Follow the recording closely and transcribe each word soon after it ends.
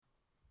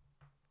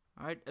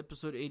All right,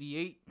 episode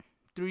 88.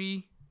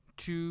 3,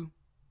 2,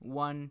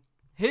 1.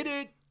 Hit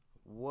it!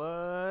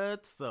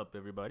 What's up,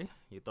 everybody?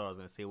 You thought I was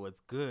going to say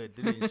what's good,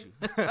 didn't you?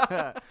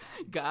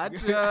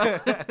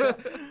 Gotcha.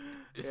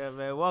 Yeah,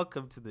 man,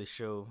 welcome to the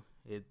show.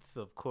 It's,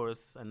 of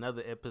course,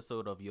 another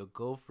episode of your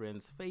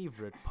girlfriend's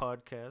favorite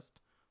podcast.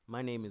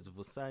 My name is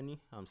Vusani.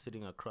 I'm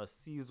sitting across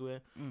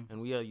Sizwe,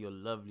 and we are your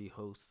lovely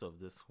hosts of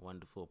this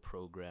wonderful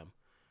program.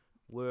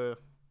 We're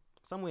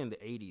somewhere in the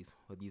 80s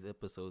with these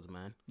episodes,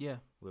 man. Yeah,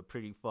 We're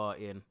pretty far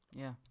in.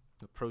 yeah.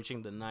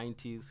 Approaching the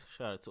 90s.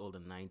 Shout out to all the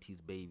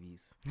 90s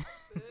babies.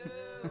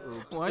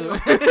 Oops. Why? wrong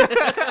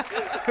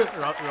button.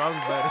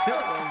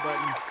 Wrong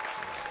button.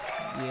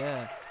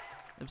 Yeah.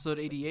 Episode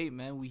 88,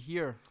 man. We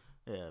here.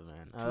 Yeah,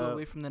 man. 2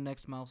 away from the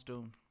next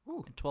milestone.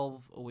 Ooh. And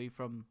 12 away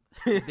from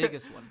the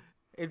biggest one.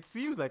 It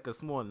seems like a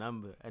small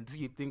number until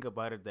you think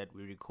about it that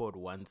we record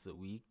once a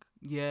week.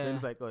 Yeah. Then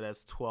it's like, oh,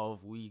 that's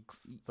 12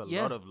 weeks. It's a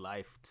Yeah. lot of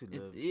life to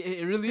live.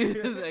 It really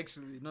is,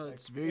 actually. No, Like,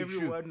 it's very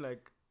everyone, true.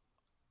 like,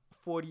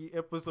 40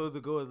 episodes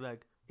ago was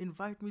like,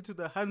 invite me to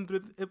the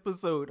 100th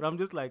episode. And I'm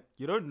just like,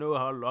 you don't know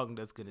how long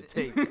that's going to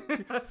take.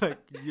 Like,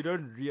 you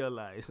don't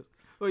realize.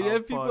 Well, you how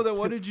have people far- that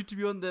wanted you to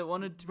be on the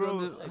Bro,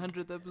 be on the like,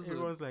 100th episode.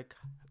 Everyone's like,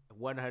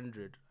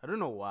 100. I don't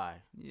know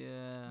why,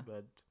 Yeah.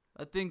 but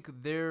I think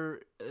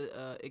they're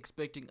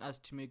expecting us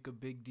to make a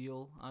big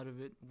deal out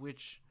of it,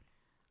 which,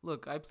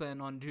 look, I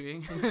plan on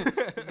doing.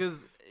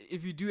 Because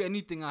if you do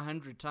anything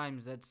 100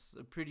 times, that's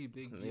a pretty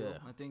big deal. Yeah.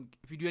 I think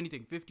if you do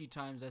anything 50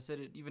 times, I said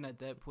it even at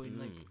that point,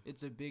 like,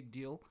 it's a big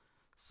deal.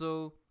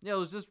 So, yeah,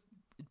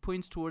 it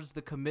points towards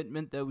the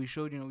commitment that we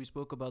showed. We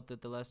spoke about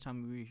that the last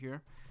time we were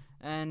here.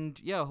 And,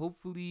 yeah,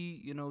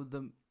 hopefully,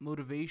 the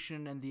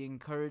motivation and the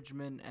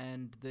encouragement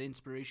and the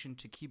inspiration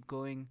to keep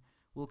going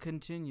will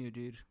continue,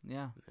 dude.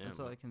 Yeah, that's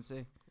all man. I can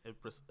say.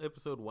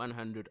 Episode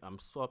 100, I'm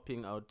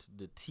swapping out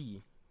the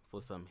tea for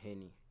some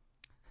Henny.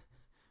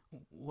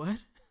 What?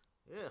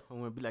 Yeah, I'm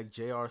going to be like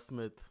J.R.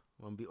 Smith.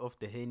 I'm going to be off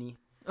the Henny,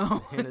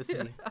 Oh,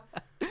 Hennessy.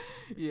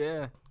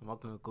 yeah. I'm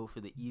not going to go for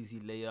the easy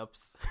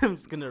layups. I'm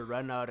just going to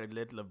run out and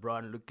let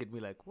LeBron look at me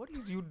like, what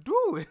is you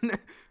doing?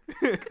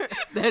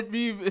 That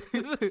meme.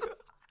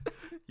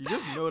 You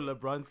just know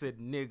LeBron said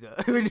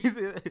nigga. When he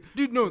said,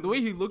 Dude, no, the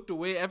way he looked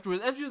away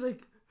afterwards, he was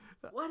like,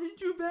 why did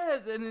you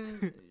pass? And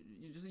then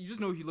you just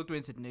know he looked away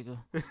and said, nigga.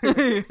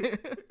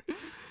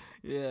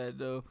 Yeah,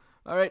 no.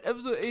 All right,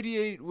 episode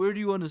 88, where do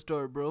you want to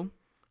start, bro?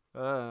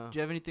 Do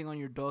you have anything on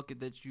your docket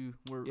that you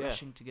were Yeah.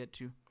 rushing to get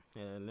to?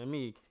 yeah, let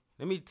me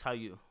tell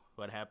you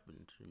what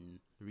happened in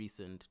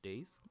recent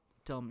days.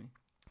 Tell me.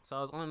 So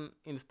I was on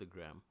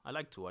Instagram. I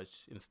like to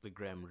watch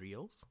Instagram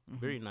Reels. Mm-hmm.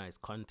 Very nice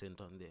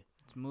content on there.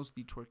 It's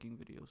mostly twerking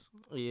videos.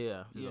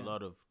 Yeah, there's Yeah. a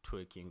lot of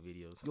twerking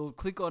videos. You'll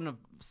click on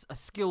a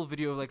skill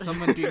video of like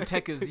someone doing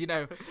techers,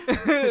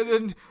 and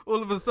then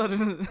all of a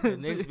sudden The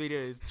next video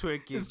is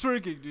twerking. it's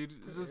twerking, dude.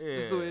 It's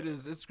just the way it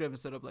is. Instagram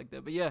is set up like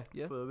that. But yeah.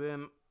 So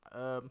then,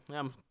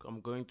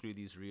 I'm going through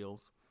these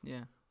reels.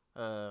 Yeah.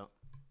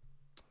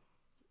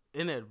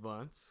 In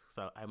advance,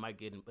 so I might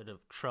get in a bit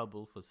of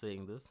trouble for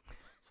saying this.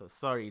 So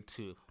sorry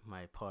to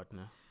my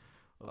partner,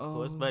 of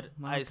course. Oh But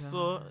my I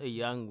saw God. a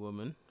young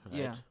woman,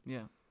 right,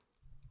 Yeah.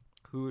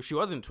 who she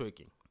wasn't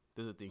twerking.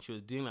 There's the thing. She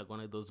was doing like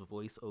one of those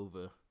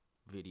voiceover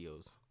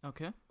videos,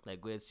 Okay.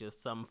 like where it's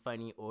just some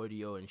funny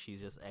audio and she's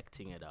just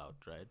acting it out,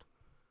 right?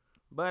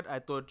 But I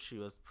thought she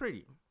was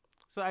pretty.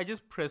 So I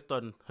just pressed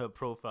on her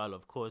profile,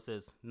 of course,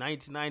 as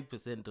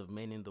 99% of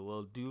men in the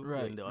world do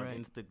Right, when they're on right.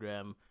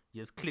 Instagram.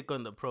 You just click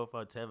on the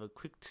profile to have a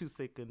quick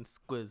 2-second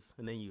squiz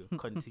and then you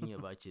continue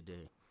about your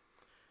day.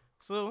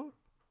 So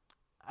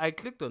I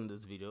clicked on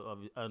this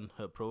video on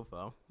her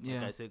profile, like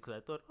Yeah. I said, because I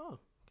thought, oh,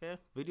 okay,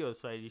 video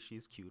is Friday,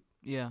 she's cute.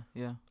 Yeah.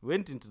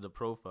 Went into the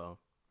profile,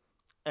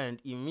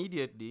 and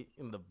immediately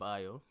in the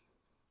bio,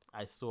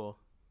 I saw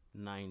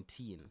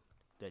 19,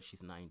 that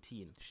she's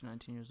 19. She's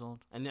 19 years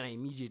old. And then I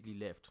immediately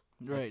left.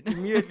 Right.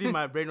 Immediately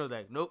my brain was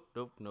like, nope,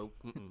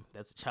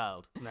 that's a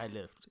child. And I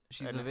left.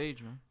 She's and of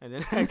age, man. And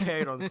then I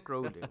carried on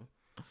scrolling,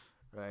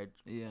 right?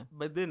 Yeah.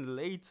 But then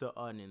later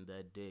on in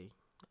that day,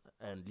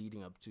 and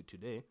leading up to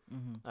today,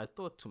 Mm-hmm. I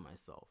thought to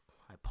myself,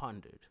 I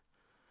pondered,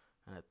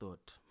 and I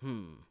thought,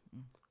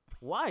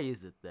 why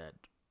is it that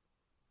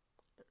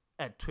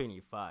at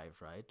 25,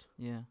 right,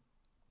 Yeah.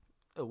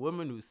 a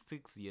woman who's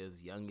 6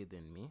 years younger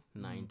than me,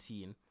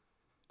 19,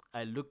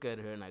 I look at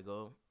her and I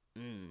go,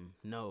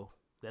 no,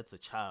 that's a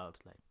child,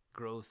 like,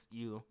 gross,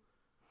 you.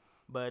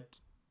 But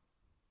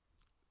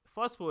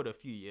fast forward a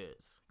few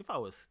years, if I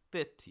was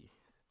 30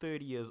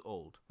 years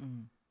old,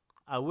 Mm.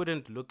 I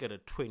wouldn't look at a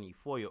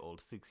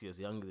 24-year-old 6 years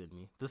younger than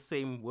me, the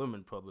same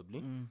woman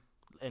probably,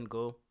 and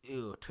go,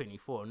 ew,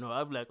 24. No,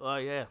 I'd be like, oh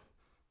yeah,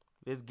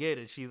 let's get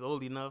it. She's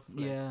old enough.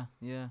 Like,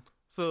 Yeah.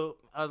 So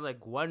I was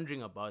like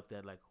wondering about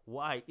that. Like,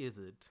 why is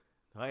it?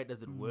 Why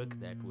does it work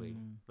that way?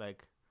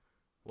 Like,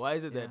 why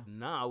is it that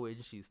now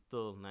when she's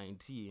still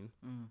 19,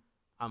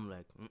 I'm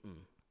like,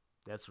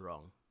 that's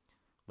wrong.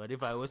 But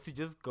if I was to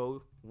just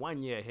go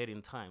 1 year ahead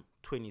in time,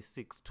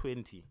 26,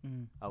 20,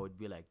 I would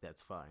be like,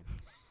 that's fine.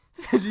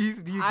 Do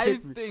you I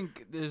get me?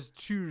 think there's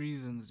two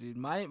reasons, dude.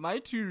 My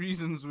two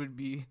reasons would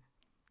be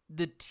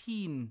the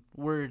teen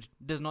word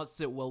does not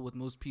sit well with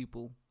most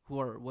people who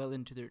are well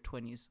into their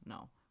 20s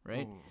now,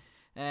 right?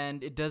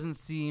 And it doesn't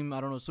seem,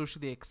 I don't know,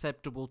 socially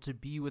acceptable to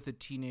be with a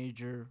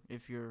teenager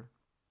if you're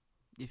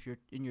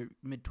in your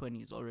mid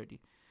 20s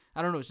already.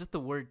 I don't know, it's just the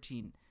word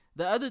teen.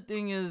 The other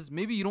thing is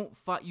maybe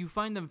you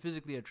find them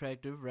physically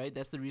attractive, right?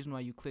 That's the reason why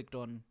you clicked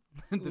on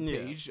the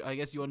page. I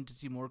guess you wanted to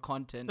see more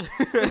content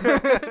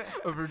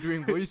of her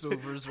doing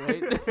voiceovers,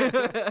 right?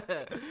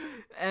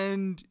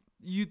 And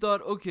you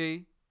thought,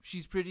 okay,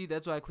 she's pretty,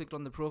 that's why I clicked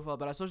on the profile,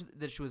 but I saw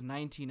that she was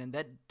 19, and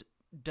that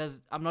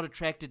I'm not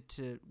attracted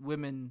to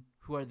women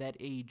who are that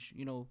age,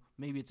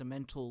 maybe it's a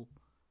mental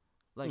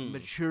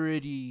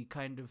maturity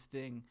kind of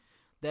thing.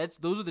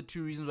 Those are the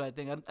two reasons why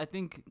I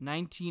think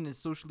 19 is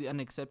socially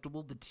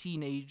unacceptable. The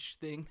teenage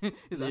thing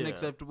is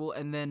unacceptable,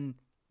 and then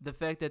the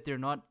fact that they're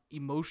not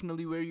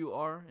emotionally where you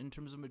are in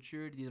terms of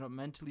maturity, they're not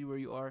mentally where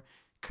you are.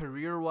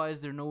 Career-wise,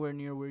 they're nowhere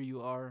near where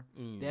you are.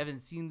 They haven't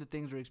seen the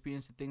things or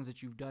experienced the things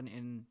that you've done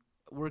in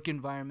work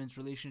environments,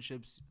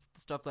 relationships,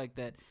 stuff like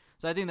that.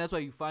 So I think that's why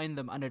you find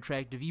them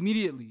unattractive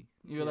immediately.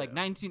 You're like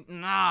 19,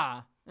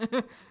 nah.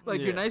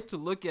 You're nice to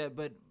look at,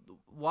 but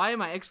why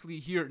am I actually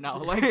here now?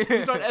 Like,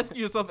 you start asking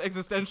yourself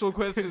existential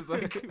questions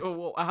like, oh,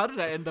 well, how did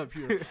I end up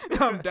here?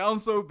 I'm down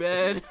so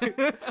bad.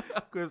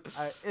 Because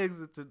I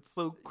exited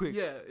so quick.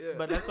 Yeah.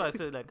 But that's why I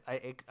said, like,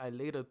 I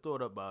later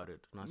thought about it.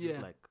 And I was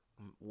just like,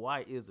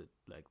 why is it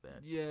like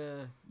that?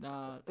 Yeah,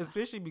 nah.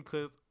 Especially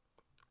because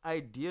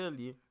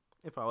ideally,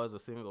 if I was a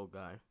single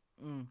guy,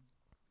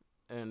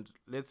 and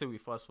let's say we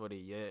fast forward a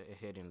year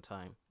ahead in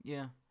time.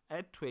 Yeah.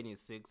 At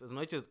 26, as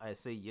much as I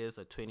say yes,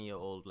 a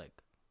 20-year-old,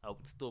 like, I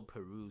would still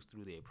peruse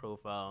through their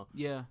profile.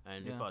 Yeah.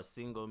 And if I was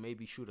single,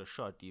 maybe shoot a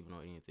shot even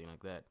or anything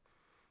like that.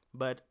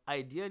 But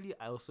ideally,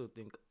 I also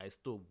think I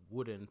still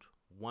wouldn't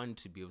want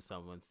to be with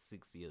someone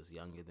 6 years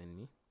younger than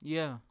me.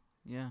 Yeah.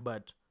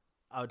 But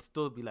I would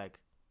still be like,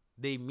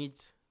 they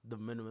meet the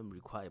minimum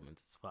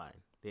requirements. It's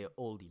fine. They're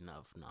old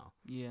enough now.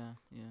 Yeah.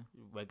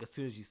 Like, as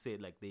soon as you say,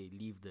 like, they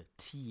leave the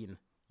teen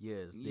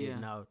years, they're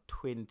now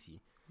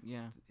 20.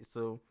 Yeah.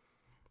 So...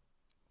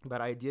 But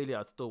ideally,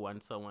 I'd still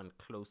want someone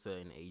closer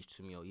in age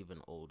to me or even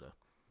older.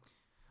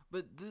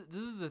 But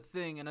this is the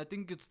thing, and I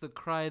think it's the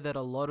cry that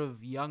a lot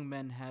of young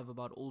men have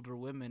about older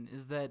women,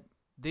 is that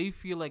they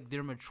feel like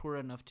they're mature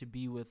enough to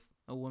be with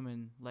a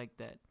woman like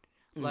that.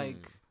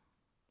 Like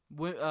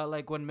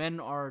when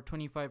men are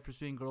 25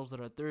 pursuing girls that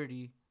are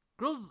 30,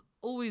 girls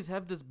always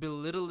have this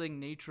belittling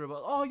nature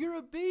about, oh, you're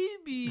a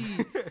baby.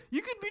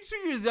 You could be 2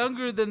 years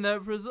younger than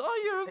that person.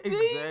 Oh, you're a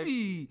baby.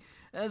 Exactly.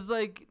 And it's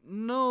like,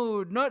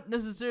 no, not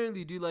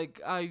necessarily, dude. Like,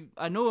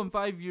 I know I'm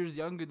 5 years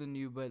younger than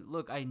you, but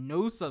look, I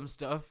know some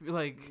stuff.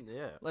 Like,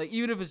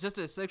 even if it's just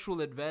a sexual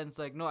advance,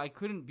 like, no, I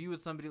couldn't be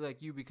with somebody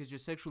like you because you're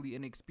sexually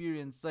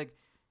inexperienced. Like,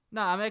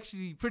 nah, I'm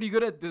actually pretty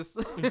good at this.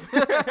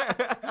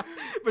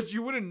 But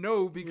you wouldn't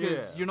know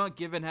because you're not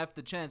given half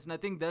the chance. And I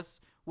think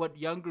that's what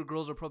younger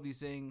girls are probably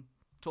saying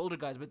to older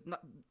guys. But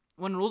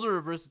when roles are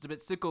reversed, it's a bit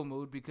sicko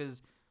mode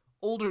because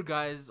older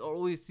guys are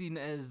always seen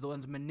as the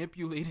ones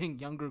manipulating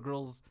younger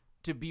girls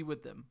to be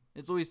with them.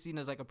 It's always seen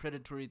as like a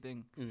predatory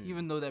thing,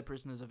 even though that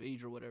person is of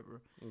age or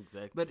whatever.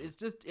 Exactly. But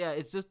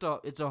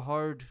it's a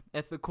hard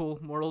ethical,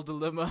 moral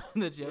dilemma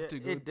that you have to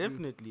go through. It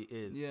definitely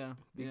is. Yeah.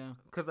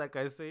 Because like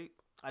I say,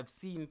 I've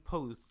seen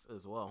posts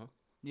as well.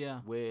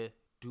 Yeah. Where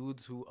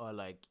dudes who are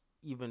like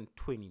even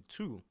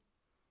 22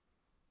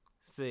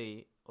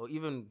 say, or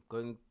even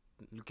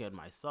look at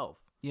myself.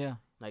 Yeah.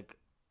 Like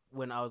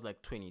when I was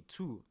like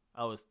 22,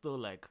 I was still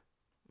like,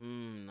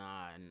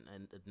 nah,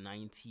 and a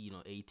 19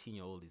 or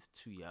 18-year-old is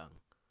too young.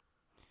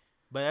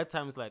 But at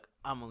times, like,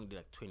 I'm only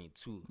like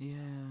 22. Yeah.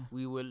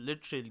 We were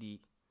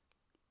literally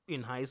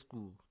in high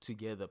school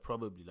together,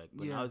 probably. Like,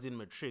 when I was in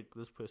matric,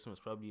 this person was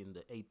probably in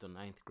the 8th or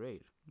 9th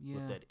grade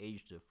with that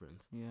age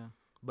difference. Yeah.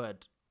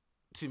 But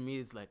to me,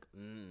 it's like,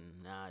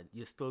 nah,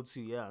 you're still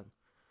too young.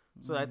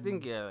 So I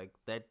think, like,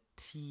 that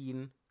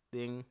teen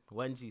thing,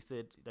 once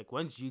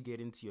you get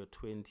into your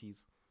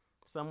 20s,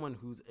 someone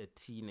who's a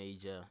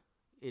teenager...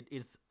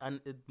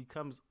 It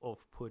becomes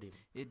off-putting.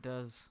 It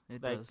does.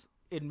 It like, does.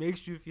 It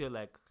makes you feel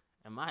like,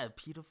 am I a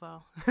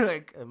pedophile?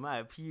 Like, am I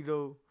a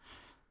pedo?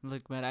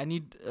 Look, man, I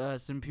need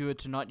Simpiwa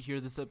to not hear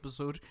this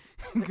episode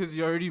because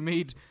he already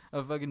made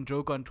a fucking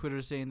joke on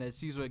Twitter saying that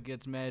Sizwe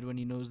gets mad when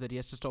he knows that he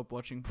has to stop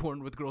watching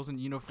porn with girls in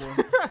uniform.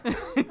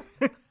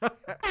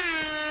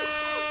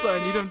 So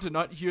I need him to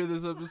not hear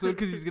this episode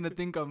because he's gonna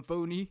think I'm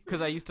phony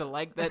because I used to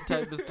like that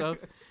type of stuff.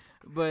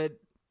 But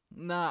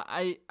nah,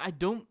 I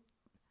don't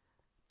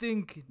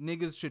think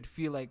niggas should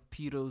feel like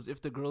pedos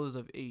if the girl is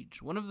of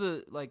age. One of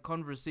the like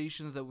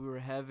conversations that we were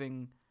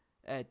having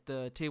at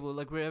the table,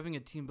 like we're having a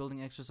team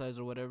building exercise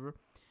or whatever,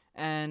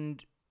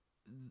 and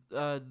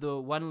the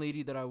one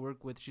lady that I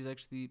work with, she's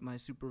actually my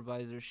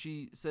supervisor.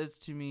 She says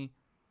to me,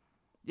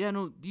 "Yeah,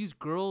 no, these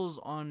girls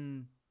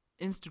on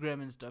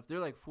Instagram and stuff, they're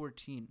like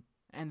 14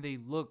 and they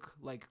look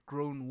like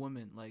grown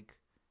women. Like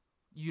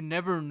you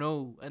never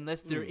know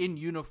unless they're in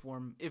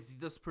uniform if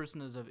this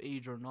person is of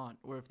age or not,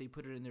 or if they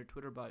put it in their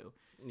Twitter bio.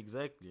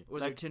 Exactly. Or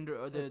their Tinder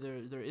or their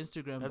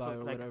Instagram bio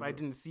or whatever. If I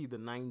didn't see the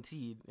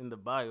 19 in the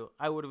bio,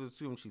 I would have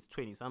assumed she's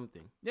 20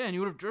 something. Yeah, and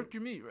you would have jerked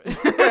your meat, right?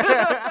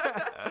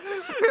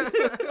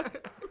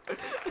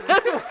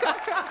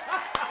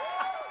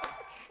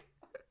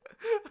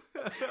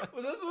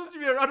 Was that supposed to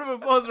be a round of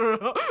applause or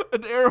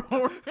an air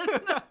horn?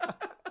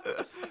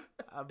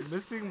 I'm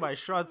missing my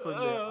shots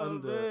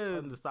on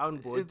the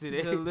soundboard it's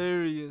today.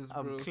 Hilarious, bro.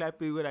 I'm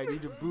clapping when I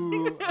need to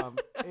boo. I'm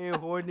air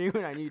horning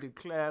when I need to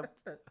clap.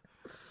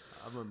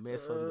 I'm a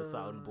mess on the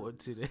soundboard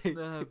today.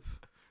 Snap.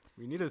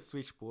 We need a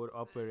switchboard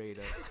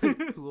operator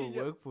who will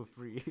work for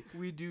free.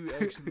 We do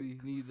actually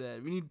need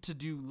that. We need to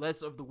do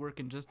less of the work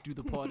and just do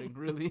the potting,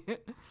 really.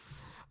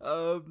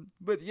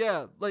 But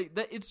yeah, like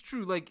that, it's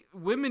true. Like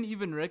women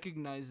even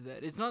recognize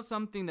that it's not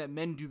something that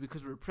men do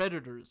because we're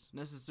predators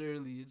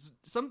necessarily. It's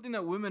something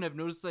that women have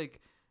noticed. Like,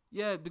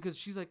 yeah, because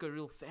she's like a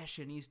real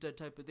fashionista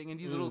type of thing, and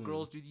these little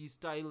girls do these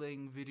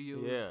styling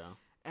videos. Yeah.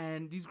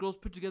 And these girls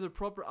put together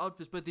proper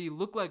outfits, but they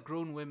look like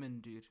grown women,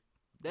 dude.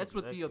 That's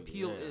what the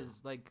appeal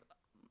is. Like,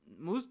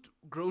 most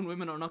grown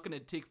women are not going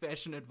to take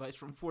fashion advice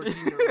from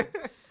 14-year-olds.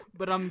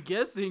 But I'm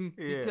guessing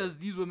because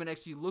these women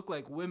actually look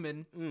like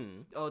women,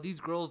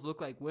 these girls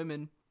look like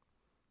women,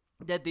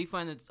 that they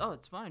find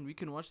it's fine. We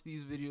can watch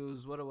these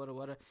videos,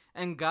 whatever.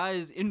 And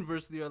guys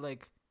inversely are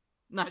like,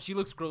 nah, she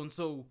looks grown,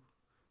 so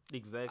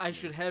exactly. I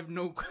should have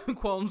no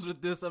qualms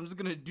with this. I'm just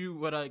going to do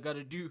what I got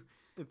to do.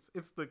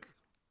 It's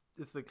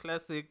the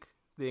classic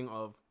thing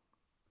of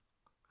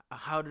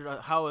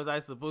how was I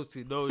supposed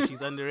to know she's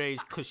underage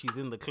because she's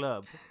in the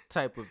club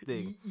type of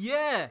thing.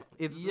 Yeah,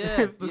 it's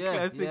the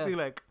classic thing.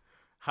 Like,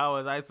 how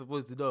was I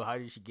supposed to know? How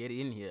did she get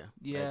in here?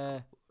 Yeah,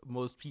 like,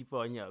 most people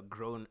are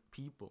grown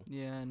people.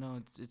 Yeah,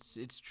 no,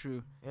 it's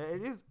true. Yeah,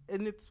 it is,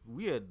 and it's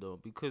weird though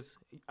because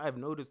I've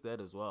noticed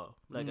that as well.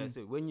 Like I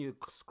said, when you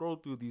scroll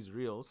through these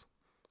reels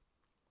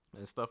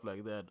and stuff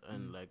like that,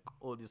 and like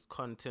all this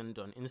content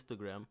on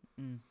Instagram,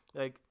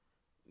 like,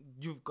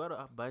 you've got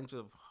a bunch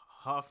of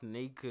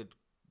half-naked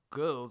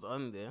girls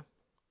on there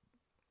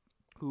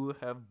who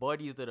have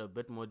bodies that are a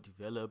bit more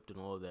developed and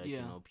all that,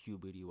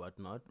 puberty,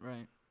 whatnot.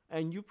 Right.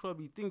 And you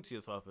probably think to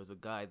yourself as a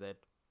guy that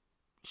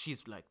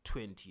she's like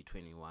 20,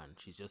 21.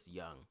 She's just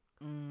young.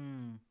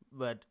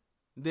 But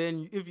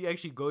then if you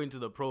actually go into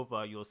the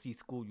profile, you'll see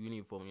school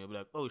uniform. You'll be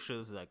like, oh, sure,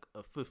 this is like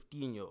a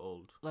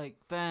 15-year-old.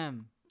 Like,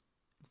 fam.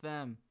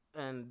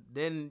 And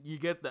then you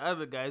get the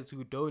other guys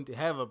who don't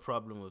have a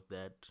problem with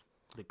that.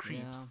 The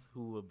creeps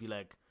who will be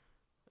like,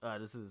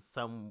 this is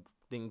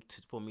something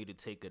for me to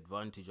take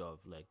advantage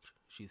of. Like,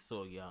 she's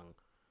so young.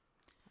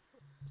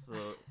 So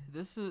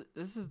this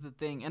is the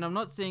thing, and I'm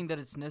not saying that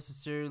it's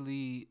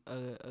necessarily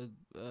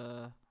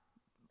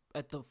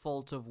at the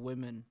fault of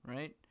women,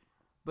 right?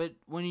 But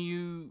when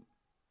you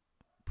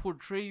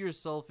portray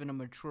yourself in a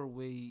mature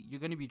way, you're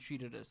going to be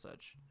treated as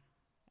such.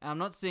 And I'm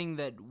not saying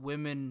that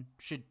women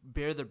should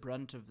bear the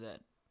brunt of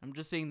that. I'm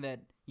just saying that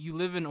you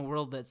live in a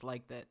world that's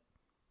like that.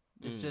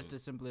 It's just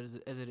as simple as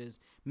it is.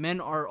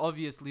 Men are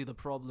obviously the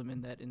problem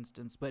in that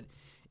instance. But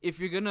if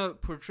you're going to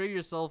portray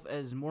yourself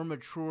as more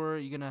mature,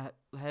 you're going to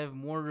have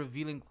more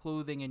revealing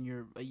clothing, and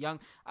you're a young...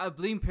 I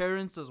blame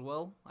parents as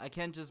well. I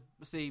can't just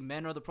say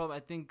men are the problem. I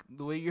think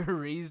the way you're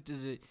raised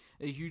is a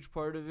huge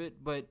part of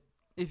it. But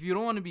if you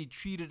don't want to be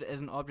treated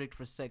as an object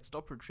for sex,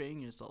 stop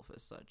portraying yourself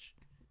as such.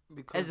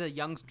 As a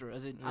youngster,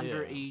 as an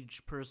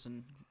underage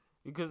person.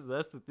 Because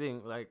that's the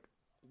thing, like,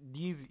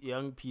 these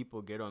young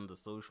people get on the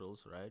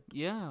socials, right?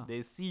 Yeah.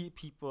 They see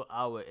people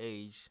our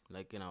age,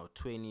 like in our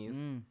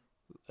 20s,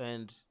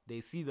 and they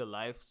see the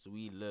lives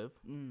we live,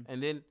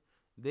 and then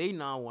they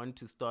now want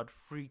to start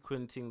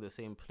frequenting the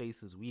same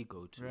places we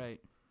go to.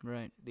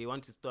 Right. They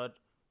want to start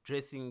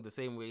dressing the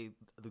same way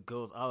the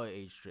girls our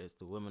age dress,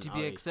 the women to our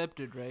be age.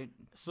 Accepted, right?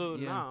 So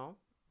now,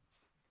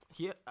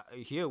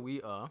 here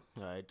we are,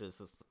 right, as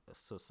a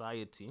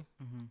society.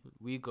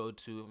 We go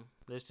to,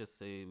 let's just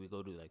say we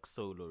go to like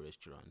Solo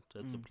Restaurant.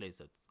 That's a place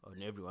that's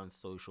on everyone's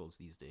socials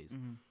these days.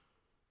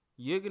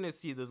 You're going to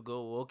see this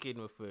girl walk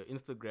in with an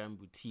Instagram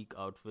boutique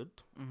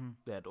outfit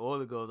that all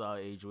the girls our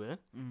age wear.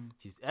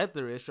 She's at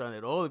the restaurant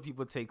that all the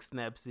people take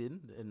snaps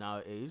in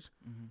our age.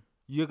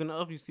 You're going to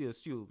obviously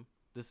assume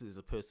this is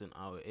a person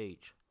our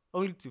age.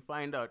 Only to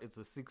find out it's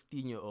a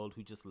 16-year-old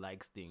who just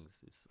likes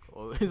things.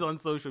 Is on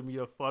social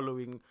media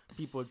following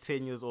people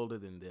 10 years older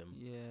than them.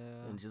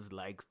 Yeah. And just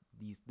likes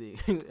these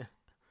things.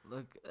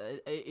 Look,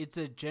 it's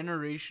a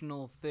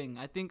generational thing.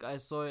 I think I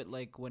saw it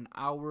like when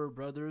our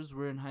brothers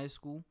were in high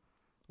school,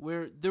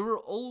 where there were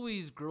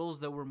always girls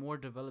that were more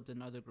developed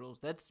than other girls.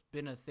 That's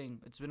been a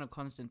thing. It's been a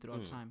constant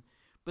throughout time.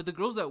 But the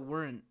girls that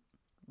weren't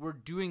were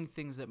doing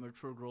things that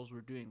mature girls were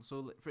doing.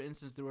 So, for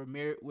instance, they were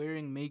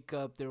wearing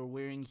makeup, they were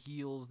wearing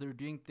heels, they were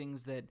doing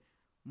things that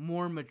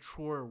more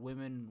mature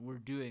women were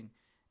doing.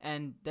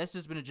 And that's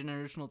just been a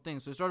generational thing.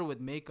 So it started with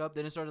makeup,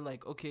 then it started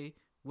like, okay,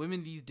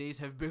 women these days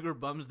have bigger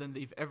bums than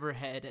they've ever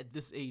had at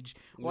this age.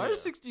 Why Yeah. are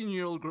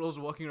 16-year-old girls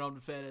walking around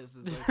with fat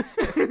asses?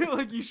 Like,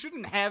 like, you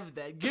shouldn't have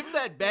that. Give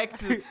that back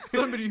to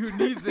somebody who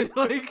needs it.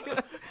 Like,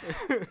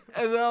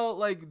 and now,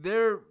 like,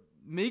 they're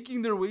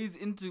making their ways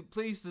into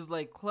places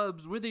like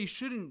clubs where they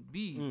shouldn't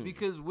be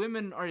because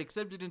women are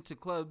accepted into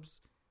clubs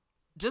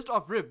just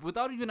off rip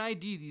without even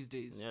ID these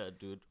days. Yeah,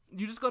 dude.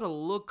 You just gotta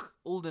look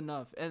old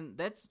enough, and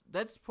that's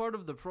part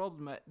of the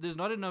problem. There's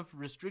not enough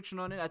restriction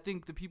on it. I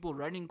think the people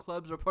running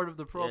clubs are part of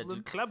the Yeah, problem.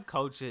 dude, club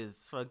culture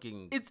is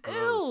fucking It's gross,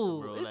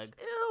 ill. bro. It's Like,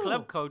 ill.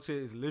 club culture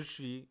is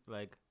literally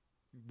like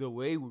the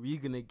way we're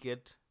gonna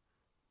get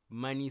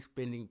money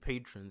spending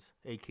patrons,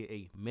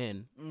 aka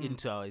men,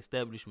 into our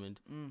establishment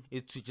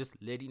is to just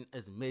let in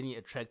as many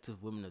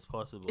attractive women as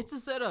possible. It's a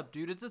setup,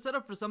 dude. It's a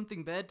setup for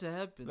something bad to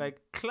happen. Like,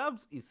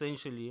 clubs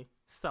essentially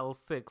sell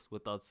sex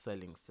without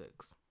selling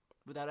sex.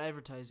 Without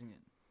advertising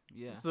it.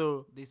 Yeah.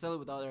 So They sell it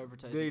without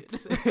advertising they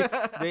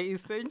it. they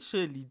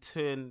essentially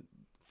turn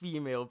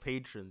female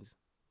patrons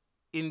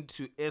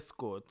into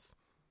escorts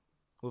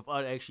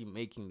without actually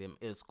making them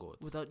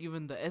escorts. Without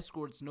even the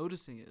escorts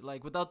noticing it.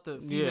 Like, without the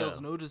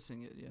females Yeah.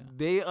 noticing it, yeah.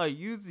 They are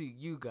using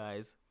you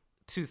guys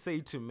to say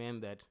to men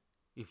that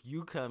if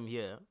you come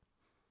here,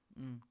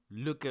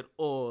 look at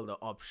all the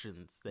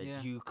options that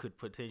Yeah. you could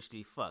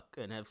potentially fuck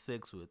and have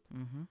sex with.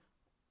 Mm-hmm.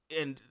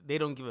 And they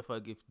don't give a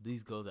fuck if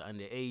these girls are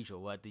underage or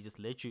what. They just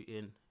let you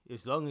in.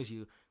 As long as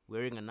you're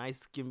wearing a nice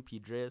skimpy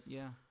dress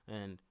Yeah.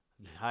 and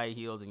high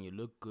heels and you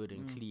look good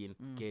and clean,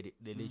 get it.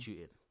 They let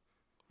you in.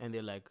 And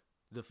they're like,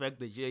 the fact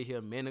that you're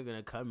here, men are going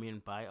to come in,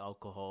 buy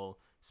alcohol,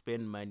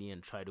 spend money,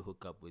 and try to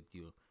hook up with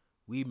you.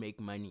 We make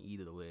money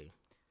either way.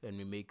 And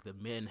we make the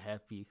men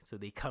happy, so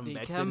they come They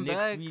back come the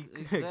next back. week.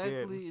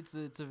 Exactly. Again.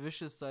 It's a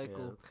vicious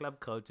cycle. Yeah, club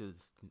culture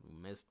is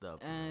messed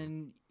up. man.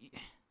 And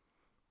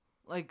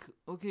like,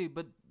 okay,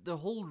 but the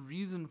whole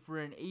reason for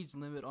an age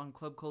limit on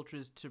club culture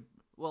is to,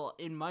 well,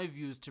 in my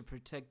view, is to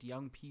protect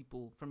young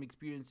people from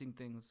experiencing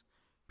things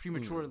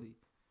prematurely,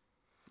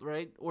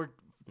 right? Or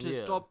to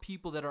Yeah. stop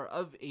people that are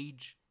of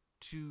age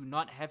to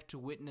not have to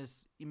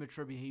witness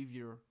immature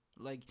behavior.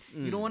 Like,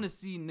 you don't want to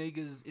see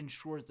niggas in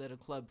shorts at a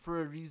club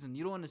for a reason.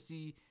 You don't want to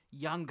see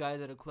young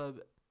guys at a club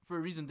for a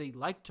reason. They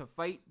like to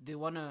fight. They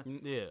want to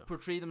Yeah.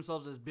 portray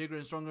themselves as bigger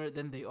and stronger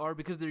than they are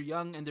because they're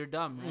young and they're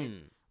dumb, right?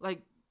 Mm.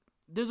 Like,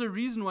 there's a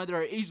reason why there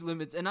are age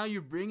limits, and now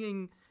you're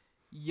bringing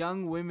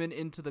young women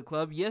into the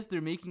club. Yes,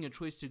 they're making a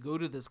choice to go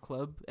to this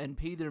club and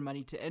pay their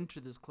money to enter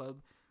this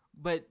club,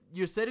 but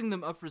you're setting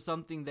them up for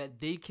something that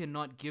they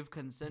cannot give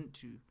consent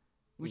to,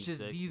 which is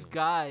these Exactly.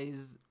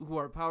 guys who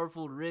are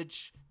powerful,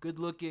 rich, good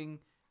looking,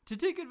 to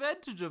take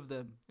advantage of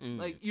them.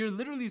 Like, you're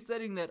literally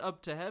setting that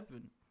up to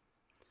happen.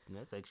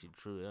 That's actually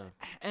true, yeah.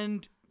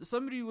 And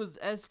somebody was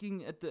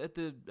asking at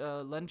the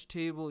lunch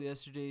table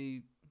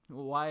yesterday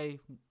why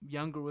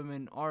younger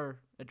women are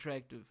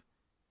attractive.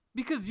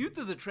 Because youth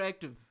is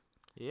attractive.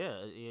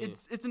 Yeah, yeah.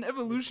 It's an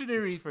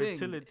evolutionary It's thing.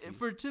 fertility.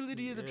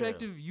 Fertility is Yeah.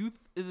 attractive.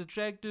 Youth is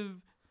attractive,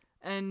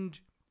 and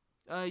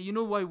you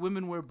know why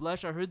women wear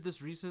blush? I heard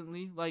this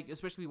recently. Like,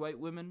 especially white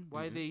women,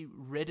 why they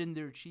redden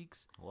their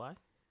cheeks. Why?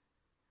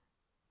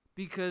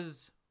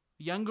 Because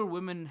younger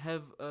women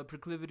have a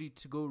proclivity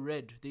to go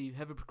red. They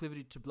have a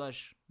proclivity to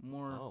blush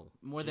more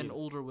than jeez.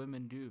 older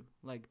women do.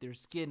 Like, their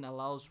skin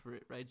allows for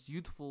it, right? It's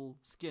youthful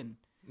skin.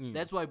 Mm.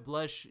 That's why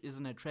blush is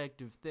an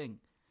attractive thing.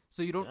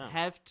 So you don't Yeah.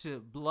 have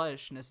to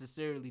blush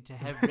necessarily to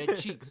have red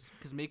cheeks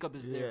because makeup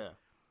is there. Yeah.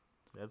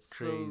 That's So-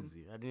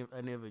 crazy.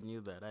 I never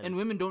knew that. And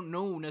women don't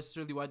know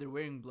necessarily why they're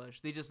wearing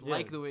blush. They just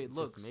like the way it it's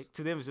looks. just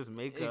to them, it's just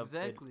makeup. and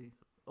Exactly.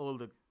 all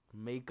the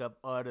makeup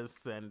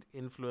artists and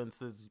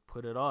influencers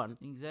put it on.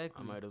 I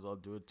Exactly. might as well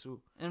do it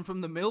too. And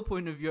from the male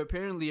point of view,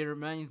 apparently it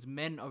reminds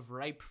men of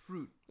ripe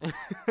fruit.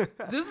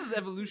 This is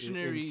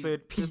evolutionary.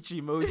 Insert peach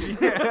emoji.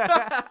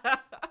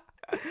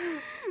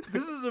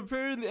 This is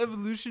apparently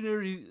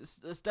evolutionary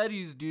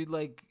studies, dude.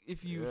 Like,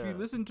 if you Yeah.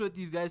 listen to what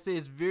these guys say,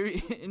 it's very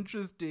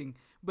interesting.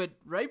 But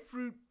ripe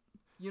fruit,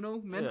 you know,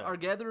 men Yeah. are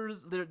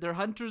gatherers. They're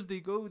hunters. They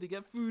go. They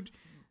get food.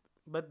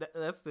 But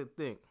that's the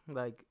thing.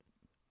 Like,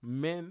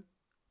 men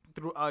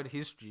throughout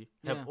history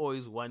Yeah. have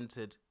always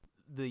wanted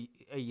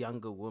a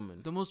younger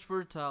woman. The most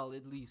fertile,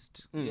 at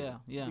least. Yeah,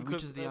 yeah. Because,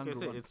 Which is the like younger I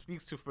said, one. it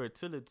speaks to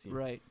fertility.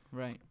 Right,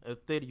 right. A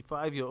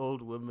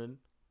 35-year-old woman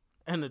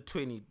and a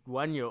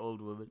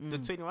 21-year-old woman. The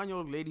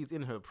 21-year-old lady's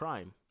in her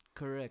prime.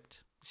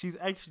 Correct. She's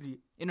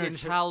actually In her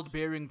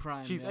childbearing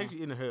prime. She's yeah.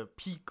 actually in her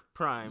peak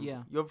prime.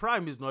 Yeah. Your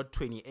prime is not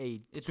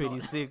 28, It's not.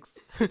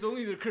 26. It's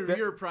only the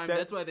career prime. that-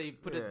 That's why they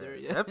put it there.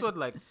 Yeah. That's what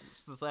like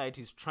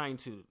society's trying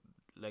to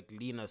like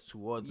lean us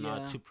towards now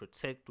Yeah. to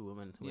protect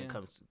women when it Yeah.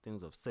 comes to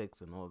things of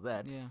sex and all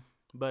that. Yeah.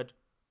 But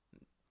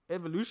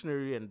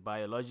evolutionary and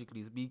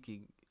biologically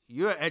speaking,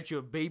 you're at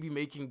your baby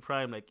making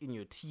prime like in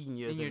your teen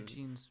years. In your and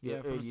teens. your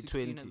Yeah, from early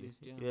 16 20s. at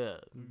least. Yeah.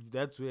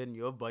 That's when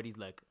your body's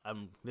like,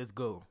 let's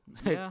go.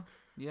 Yeah.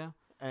 Yeah.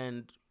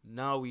 And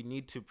now we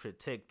need to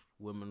protect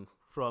women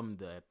from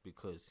that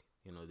because,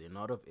 you know, they're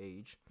not of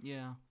age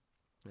Yeah.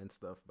 and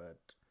stuff. But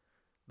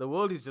the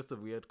world is just a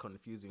weird,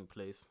 confusing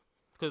place.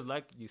 Because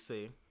like you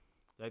say,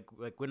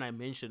 like when I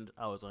mentioned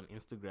I was on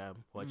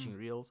Instagram watching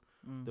reels,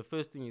 the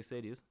first thing you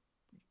said is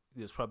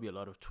there's probably a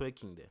lot of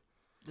twerking there.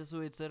 That's the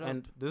way it's set up.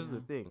 And this is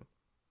the thing.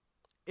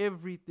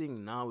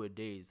 Everything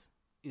nowadays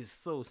is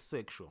so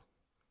sexual.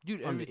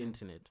 Dude, on the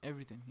internet.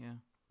 Everything, yeah.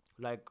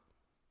 Like,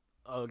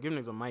 I'll give an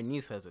example. My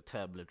niece has a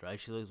tablet, right?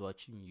 She's always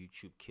watching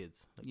YouTube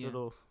Kids. Like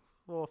little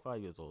 4 or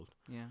 5 years old.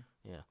 Yeah.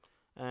 Yeah.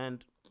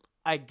 And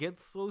I get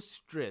so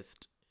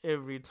stressed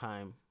every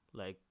time.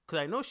 Like, because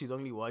I know she's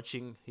only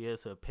watching,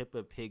 here's her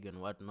Peppa Pig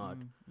and whatnot.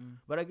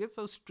 But I get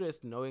so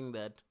stressed knowing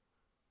that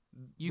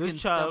you this can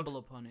child stumble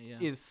upon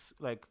it, is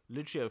like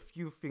literally a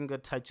few finger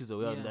touches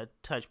away on that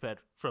touchpad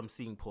from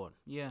seeing porn.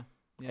 Yeah.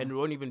 And it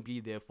won't even be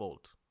their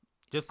fault.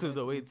 Just because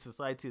the way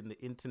society and the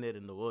internet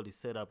and the world is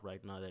set up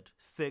right now, that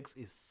sex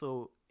is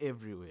so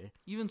everywhere.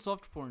 Even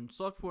soft porn,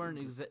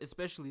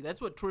 especially,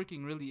 that's what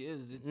twerking really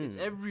is. It's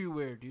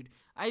everywhere, dude.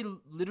 I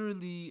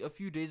literally a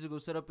few days ago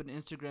set up an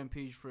Instagram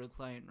page for a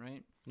client,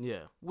 right?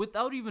 Yeah.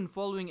 Without even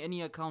following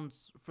any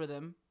accounts for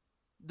them,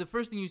 the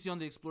first thing you see on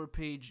the explore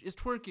page is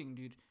twerking,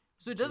 dude.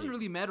 So it doesn't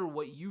really matter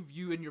what you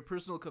view in your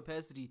personal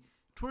capacity.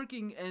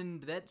 Twerking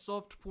and that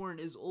soft porn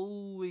is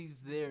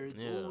always there.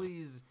 It's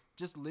always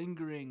just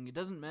lingering. It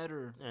doesn't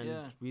matter.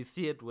 And we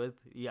see it with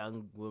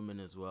young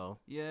women as well.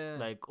 Yeah.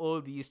 Like all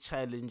these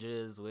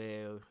challenges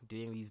where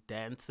doing these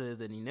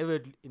dances and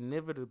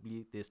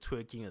inevitably there's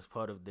twerking as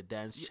part of the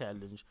dance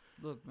challenge.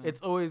 Look, man. It's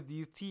always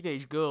these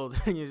teenage girls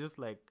and you're just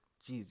like,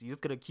 geez, you're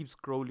just going to keep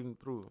scrolling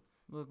through.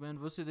 Look, man,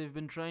 Vusi, they've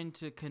been trying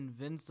to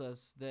convince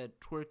us that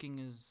twerking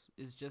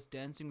is just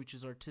dancing, which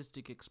is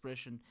artistic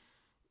expression.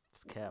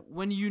 It's cap.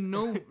 When you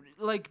know,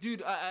 like,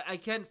 dude, I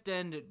can't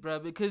stand it,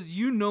 bruh, because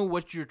you know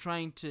what you're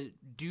trying to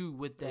do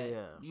with that.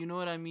 Yeah. You know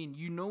what I mean?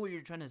 You know what you're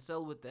trying to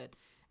sell with that.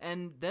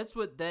 And that's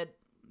what that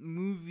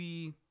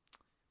movie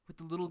with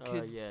the little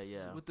kids,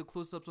 with the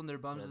close-ups on their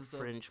bums and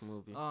stuff. French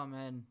movie. Oh,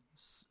 man.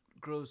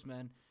 Gross,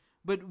 man.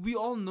 But we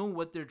all know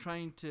what they're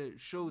trying to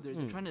show there.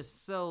 They're trying to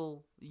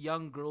sell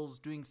young girls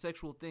doing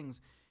sexual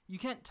things. You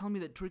can't tell me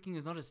that twerking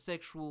is not a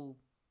sexual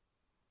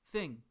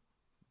thing.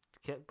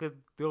 Because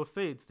they'll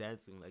say it's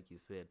dancing, like you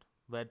said.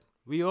 But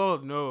we all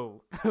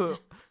know.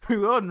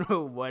 We all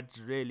know what's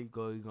really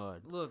going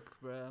on. Look,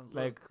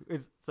 bruh.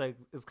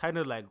 It's kind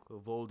of like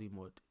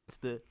Voldemort.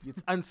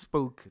 It's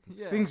unspoken.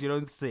 It's things you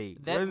don't say.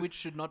 That which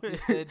should not be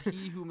said,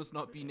 he who must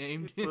not be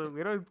named. So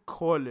we don't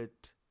call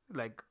it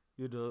like,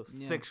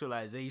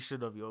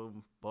 sexualization of your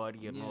own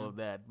body and all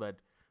that. But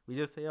we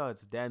just say, oh,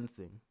 it's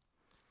dancing.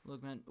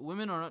 Look, man,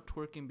 women are not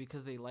twerking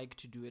because they like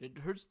to do it. It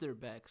hurts their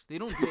backs. They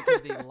don't do it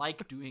because they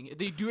like doing it.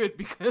 They do it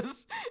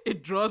because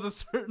it draws a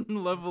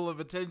certain level of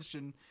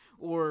attention,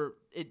 or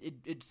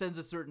it sends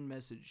a certain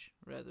message,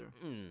 rather.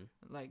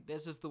 Like,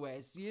 that's just the way I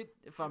see it.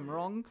 If I'm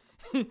wrong,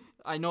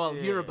 I know I'll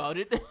hear about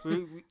it.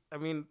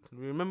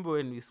 Remember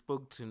when we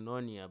spoke to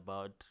Noni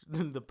about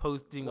the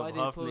posting of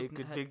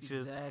half-naked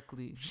pictures?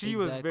 Exactly. She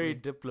was very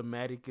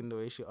diplomatic in the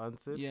way she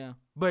answered. Yeah.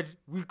 But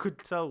we could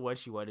tell what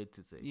she wanted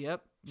to say.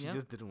 Yep. She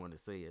just didn't want to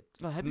say it.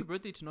 Oh, happy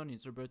birthday to Noni.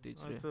 It's her birthday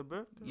today. It's her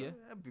birthday? Yeah.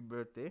 Happy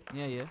birthday.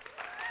 Yeah.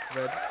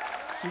 But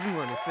she didn't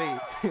want to say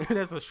it.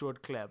 That's a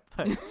short clap.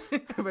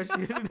 But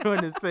she didn't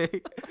want to say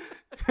it.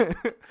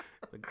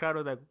 The crowd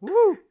was like,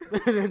 woo!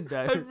 And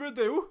then happy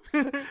birthday, woo!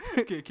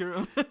 Okay, carry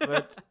on.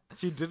 But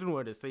she didn't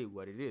want to say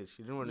what it is.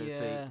 She didn't want to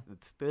say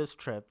it's thirst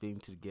trapping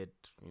to get,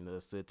 a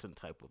certain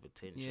type of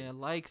attention. Yeah,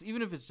 likes.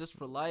 Even if it's just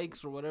for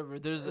likes or whatever,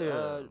 there's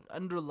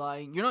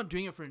underlying. You're not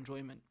doing it for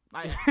enjoyment.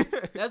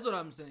 That's what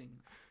I'm saying.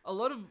 A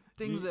lot of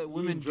things that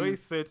women enjoy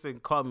certain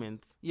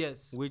comments.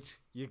 Yes. Which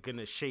you're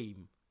gonna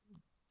shame.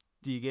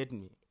 Do you get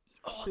me?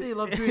 Oh, they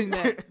love doing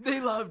that. They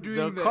love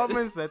doing that. The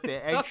comments that they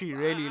actually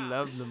really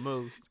love the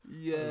most.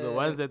 Yeah. The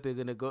ones that they're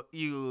gonna go,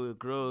 ew,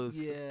 gross,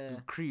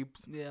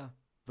 creeps. Yeah.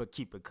 But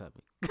keep it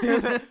coming.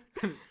 Yeah.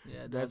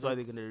 That's why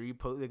they're gonna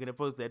repost. They're gonna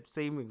post that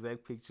same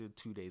exact picture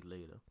 2 days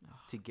later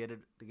to get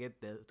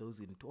those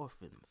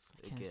endorphins.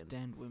 I can't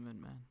stand women,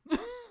 man.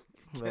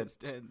 Can't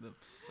stand them.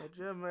 But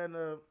yeah,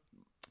 man.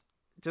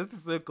 Just to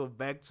circle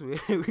back to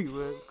where we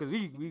were, because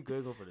we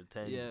going over the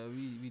time. Yeah,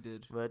 we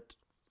did. But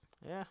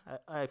yeah,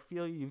 I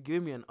feel you've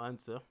given me an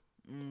answer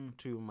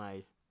to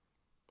my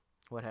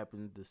what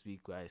happened this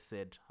week, where I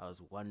said I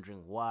was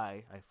wondering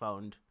why I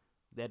found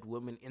that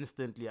woman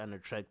instantly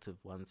unattractive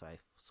once I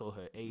saw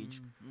her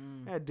age.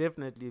 Yeah,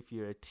 definitely if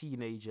you're a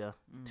teenager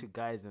to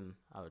guys in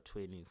our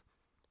 20s,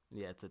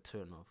 yeah, it's a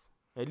turn off.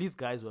 At least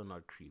guys were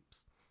not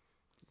creeps.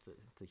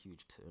 It's a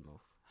huge turn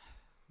off.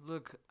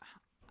 Look,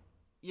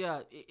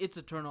 yeah, it's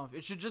a turn off.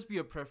 It should just be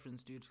a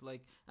preference, dude.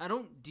 Like, I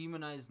don't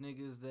demonize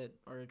niggas that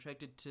are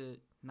attracted to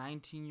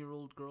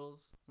 19-year-old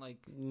girls. Like,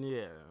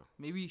 yeah,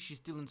 maybe she's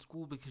still in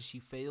school because she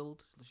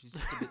failed. She's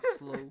just a bit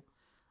slow.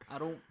 I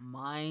don't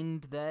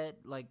mind that.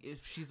 Like,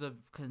 if she's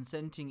of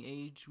consenting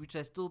age, which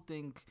I still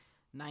think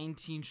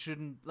 18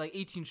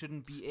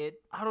 shouldn't be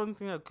it. I don't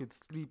think I could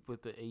sleep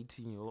with an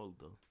 18-year-old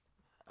though.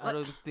 I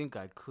don't think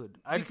I could.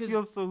 I'd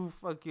feel so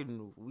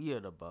fucking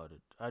weird about it.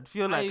 I'd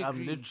feel like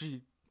I'm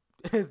literally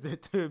as the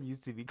term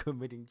used to be,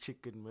 committing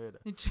chicken murder.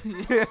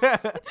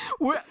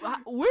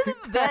 Where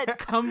did that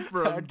come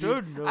from? I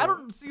don't know. I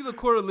don't see the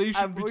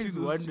correlation I've between always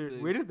those two wondered,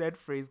 things. where did that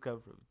phrase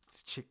come from?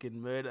 It's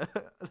chicken murder.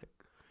 Like,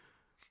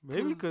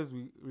 maybe because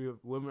we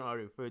women are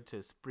referred to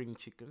as spring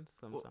chickens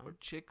sometimes. Or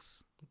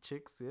chicks.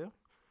 Chicks, yeah.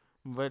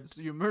 But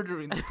So you're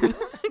murdering the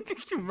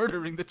you're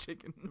murdering the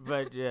chicken.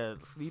 but yeah,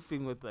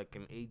 sleeping with like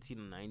an 18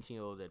 or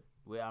 19-year-old at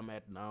where I'm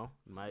at now,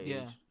 my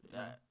Yeah, age.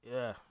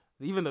 Yeah.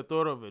 Even the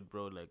thought of it,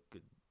 bro, like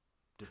it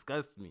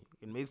disgusts me.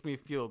 It makes me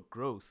feel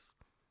gross.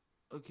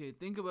 Okay,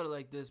 think about it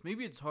like this.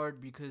 Maybe it's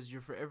hard because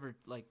you're forever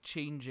like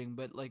changing,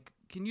 but like,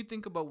 can you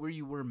think about where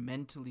you were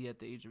mentally at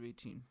the age of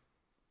 18?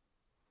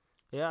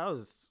 Yeah,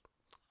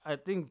 I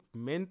think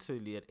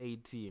mentally at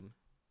 18,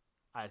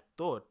 I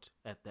thought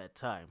at that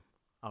time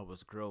I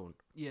was grown.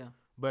 Yeah.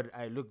 But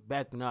I look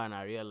back now and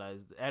I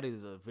realize that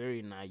is a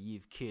very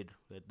naive kid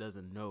that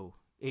doesn't know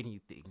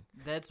anything.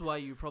 That's why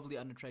you're probably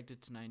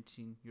unattracted to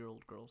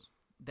 19-year-old girls.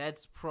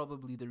 That's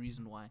probably the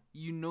reason why.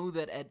 You know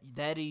that at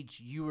that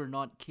age you were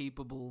not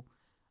capable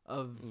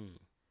of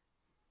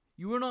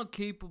you were not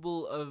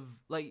capable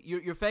of, like,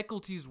 your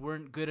faculties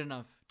weren't good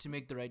enough to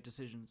make the right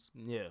decisions.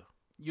 Yeah.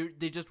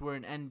 They just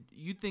weren't, and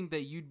you think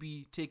that you'd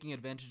be taking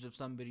advantage of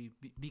somebody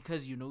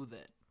because you know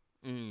that.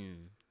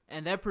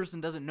 And that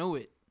person doesn't know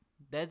it.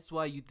 That's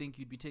why you think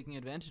you'd be taking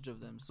advantage of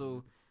them.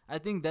 So I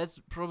think that's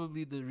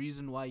probably the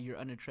reason why you're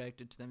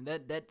unattracted to them.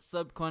 That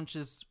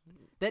subconscious,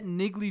 that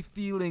niggly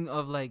feeling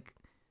of like,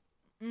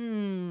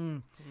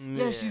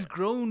 yeah, she's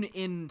grown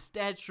in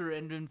stature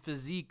and in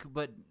physique,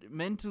 but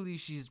mentally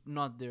she's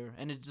not there,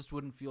 and it just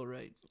wouldn't feel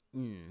right.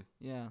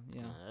 Yeah.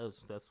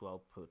 That's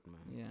well put,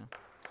 man. Yeah.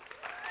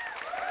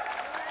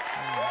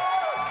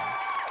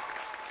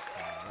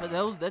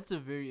 But that's a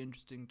very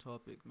interesting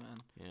topic, man.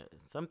 Yeah,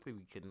 it's something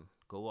we can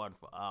go on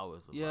for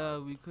hours about. Yeah,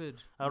 we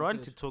could. I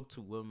want to talk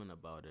to women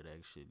about it,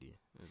 actually,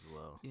 as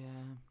well.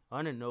 Yeah. I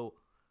want to know,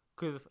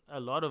 because a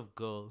lot of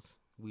girls,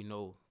 we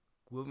know,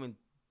 women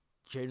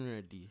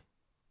generally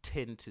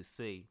tend to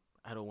say,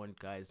 I don't want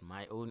guys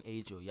my own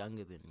age or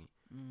younger than me.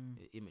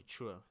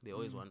 Immature. They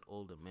always want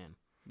older men.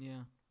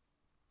 Yeah.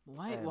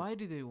 Why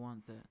do they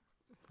want that?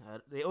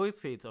 They always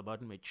say it's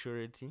about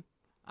maturity.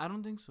 I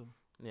don't think so.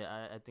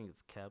 Yeah, I think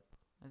it's cap.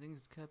 I think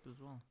it's cap as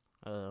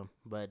well.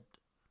 But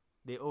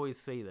they always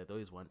say that they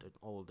always want an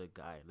older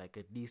guy, like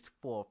at least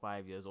 4 or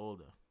 5 years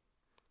older.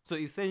 So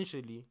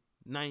essentially,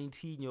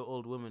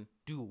 19-year-old women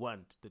do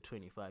want the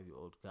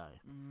 25-year-old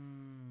guy.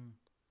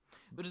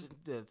 But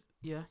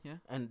yeah.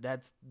 And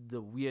that's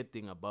the weird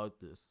thing about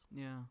this.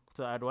 Yeah.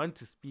 So I'd want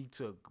to speak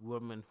to a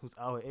woman who's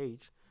our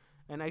age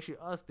and actually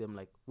ask them,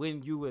 like,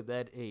 when you were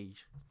that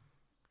age,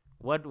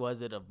 what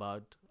was it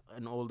about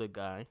an older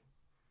guy?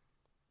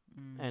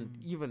 And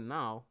even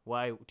now,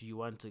 why do you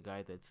want a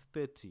guy that's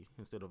 30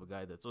 instead of a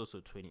guy that's also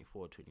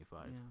 24,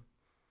 25? Yeah.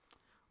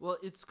 Well,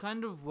 it's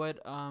kind of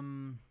what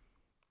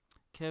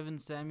Kevin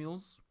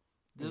Samuels,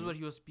 this is what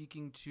he was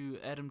speaking to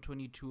Adam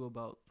 22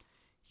 about.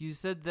 He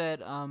said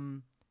that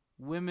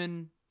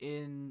women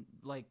in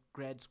like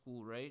grad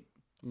school, right?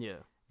 Yeah.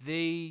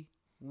 They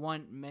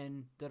want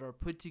men that are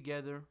put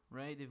together,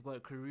 right? They've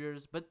got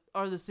careers, but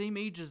are the same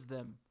age as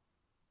them.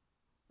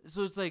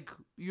 So it's like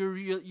your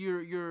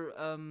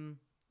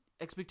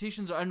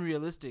expectations are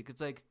unrealistic.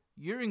 It's like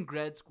you're in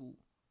grad school.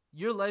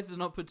 Your life is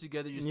not put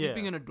together. You're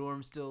sleeping in a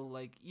dorm still,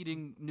 like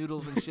eating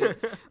noodles and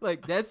shit.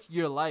 Like that's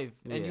your life.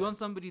 And you want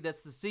somebody that's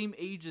the same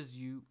age as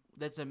you,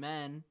 that's a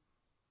man,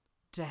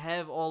 to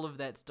have all of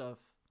that stuff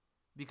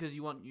because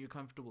you want your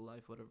comfortable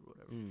life, whatever.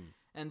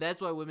 And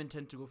that's why women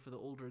tend to go for the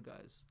older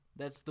guys.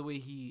 That's the way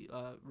he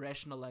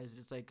rationalized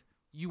it. It's like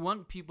you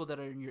want people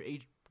that are in your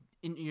age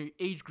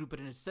group but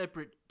in a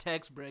separate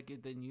tax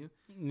bracket than you.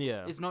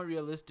 Yeah. It's not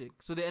realistic.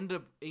 So they end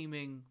up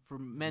aiming for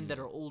men that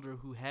are older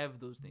who have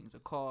those things, a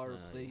car, a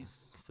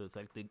place. So it's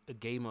like a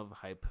game of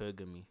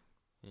hypergamy.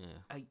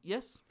 Yeah.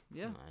 Yes.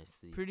 Yeah. I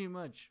see. Pretty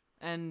much.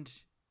 And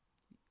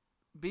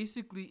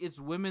basically it's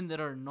women that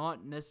are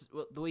not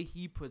necessarily, the way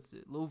he puts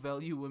it, low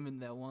value women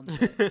that want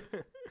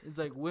that. It's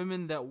like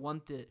women that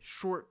want the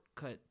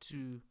shortcut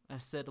to a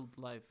settled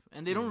life.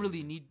 And they don't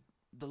really need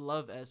the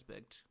love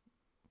aspect.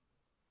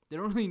 They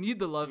don't really need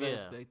the love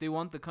aspect. They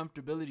want the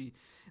comfortability.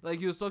 Like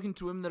he was talking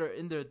to women that are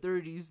in their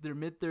 30s, their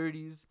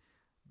mid-30s.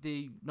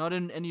 They not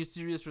in any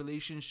serious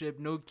relationship,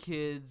 no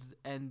kids,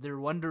 and they're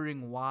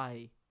wondering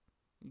why.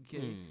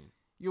 Okay,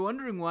 you're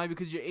wondering why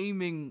because you're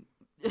aiming.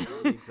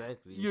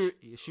 Exactly. You're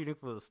shooting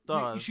for the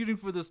stars. You're shooting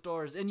for the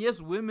stars, and yes,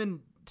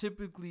 women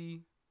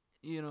typically,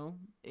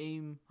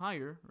 aim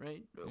higher,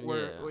 right,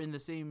 or in the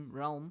same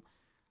realm,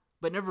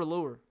 but never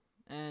lower,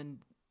 and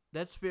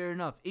that's fair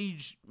enough.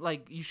 Age,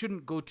 like, you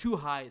shouldn't go too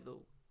high,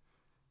 though.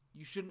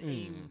 You shouldn't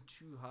aim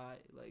too high.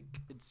 Like,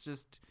 it's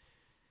just...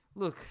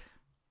 Look,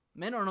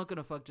 men are not going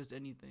to fuck just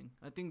anything.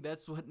 I think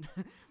that's what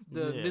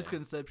the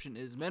misconception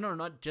is. Men are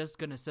not just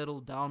going to settle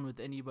down with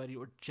anybody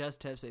or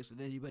just have sex with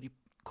anybody,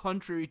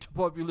 contrary to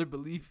popular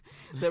belief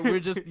that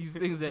we're just these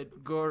things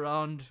that go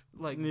around,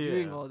 like,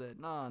 doing all that.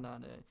 No.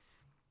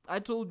 I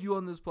told you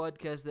on this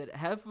podcast that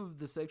half of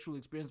the sexual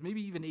experience,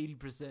 maybe even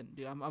 80%,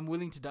 dude, I'm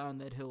willing to die on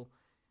that hill.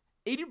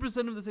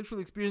 80% of the sexual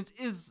experience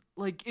is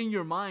like in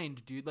your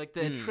mind, dude. Like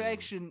the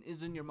attraction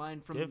is in your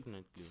mind from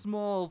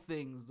small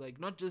things, like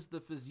not just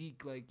the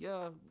physique. Like,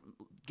 yeah,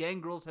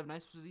 gang girls have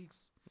nice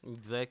physiques.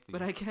 Exactly.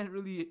 But I can't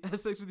really have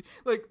sex with you.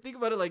 Like, think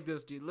about it like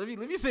this, dude. Let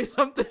me say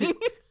something.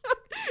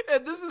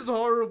 And this is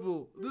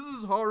horrible. This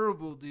is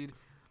horrible, dude.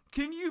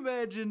 Can you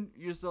imagine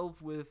yourself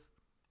with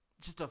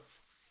just a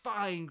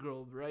fine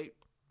girl, right?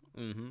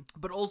 Mm-hmm.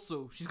 But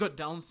also, she's got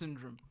Down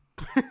syndrome,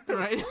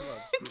 right?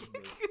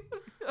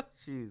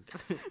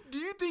 Jeez. Do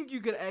you think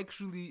you could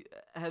actually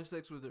have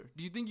sex with her?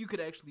 Do you think you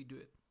could actually do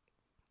it?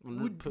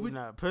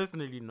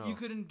 Personally, no. You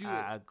couldn't do it.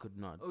 I could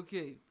not.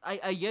 Okay,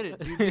 I get it,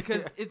 dude,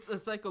 because it's a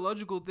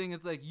psychological thing.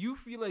 It's like you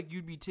feel like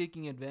you'd be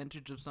taking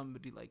advantage of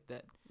somebody like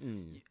that.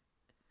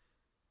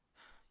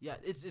 Yeah,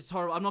 it's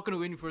horrible. I'm not gonna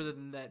go any further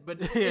than that, but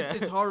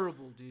it's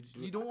horrible, dude.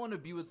 You don't want to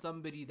be with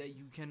somebody that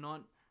you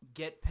cannot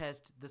get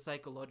past the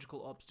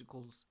psychological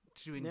obstacles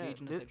to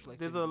engage in a sexual activity.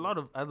 There's a lot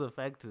of other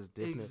factors,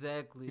 definitely.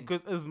 Exactly.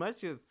 Because as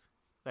much as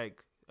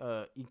like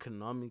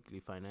economically,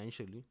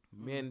 financially,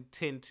 men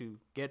tend to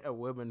get a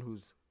woman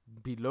who's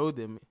below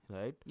them,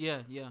 right?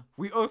 Yeah.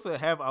 We also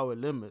have our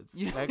limits.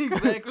 Yeah, like,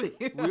 exactly.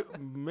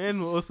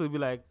 Men will also be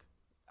like,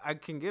 I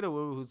can get a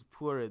woman who's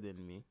poorer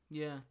than me.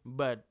 Yeah.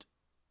 But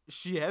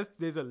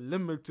there's a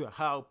limit to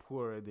how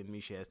poorer than me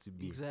she has to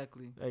be.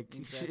 Exactly.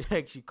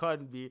 She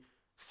can't be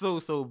so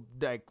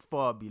like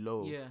far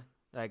below. Yeah.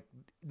 Like,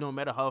 no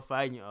matter how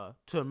fine you are,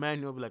 to a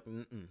man you'll be like,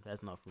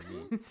 that's not for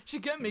me. She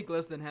can't make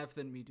less than half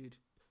than me, dude.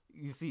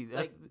 You see,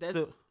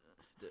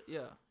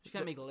 she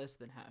can't make less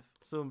than half.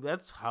 So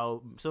that's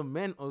how. So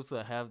men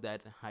also have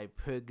that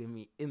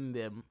hypergamy in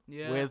them.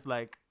 Yeah. Where it's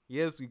like,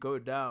 yes, we go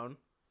down,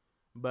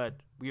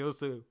 but we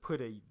also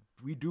put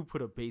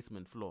a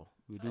basement floor.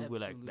 We do go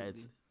like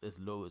that's as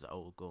low as I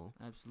will go.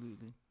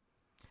 Absolutely.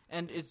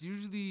 And it's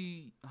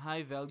usually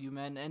high value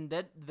men, and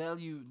that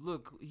value,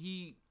 look,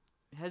 he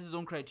has his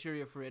own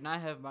criteria for it, and I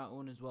have my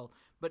own as well.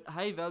 But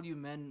high value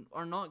men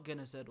are not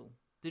gonna settle.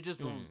 They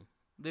just won't.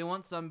 They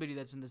want somebody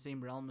that's in the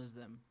same realm as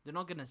them. They're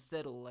not gonna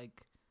settle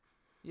like,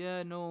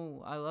 yeah,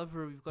 no, I love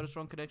her, we've got a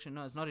strong connection.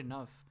 No, it's not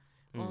enough.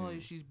 Oh,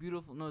 she's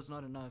beautiful. No, it's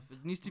not enough.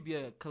 It needs to be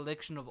a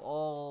collection of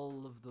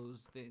all of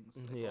those things,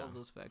 all of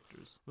those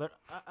factors. But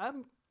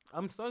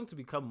I'm starting to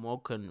become more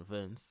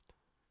convinced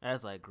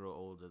as I grow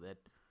older that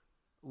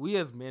we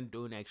as men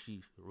don't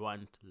actually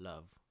want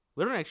love.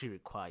 We don't actually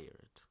require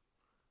it.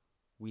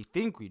 We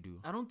think we do.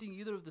 I don't think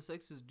either of the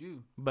sexes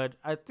do. But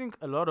I think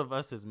a lot of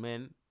us as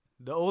men,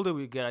 the older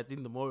we get, I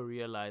think the more we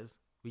realize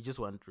we just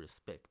want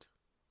respect.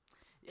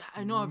 Yeah,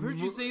 I know. I've heard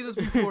you say this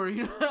before.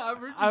 I've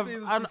heard you say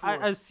this before.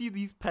 I see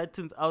these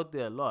patterns out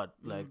there a lot.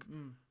 Like,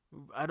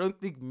 I don't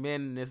think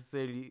men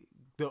necessarily,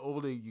 the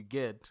older you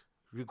get,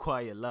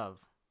 require love.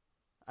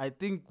 I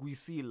think we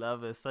see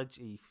love as such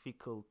a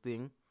fickle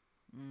thing.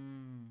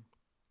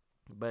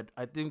 But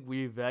I think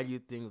we value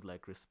things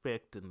like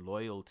respect and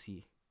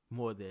loyalty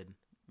more than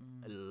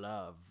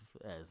love,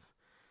 as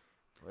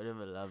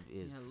whatever love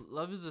is. Yeah,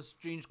 love is a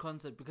strange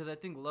concept because I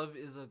think love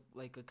is a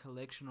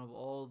collection of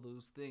all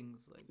those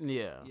things. Like,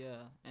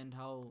 yeah, and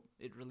how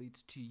it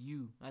relates to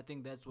you. I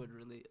think that's what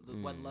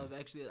what love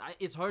actually is.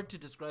 It's hard to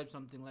describe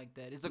something like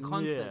that. It's a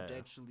concept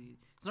actually.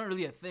 It's not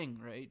really a thing,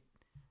 right?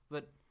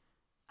 But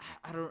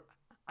I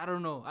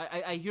don't know.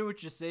 I hear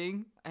what you're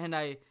saying, and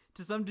I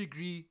to some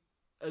degree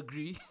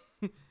agree.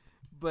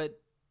 But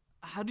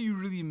how do you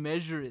really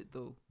measure it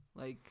though?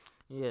 Like,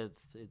 yeah,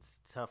 it's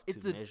tough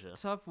to measure. It's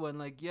a tough one.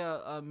 Like,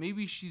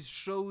 maybe she's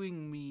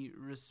showing me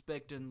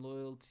respect and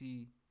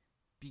loyalty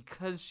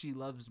because she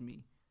loves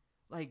me.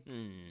 Like,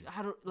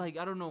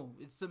 I don't know.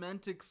 It's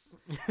semantics.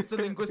 It's a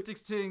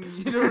linguistics thing.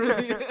 You don't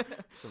really.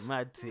 It's a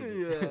mad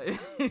thing.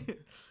 Yeah.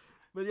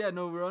 But yeah,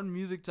 no, we're on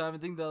music time. I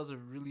think that was a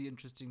really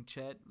interesting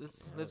chat.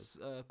 Let's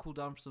cool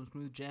down for some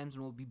smooth jams,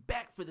 and we'll be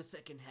back for the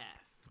second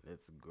half.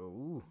 Let's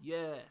go.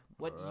 Yeah.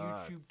 What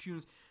YouTube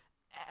tunes?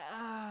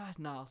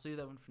 I'll save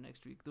that one for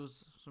next week. There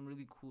was some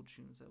really cool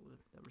tunes that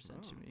were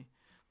sent to me,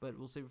 but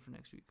we'll save it for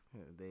next week.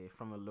 They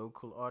from a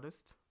local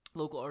artist.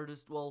 Local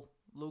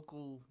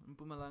in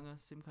Mpumalanga,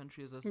 same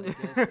country as us, I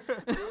guess.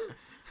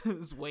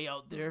 It's way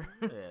out there.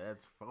 Yeah,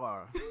 that's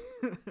far.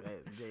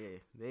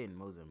 They in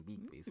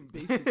Mozambique,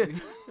 basically.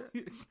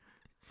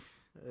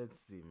 Let's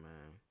see,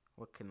 man.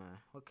 What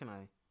can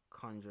I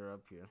conjure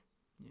up here?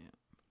 Yeah.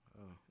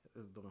 Oh,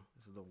 is the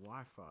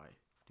Wi-Fi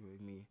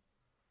doing me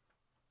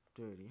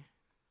dirty?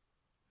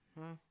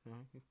 No,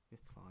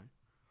 it's fine.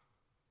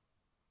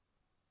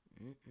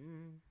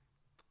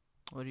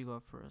 What do you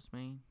got for us,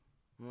 man?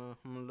 I'm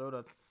gonna load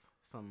up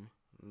some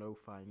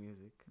lo-fi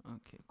music.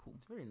 Okay, cool.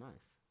 It's very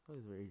nice. It's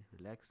very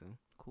relaxing.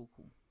 Cool.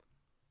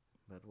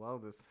 But while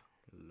this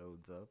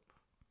loads up,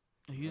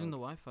 are you using the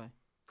Wi-Fi?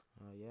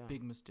 Yeah.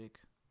 Big mistake.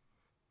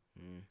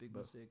 Big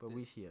mistake. But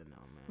we're here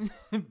now,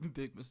 man.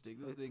 Big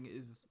mistake. This thing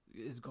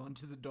is gone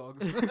to the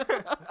dogs.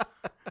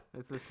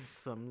 Let's listen to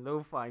some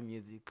lo-fi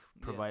music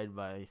provided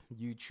by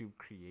YouTube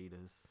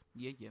creators.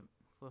 Yeah.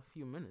 For a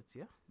few minutes,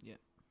 yeah? Yeah.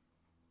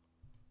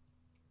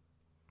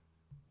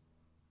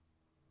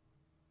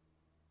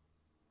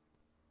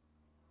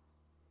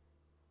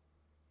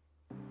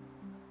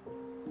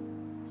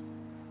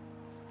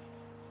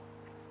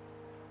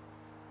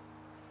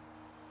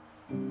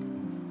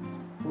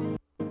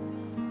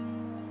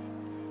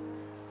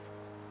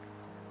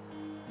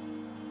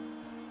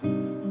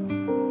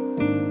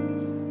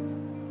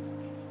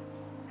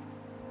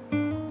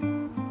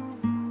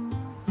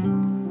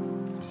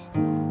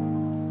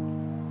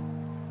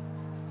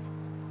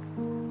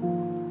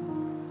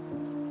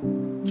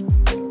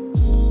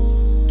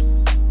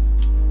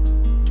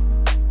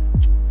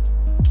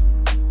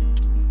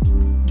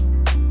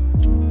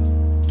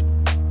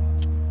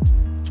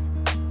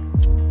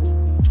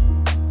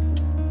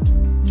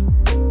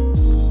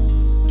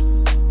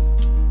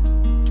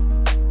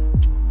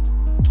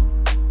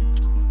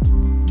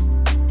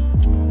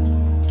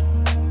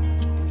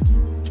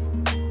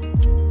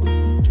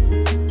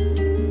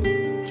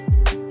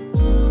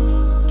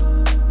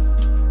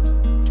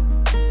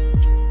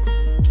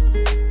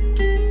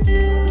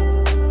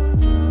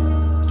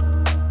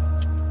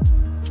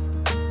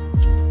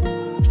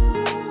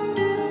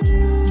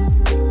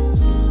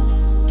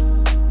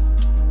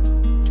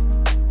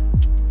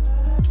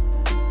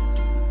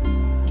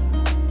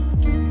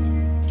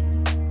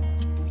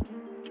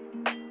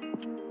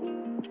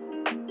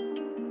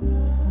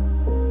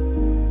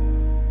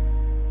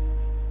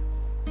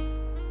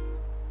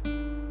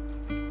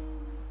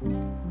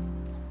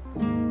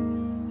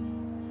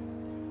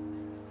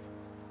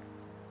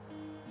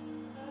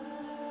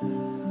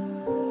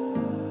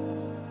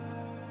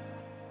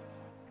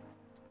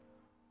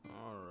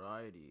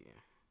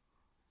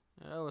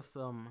 That was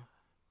some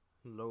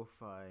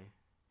lo-fi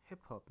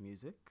hip-hop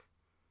music,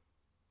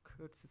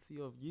 courtesy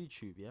of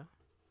YouTube, yeah?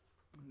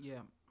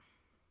 Yeah.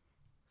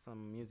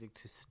 Some music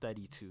to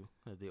study to,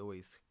 as they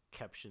always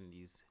caption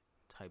these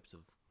types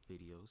of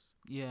videos.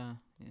 Yeah,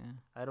 yeah.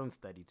 I don't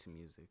study to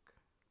music.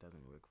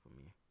 Doesn't work for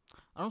me.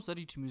 I don't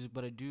study to music,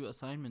 but I do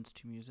assignments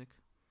to music.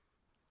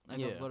 Like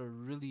Yeah. I've got a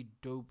really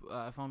dope.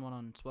 I found one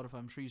on Spotify.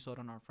 I'm sure you saw it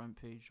on our front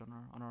page,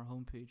 on our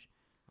homepage.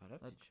 I'd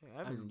have Like, to check. I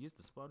haven't used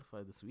the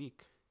Spotify this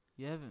week.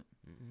 You haven't?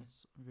 Mm-mm.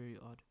 That's very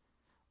odd.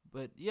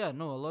 But yeah,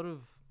 no, a lot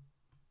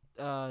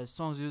of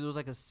songs. There was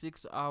like a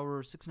 6.5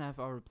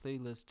 hour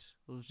playlist.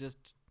 It was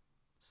just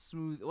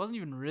smooth. It wasn't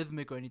even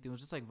rhythmic or anything. It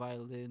was just like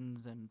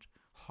violins and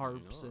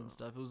harps and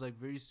stuff. It was like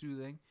very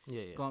soothing.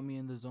 Yeah, yeah. Got me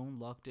in the zone,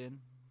 locked in.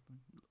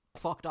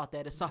 Clocked out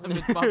that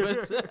assignment,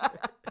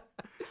 Muppet.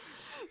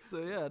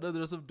 So yeah, no,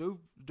 there's some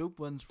dope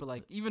ones for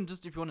like, even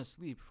just if you want to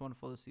sleep, if you want to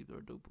fall asleep, there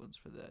are dope ones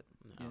for that.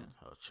 No,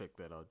 I'll check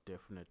that out,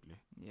 definitely.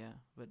 Yeah,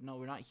 but no,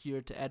 we're not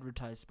here to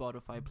advertise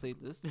Spotify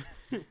playlists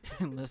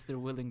unless they're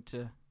willing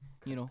to,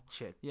 you know.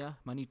 Check. Yeah,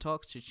 money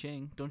talks,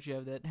 cha-ching. Don't you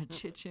have that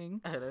cha-ching?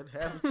 I don't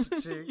have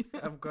cha-ching.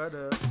 I've got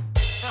a...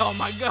 Oh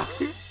my god.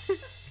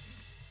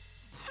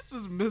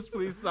 Just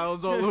misplaced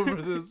sounds all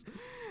over this.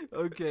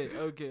 Okay.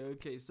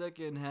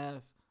 Second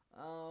half.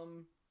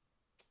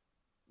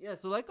 Yeah,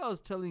 so like I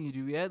was telling you,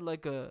 dude, we had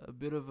like a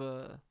bit of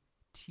a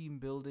team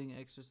building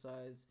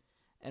exercise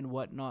and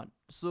whatnot.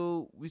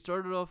 So we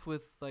started off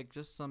with like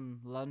just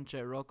some lunch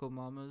at Rocco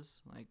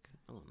Mama's, like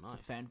nice.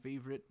 It's a fan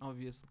favorite,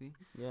 obviously.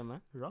 Yeah,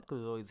 man.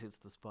 Rocco's always hits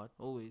the spot.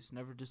 Always,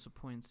 never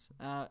disappoints.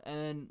 And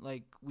then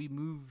like we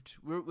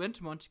went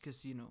to Monte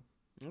Casino.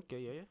 Okay,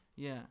 yeah.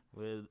 Yeah.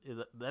 Well,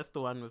 that's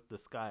the one with the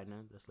sky, no?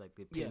 That's like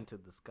they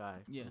painted the sky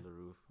on the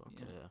roof.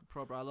 Okay, yeah.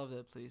 Proper. I love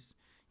that place.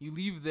 You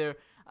leave there.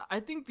 I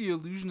think the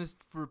illusion is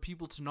for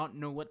people to not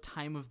know what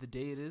time of the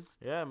day it is.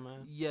 Yeah,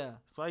 man. Yeah.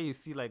 That's why you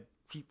see like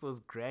people's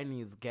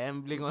grannies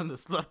gambling on the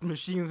slot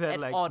machines at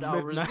like odd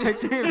midnight.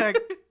 hours. Like,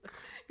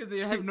 because they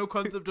have no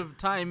concept of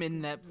time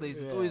in that place.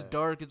 It's always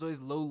dark. It's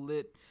always low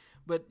lit.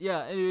 But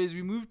yeah, anyways,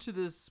 we moved to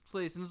this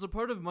place, and it's a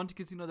part of Monte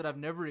Casino that I've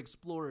never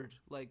explored,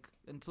 like,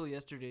 until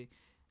yesterday.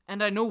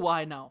 And I know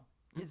why now.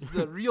 It's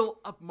the real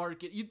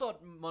upmarket. You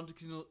thought Monte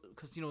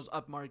Casino was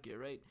upmarket,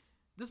 right?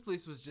 This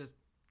place was just,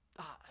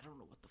 I don't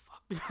know what the fuck.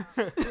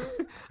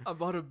 I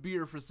bought a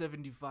beer for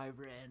 75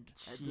 rand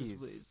at this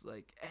place.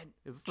 Like, and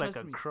it's like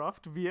a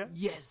craft beer?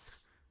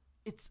 Yes.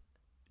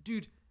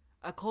 Dude,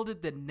 I called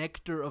it the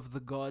nectar of the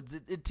gods.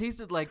 It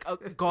tasted like a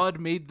god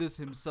made this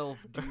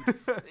himself, dude.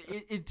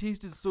 It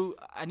tasted so.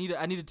 I need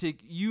to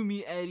take you,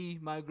 me, Eddie,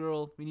 my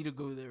girl. We need to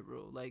go there,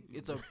 bro. Like,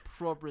 it's a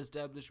proper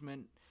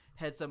establishment.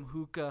 Had some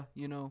hookah,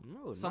 you know,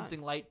 something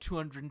nice. Like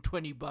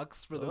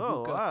 $220 for the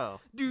hookah. Wow.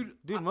 Dude,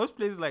 most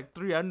places like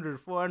 300,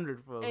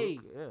 400 for hey,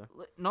 hookah.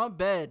 Yeah. Not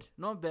bad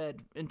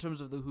in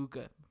terms of the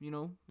hookah. You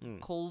know,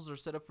 coals are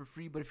set up for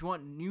free, but if you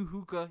want new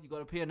hookah, you got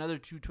to pay another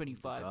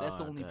 $225. That's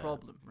the only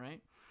problem,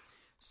 right?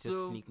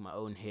 Just sneak my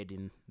own head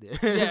in there.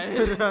 Yeah.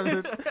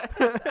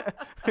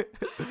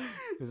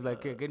 It's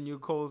like, get new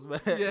coals,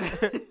 man. Yeah.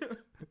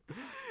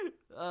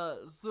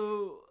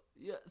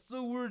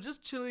 So we're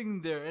just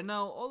chilling there, and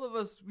now all of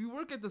us, we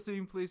work at the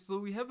same place, so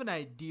we have an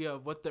idea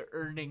of what the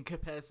earning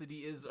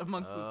capacity is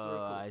amongst the circle.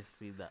 Oh, I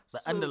see that. The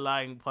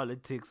underlying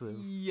politics of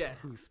yeah,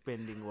 who's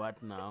spending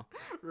what now.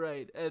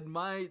 Right, and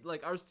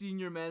our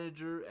senior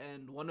manager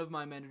and one of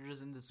my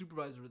managers and the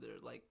supervisor were there.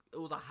 Like,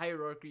 it was a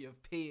hierarchy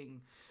of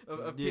payment,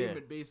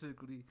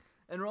 basically.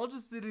 And we're all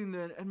just sitting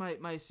there, and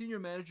my senior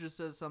manager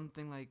says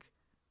something like,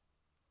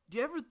 do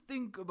you ever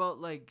think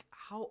about, like,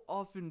 how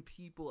often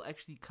people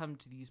actually come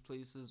to these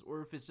places,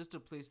 or if it's just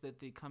a place that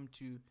they come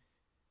to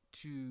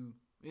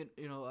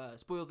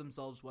spoil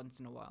themselves once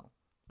in a while,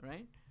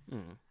 right?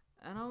 Mm.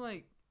 And I'm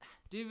like,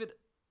 David,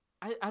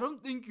 I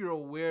don't think you're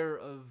aware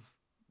of,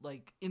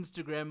 like,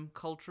 Instagram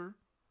culture,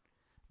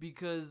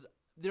 because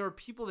there are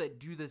people that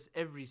do this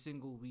every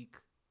single week.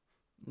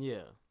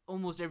 Yeah.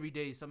 Almost every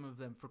day, some of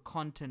them, for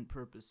content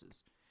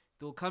purposes.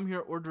 They'll come here,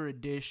 order a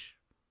dish,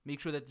 make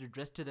sure that they're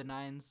dressed to the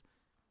nines,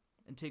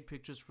 and take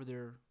pictures for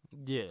their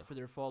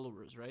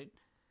followers, right?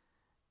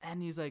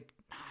 And he's like,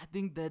 I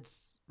think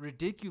that's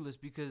ridiculous,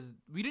 because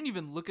we didn't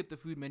even look at the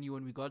food menu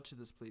when we got to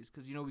this place,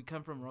 because, you know, we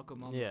come from Rocco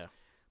Mama's. Yeah.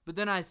 But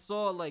then I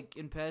saw, like,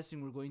 in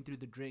passing, we're going through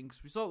the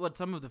drinks. We saw what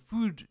some of the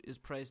food is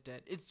priced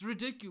at. It's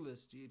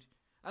ridiculous, dude.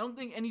 I don't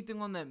think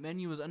anything on that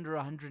menu is under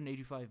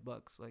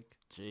 $185. Like,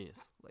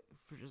 jeez. Like,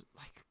 for just,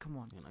 like, come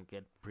on. And I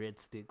get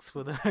breadsticks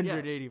for the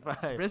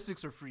 185.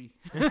 Breadsticks are free.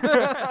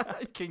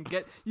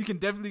 You can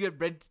definitely get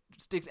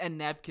breadsticks and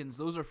napkins.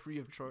 Those are free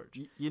of charge.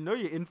 You know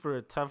you're in for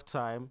a tough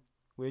time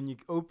when you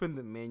open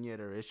the menu at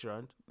a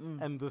restaurant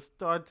and the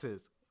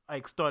starters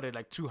started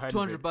like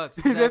 $200.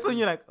 Exactly. That's when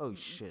you're like, oh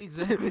shit.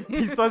 Exactly.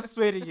 You start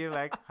sweating. You're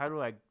like, how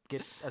do I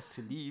get us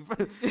to leave?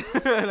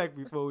 Like,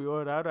 before we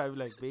order out, I'm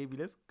like, baby,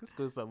 let's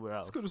go somewhere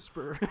else. Let's go to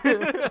Spur.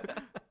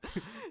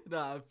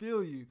 Nah, I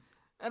feel you.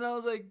 And I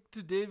was like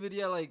to David,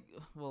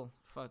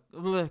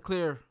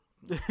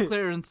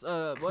 Clarence,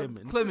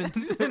 Clement.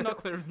 Clement, not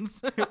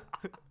Clarence.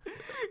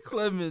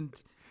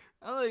 Clement.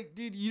 I'm like,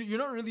 dude, you're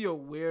not really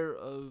aware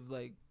of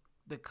like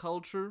the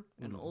culture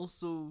and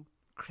also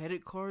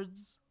credit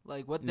cards,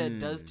 like what that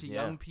does to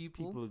young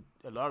people.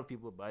 A lot of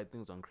people buy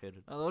things on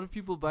credit. A lot of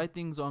people buy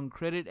things on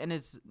credit, and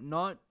it's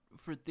not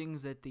for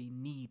things that they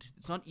need.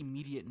 It's not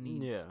immediate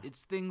needs. Yeah.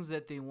 It's things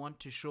that they want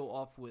to show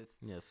off with.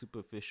 Yeah,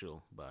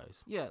 superficial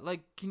buys. Yeah,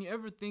 like, can you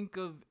ever think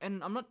of,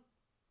 and I'm not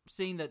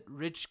saying that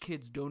rich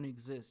kids don't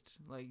exist,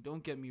 like,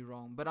 don't get me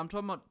wrong, but I'm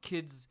talking about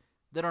kids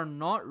that are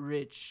not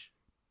rich,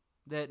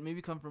 that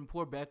maybe come from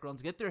poor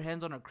backgrounds, get their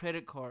hands on a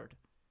credit card,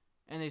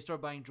 and they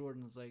start buying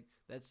Jordans. Like,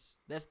 that's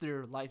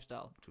their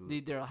lifestyle.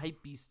 They're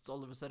hype beasts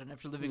all of a sudden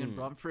after living in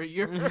Brom for a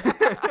year.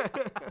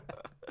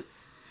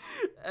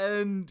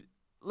 And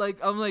like,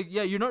 I'm like,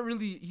 yeah, he's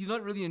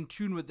not really in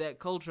tune with that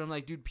culture. I'm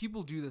like, dude,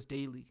 people do this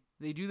daily.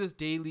 They do this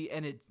daily,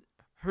 and it's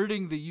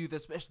hurting the youth,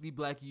 especially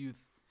black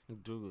youth.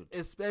 Dude.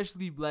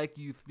 Especially black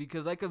youth,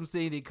 because like I'm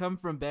saying, they come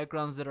from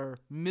backgrounds that are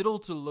middle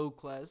to low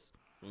class.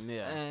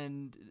 Yeah.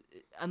 And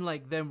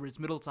unlike them, where it's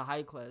middle to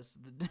high class,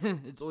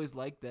 it's always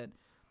like that.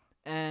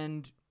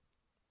 And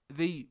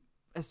they,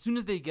 as soon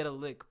as they get a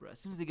lick, bruh, as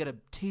soon as they get a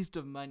taste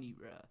of money,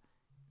 bruh,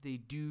 they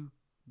do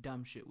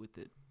dumb shit with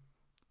it.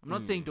 I'm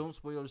not saying don't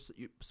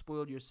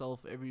spoil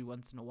yourself every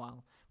once in a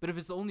while, but if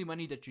it's the only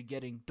money that you're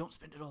getting, don't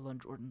spend it all on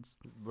Jordans.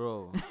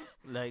 Bro,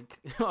 like,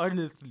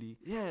 honestly.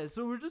 Yeah,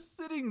 so we're just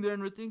sitting there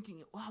and we're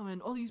thinking, wow,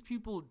 man, all these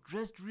people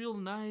dressed real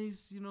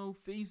nice,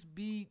 face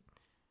beat,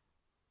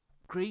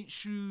 great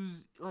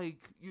shoes.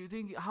 Like, you're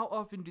thinking, how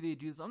often do they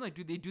do this? I'm like,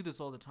 dude, they do this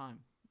all the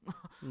time.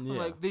 Yeah.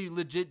 Like, they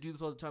legit do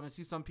this all the time. I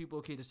see some people,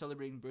 okay, they're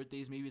celebrating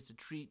birthdays, maybe it's a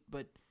treat,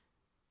 but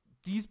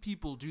these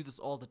people do this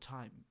all the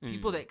time.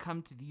 People that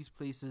come to these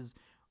places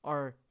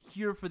are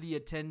here for the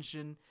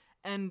attention,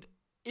 and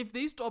if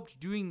they stopped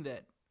doing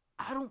that,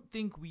 I don't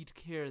think we'd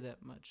care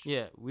that much.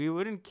 Yeah, we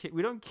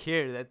don't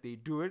care that they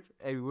do it,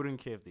 and we wouldn't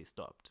care if they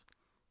stopped.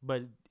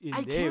 But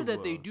I care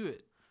that they do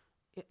it.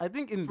 I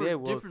think in for their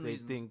world, different they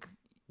reasons. think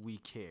we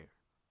care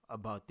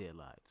about their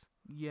lives.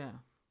 Yeah.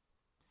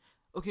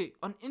 Okay,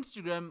 on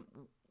Instagram,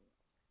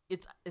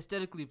 it's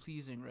aesthetically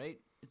pleasing, right?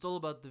 It's all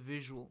about the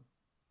visual.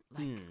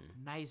 Like,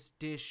 nice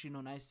dish,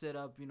 nice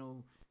setup,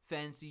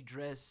 fancy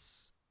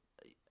dress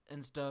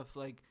and stuff.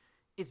 Like,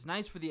 it's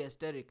nice for the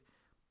aesthetic.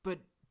 But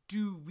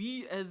do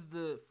we as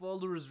the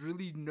followers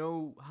really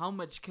know how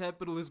much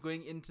capital is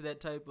going into that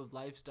type of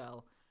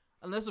lifestyle?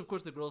 Unless, of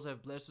course, the girls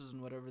have blessers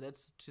and whatever.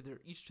 That's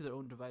each to their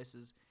own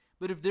devices.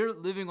 But if they're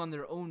living on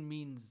their own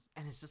means,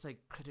 and it's just like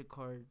credit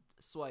card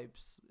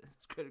swipes,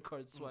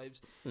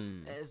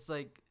 it's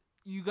like,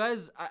 you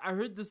guys, I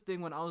heard this thing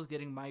when I was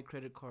getting my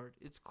credit card.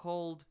 It's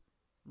called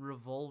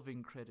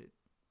revolving credit.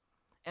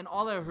 And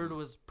all I heard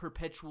was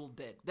perpetual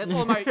debt. That's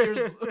all my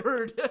ears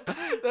heard.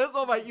 That's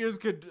all my ears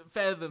could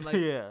fathom. Like,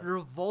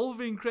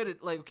 revolving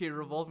credit. Like, okay,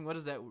 revolving, what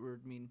does that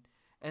word mean?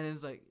 And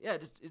it's like, yeah,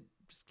 it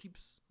just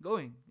keeps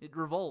going. It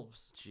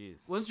revolves.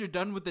 Jeez. Once you're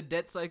done with the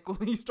debt cycle,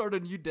 you start a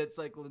new debt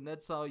cycle, and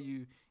that's how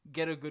you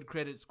get a good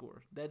credit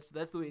score. That's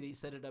the way they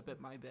set it up at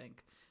my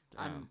bank.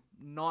 Damn.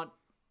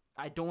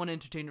 I don't want to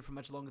entertain it for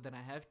much longer than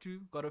I have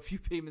to. Got a few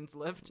payments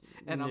left,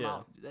 and I'm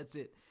out. That's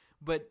it.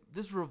 But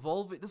this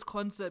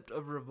concept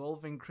of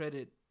revolving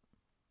credit,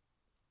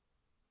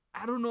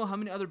 I don't know how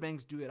many other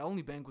banks do it. I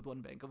only bank with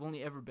one bank. I've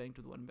only ever banked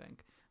with one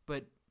bank.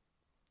 But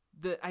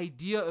the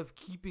idea of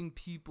keeping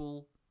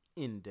people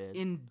in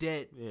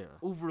debt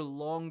over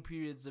long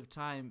periods of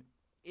time,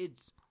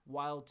 it's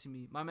wild to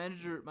me. My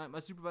manager, my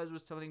supervisor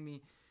was telling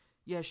me,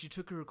 yeah, she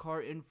took her car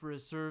in for a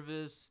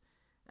service,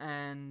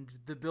 and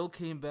the bill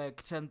came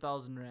back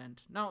 10,000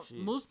 Rand. Now,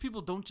 most people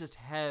don't just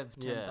have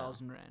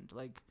 10,000 Rand.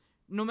 Like,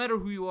 no matter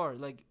who you are,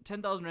 like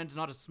 10,000 Rand is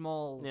not a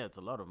small it's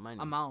a lot of money.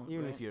 amount.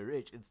 Even right? if you're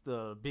rich, it's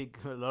a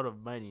lot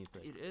of money. It's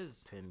like, it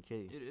is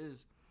 10K. It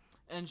is.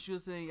 And she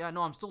was saying, yeah,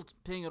 no, I'm still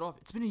paying it off.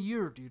 It's been a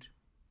year, dude.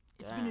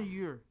 It's been a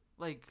year.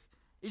 Like,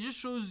 it just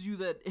shows you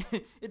that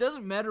it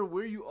doesn't matter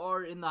where you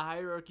are in the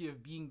hierarchy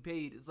of being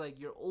paid. It's like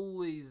you're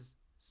always,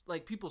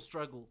 like, people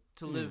struggle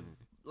to live.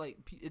 Like,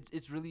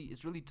 it's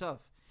really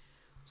tough.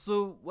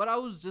 So what I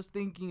was just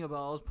thinking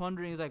about, I was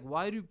pondering, is like,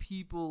 why do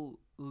people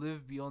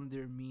live beyond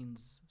their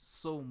means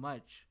so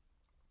much?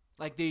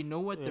 Like, they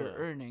know what they're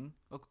earning.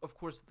 Of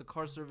course, the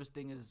car service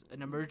thing is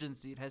an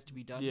emergency. It has to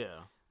be done. Yeah.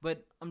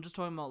 But I'm just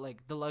talking about,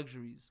 like, the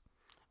luxuries.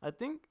 I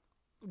think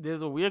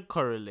there's a weird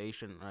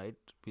correlation, right,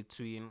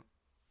 between,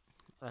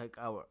 like,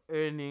 our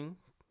earning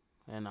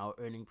and our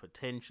earning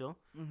potential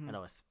and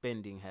our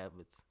spending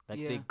habits. Like,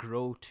 they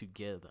grow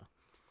together.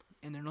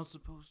 And they're not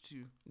supposed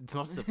to. It's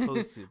not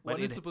supposed to. One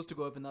is supposed to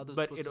go up and the other is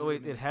supposed to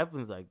But it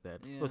happens like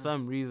that. Yeah. For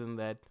some reason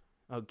that,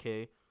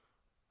 okay,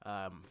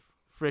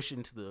 fresh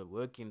into the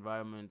work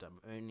environment, I'm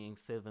earning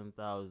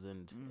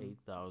 7,000,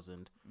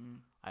 8,000.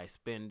 I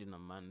spend in a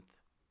month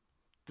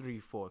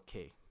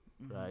 3-4K,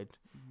 right?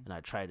 And I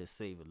try to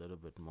save a little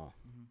bit more.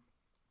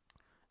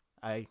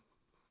 A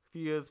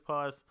few years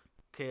pass,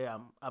 okay,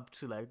 I'm up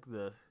to like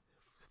the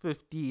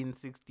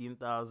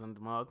 16,000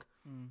 mark.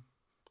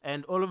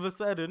 And all of a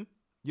sudden,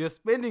 your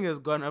spending has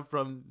gone up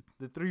from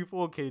the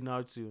 3-4K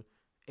now to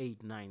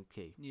 8,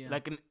 9K. Yeah.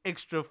 Like an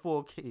extra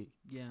 4K.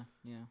 Yeah.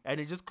 Yeah. And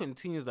it just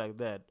continues like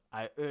that.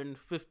 I earn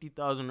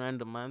 50,000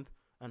 Rand a month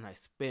and I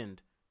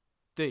spend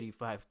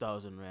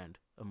 35,000 Rand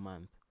a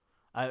month.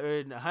 I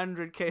earn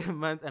 100K a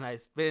month and I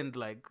spend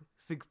like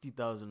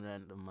 60,000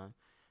 Rand a month.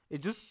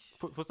 It just,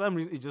 for some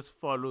reason, it just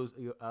follows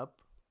you up.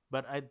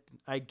 But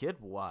I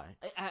get why.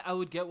 I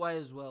would get why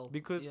as well.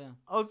 Because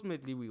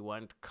ultimately we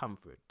want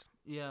comfort.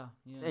 Yeah.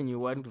 And you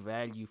want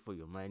value for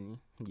your money.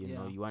 You Yeah.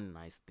 know, you want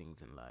nice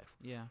things in life.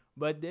 Yeah.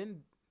 But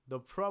then the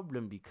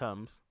problem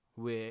becomes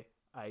where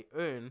I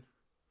earn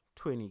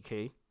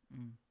 20K,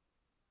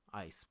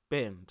 I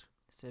spend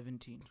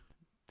 17,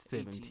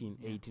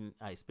 18,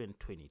 I spend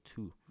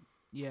 22.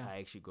 Yeah. I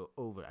actually go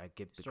over, I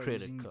get the Start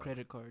credit using card. the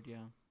credit card,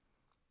 yeah.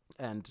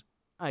 And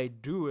I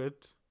do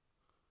it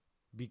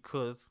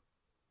because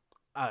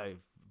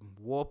I've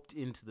warped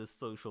into the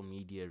social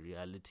media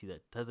reality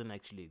that doesn't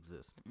actually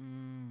exist.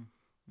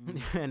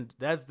 And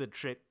that's the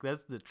trick,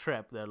 that's the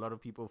trap that a lot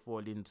of people fall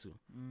into.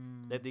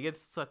 That they get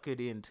suckered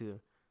into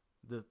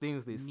the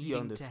things they see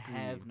on the to screen.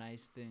 have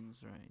nice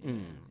things, right?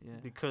 Yeah.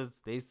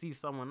 Because they see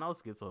someone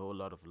else gets a whole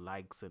lot of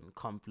likes and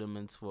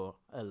compliments for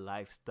a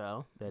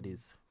lifestyle that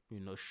is, you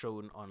know,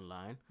 shown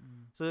online.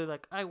 So they're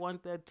like, I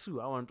want that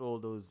too. I want all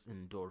those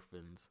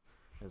endorphins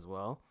as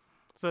well.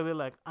 So they're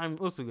like, I'm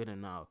also gonna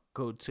now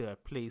go to a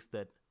place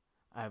that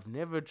I've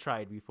never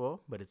tried before,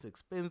 but it's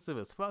expensive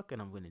as fuck,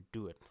 and I'm gonna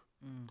do it.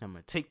 I'm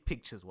gonna take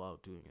pictures while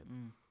doing it.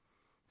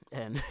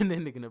 And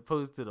then they're gonna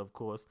post it, of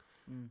course.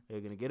 They're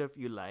gonna get a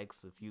few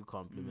likes, a few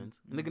compliments,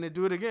 and they're gonna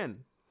do it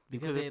again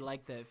because they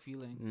like that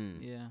feeling.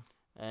 Yeah.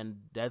 And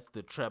that's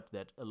the trap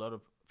that a lot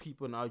of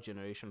people in our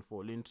generation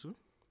fall into,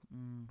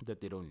 that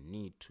they don't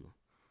need to.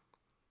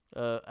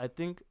 I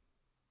think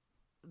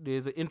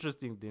there's an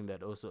interesting thing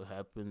that also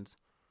happens,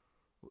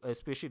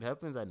 especially it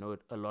happens, I know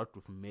it a lot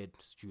with med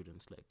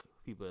students, like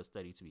people that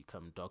study to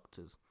become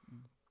doctors.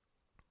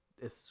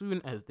 As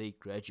soon as they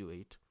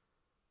graduate,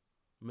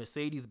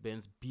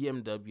 Mercedes-Benz,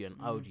 BMW, and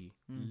Audi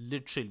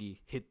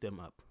literally hit them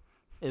up.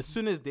 As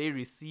soon as they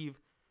receive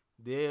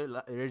their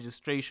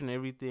registration,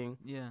 everything,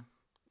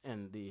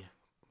 and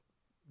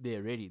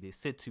they're ready, they're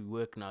set to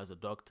work now as a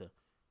doctor.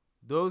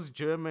 Those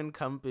German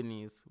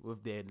companies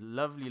with their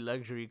lovely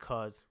luxury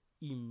cars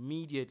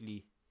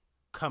immediately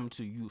come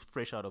to you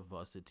fresh out of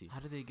varsity.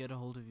 How do they get a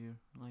hold of you?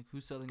 Like,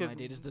 who's selling my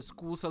data? Is the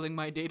school selling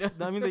my data?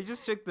 I mean, they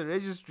just check the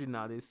registry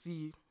now. They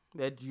see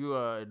that you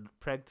are a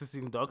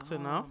practicing doctor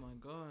now. Oh my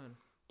god.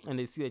 And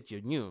they see that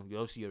you're new.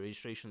 Obviously, your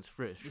registration's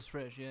fresh. It's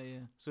fresh, yeah.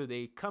 So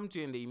they come to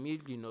you and they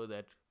immediately know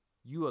that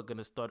you are going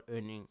to start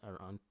earning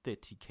around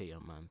 30K a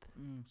month.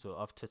 So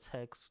after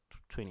tax,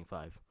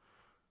 25.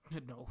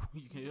 No,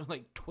 you can earn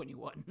like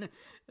 21.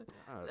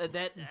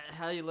 That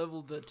high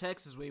level, the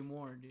tax is way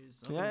more, dude.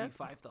 It's not gonna be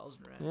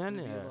 5,000 Rand. It's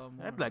gonna be a lot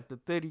more. At like the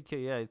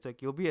 30K, it's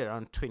like you'll be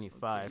around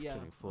 25,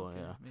 24,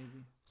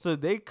 maybe. So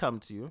they come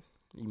to you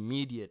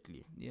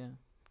immediately. Yeah.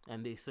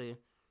 And they say,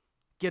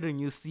 get a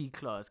new C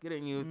class, get a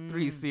new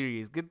 3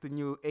 Series, get the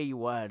new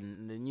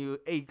A1, the new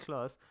A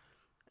class.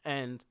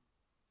 And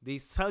they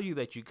tell you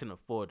that you can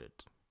afford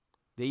it.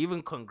 They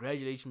even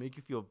congratulate you, make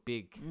you feel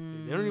big.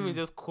 They don't even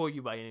just call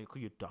you by your name, they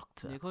call you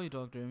doctor. They call you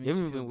doctor. You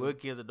haven't been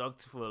working as a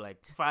doctor for like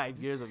 5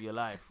 years of your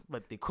life,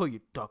 but they call you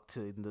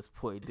doctor in this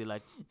point. They're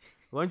like,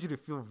 we want you to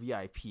feel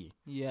VIP.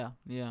 Yeah,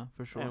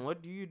 for sure. And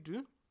what do?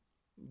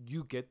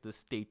 You get the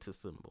status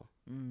symbol.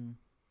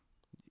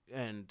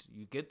 And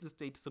you get the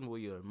status symbol,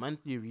 your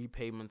monthly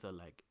repayments are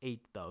like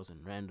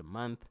 8,000 Rand a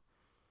month.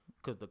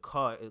 Because the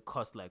car, it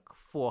costs like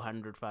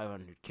 400,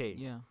 500K.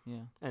 Yeah.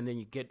 And then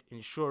you get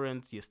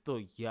insurance, you're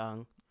still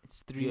young.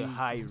 It's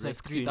high it's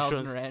risk like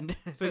 3,000 Rand.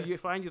 So you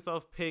find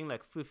yourself paying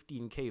like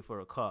 15K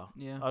for a car.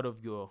 Yeah. Out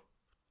of your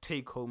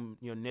take home,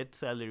 your net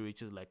salary,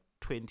 which is like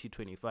 20,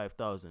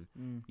 25,000.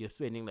 You're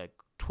spending like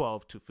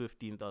 12 to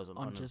 15,000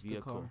 on just a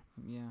vehicle. the car.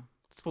 Yeah.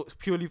 It's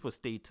purely for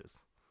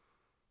status.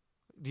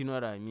 Do you know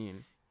what I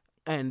mean?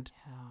 And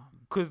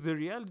because the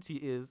reality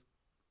is,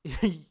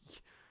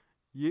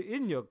 you're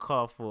in your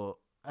car for,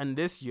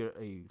 unless you're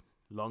a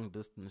long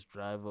distance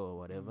driver or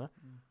whatever,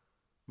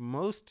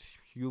 most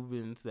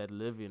humans that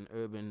live in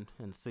urban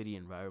and city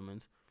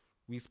environments,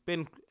 we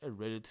spend a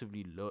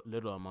relatively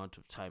little amount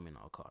of time in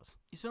our cars.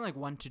 You spend like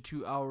 1 to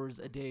 2 hours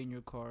a day in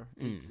your car.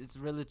 It's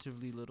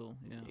relatively little,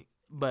 yeah.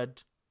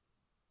 But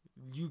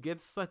you get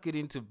suckered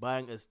into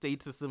buying a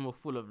status symbol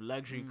full of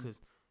luxury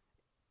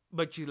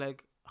but you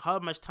like, how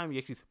much time you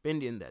actually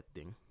spend in that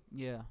thing?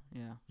 Yeah.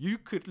 You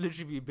could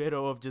literally be better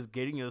off just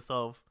getting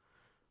yourself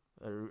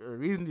a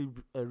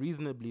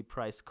reasonably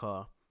priced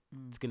car.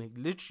 It's gonna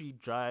literally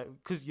drive,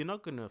 because you're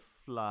not gonna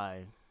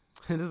fly.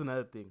 This is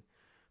another thing.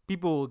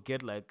 People will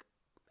get like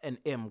an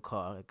M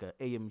car, like an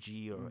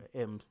AMG or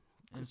M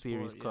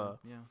series car.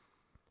 Yeah.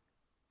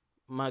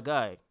 My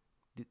guy,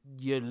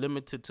 you're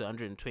limited to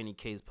 120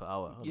 k's per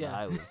hour on the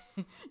highway.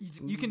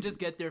 You can just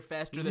get there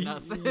faster than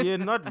us. You're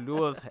not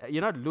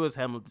Lewis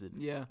Hamilton.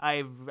 Yeah.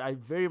 I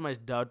very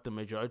much doubt the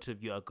majority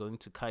of you are going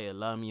to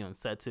Kyalami on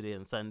Saturday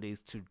and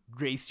Sundays to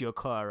race your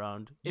car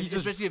around.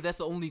 Especially if that's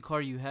the only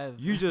car you have.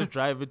 You just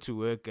drive it to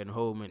work and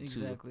home and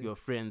Exactly. to your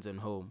friends and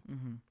home.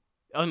 Mm-hmm.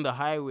 On the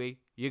highway,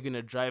 you're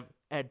gonna drive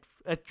at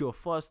your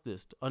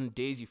fastest. On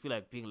days you feel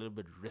like being a little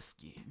bit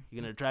risky,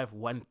 you're gonna drive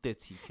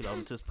 130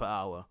 kilometers per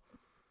hour.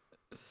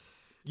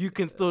 You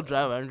can still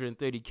drive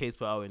 130 k's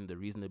per hour in the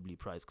reasonably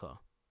priced car.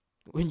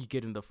 When you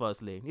get in the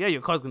fast lane, yeah,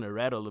 your car's gonna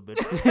rattle a bit.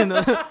 You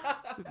know?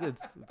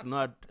 it's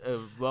not a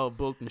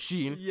well-built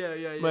machine.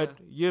 Yeah. But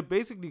you're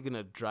basically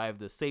gonna drive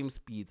the same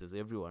speeds as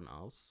everyone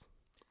else.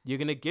 You're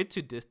gonna get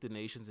to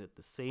destinations at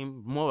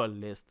more or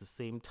less the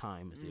same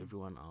time as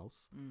everyone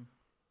else.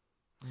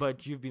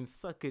 But you've been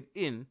suckered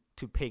in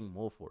to paying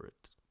more for it.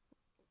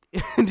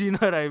 Do you know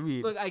what I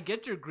mean? Look, I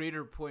get your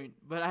greater point,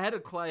 but I had a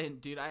client,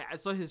 dude. I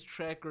saw his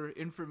tracker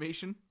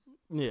information.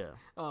 Yeah.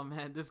 Oh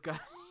man, this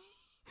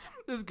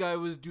guy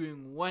was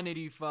doing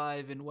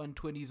 185 and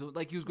 120 zone.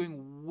 Like, he was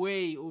going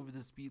way over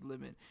the speed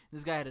limit.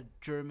 This guy had a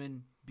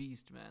German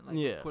beast, man. Like,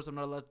 yeah. Of course, I'm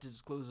not allowed to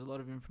disclose a lot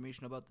of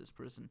information about this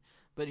person,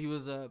 but he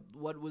was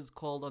what was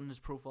called on his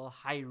profile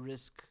high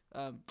risk,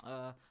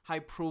 high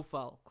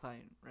profile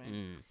client,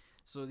 right?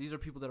 So these are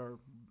people that are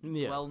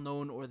well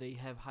known or they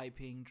have high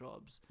paying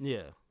jobs.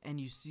 Yeah. And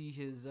you see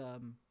his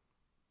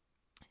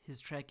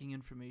tracking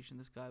information.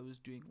 This guy was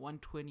doing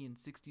 120 and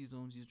 60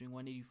 zones. He was doing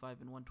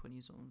 185 and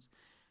 120 zones.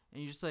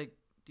 And you're just like,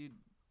 dude,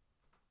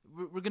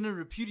 we're going to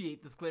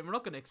repudiate this claim. We're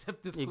not going to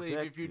accept this claim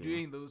if you're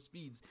doing those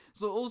speeds.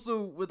 So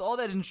also, with all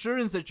that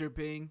insurance that you're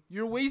paying,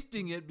 you're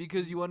wasting it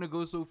because you want to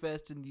go so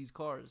fast in these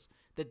cars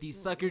that these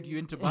suckered you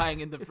into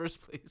buying in the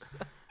first place.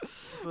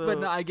 But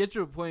no, I get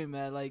your point,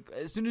 man. Like,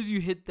 as soon as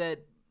you hit that,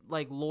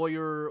 like,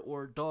 lawyer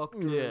or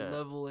doctor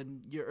level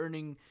and your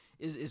earning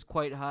is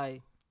quite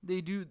high, they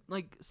do,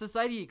 like,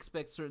 society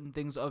expects certain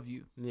things of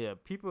you. Yeah,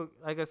 people,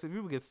 like I said,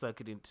 people get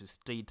sucked into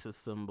status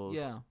symbols,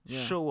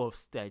 show off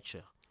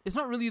stature. It's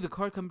not really the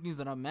car companies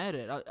that I'm mad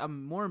at.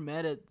 I'm more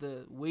mad at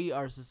the way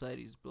our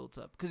society is built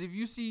up. Because if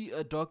you see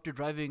a doctor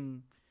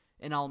driving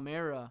in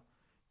Almera,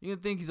 you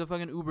can think he's a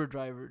fucking Uber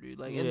driver, dude.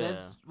 Like, and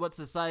that's what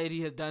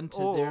society has done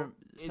to their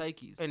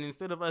psyches. And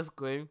instead of us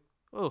going,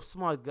 oh,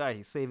 smart guy,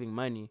 he's saving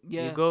money.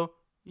 Yeah. You go,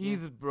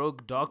 he's a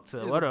broke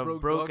doctor. What a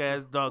broke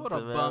ass doctor.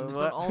 What a bum. He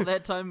spent all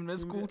that time in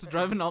school to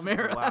drive in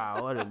Almera.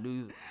 Wow, what a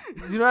loser.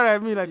 You know what I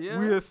mean? Like,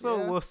 we're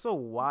so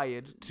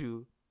wired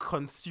to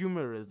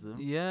consumerism.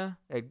 Yeah.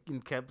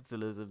 In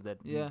capitalism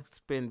that we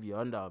spend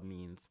beyond our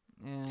means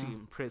to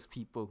impress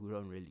people who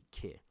don't really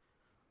care.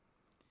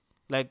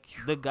 Like,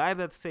 the guy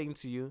that's saying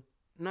to you,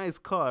 nice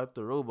car,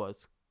 the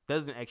robots,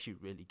 doesn't actually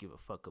really give a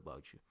fuck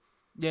about you.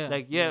 Yeah.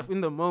 Like, in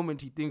the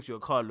moment he thinks your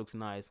car looks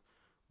nice,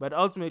 but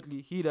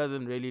ultimately he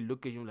doesn't really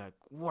look at you like,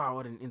 wow,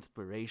 what an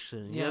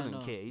inspiration. He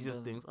doesn't care. He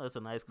just thinks, oh, it's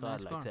a nice car.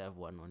 I'd like to have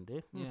one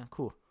day. Yeah.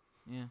 Cool.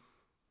 Yeah.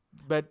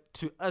 But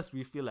to us,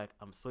 we feel like,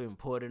 I'm so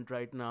important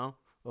right now.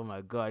 Oh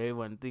my God,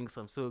 everyone thinks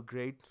I'm so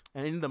great.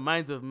 And in the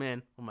minds of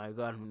men, oh my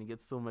God, I'm going to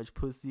get so much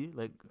pussy.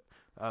 Like,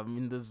 I'm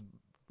in this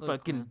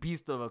fucking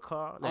beast of a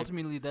car. Like,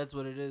 ultimately, that's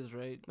what it is,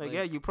 right? Like,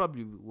 yeah, you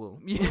probably will.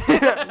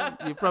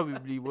 You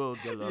probably will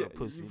get a lot of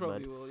pussy. You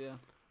probably will, yeah.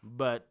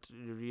 But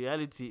the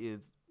reality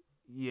is,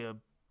 you're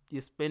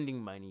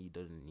spending money you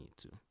don't need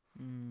to.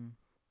 And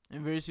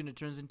very soon it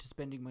turns into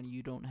spending money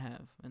you don't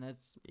have. And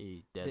that's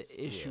the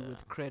issue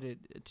with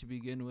credit to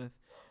begin with.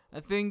 I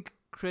think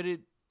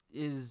credit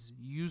is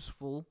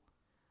useful.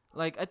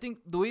 Like, I think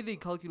the way they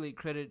calculate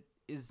credit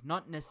is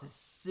not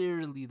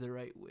necessarily the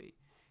right way.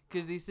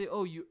 Because they say,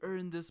 oh, you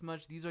earn this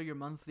much, these are your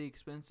monthly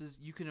expenses,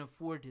 you can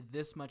afford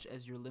this much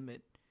as your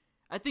limit.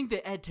 I think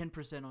they add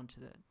 10% onto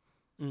that.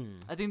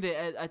 I think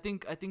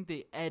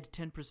they add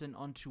 10%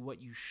 onto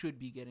what you should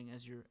be getting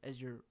as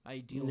your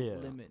ideal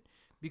limit.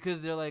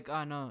 Because they're like,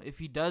 no, if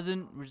he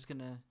doesn't, we're just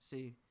gonna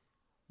say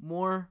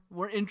more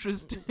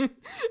interest.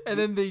 And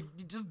then they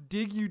just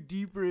dig you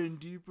deeper and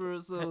deeper.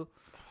 So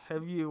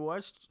have you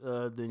watched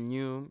the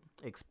new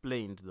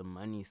Explained, the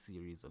Money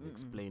series of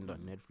Explained on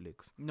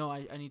Netflix? No,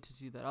 I need to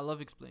see that. I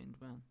love Explained,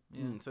 man.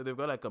 Yeah. So they've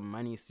got like a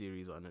money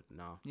series on it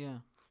now. Yeah.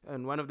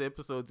 And one of the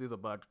episodes is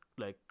about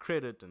like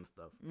credit and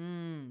stuff.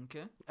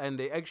 Okay. And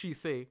they actually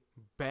say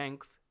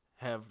banks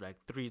have like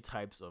 3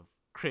 types of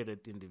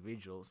credit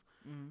individuals.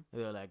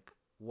 They're like,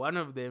 one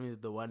of them is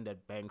the one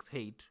that banks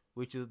hate,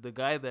 which is the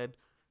guy that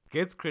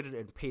gets credit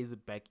and pays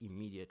it back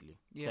immediately.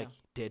 Yeah. Like,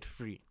 debt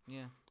free.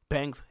 Yeah.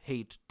 Banks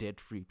hate debt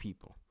free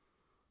people.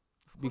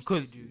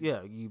 Because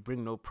you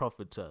bring no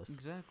profit to us.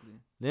 Exactly.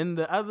 Then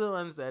the other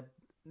ones that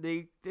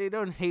they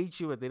don't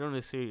hate you, but they don't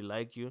necessarily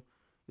like you,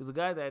 is a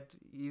guy that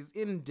is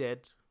in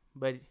debt,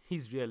 but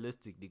he's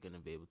realistically gonna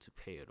be able to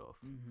pay it off.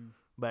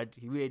 But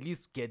we at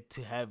least get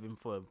to have him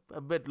for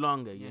a bit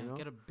longer, you know?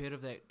 Get a bit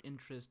of that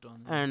interest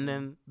on it. And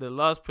then the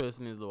last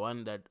person is the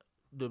one that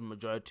the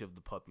majority of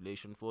the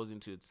population falls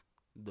into. It's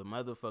the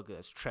motherfucker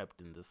is trapped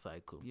in the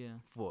cycle Yeah.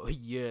 for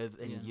years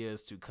and Yeah.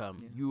 years to come.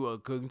 Yeah. You are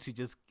going to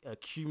just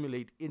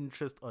accumulate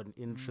interest on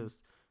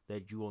interest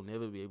that you will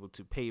never be able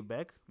to pay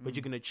back, but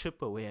you're going to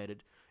chip away at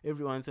it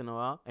every once in a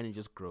while, and it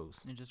just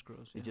grows. It just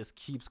grows. It just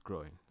keeps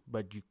growing,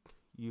 but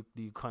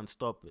you can't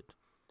stop it.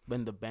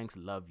 But the banks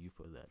love you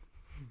for that.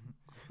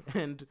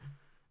 And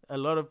a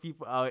lot of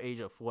people our age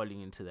are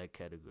falling into that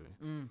category.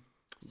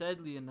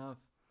 Sadly enough.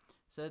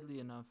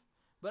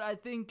 But I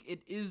think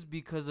it is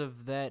because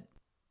of that.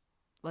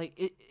 Like,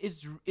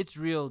 it's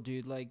real,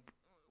 dude. Like,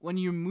 when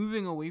you're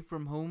moving away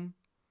from home,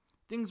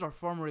 things are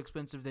far more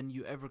expensive than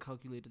you ever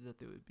calculated that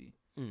they would be.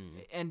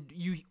 And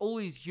you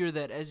always hear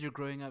that as you're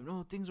growing up.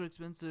 No, things are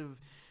expensive.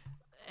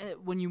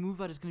 When you move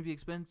out, it's gonna be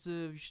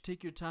expensive. You should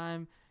take your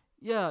time.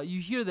 Yeah,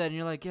 you hear that and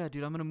you're like, yeah,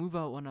 dude, I'm gonna move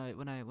out when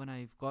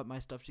I've got my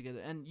stuff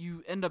together. And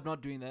you end up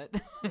not doing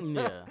that.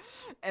 Yeah.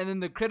 And then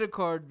the credit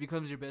card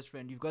becomes your best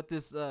friend. You've got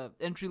this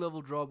entry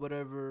level job,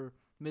 whatever,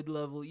 mid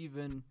level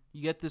even.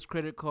 You get this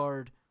credit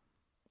card,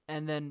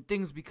 and then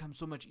things become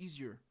so much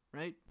easier,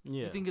 right?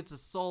 Yeah. You think it's a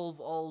solve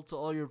all to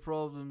all your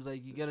problems.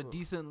 Like, you get a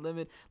decent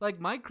limit. Like,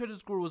 my credit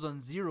score was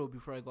on 0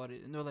 before I got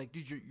it, and they're like,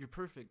 dude, you're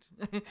perfect.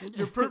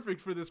 You're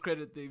perfect for this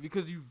credit thing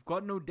because you've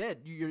got no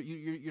debt.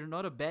 You're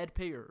not a bad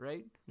payer,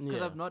 right?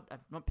 Because I'm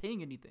not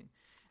paying anything.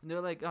 And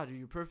they're like, oh, dude,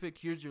 you're perfect.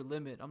 Here's your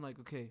limit. I'm like,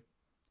 okay,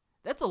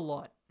 that's a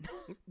lot.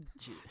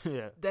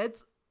 Yeah.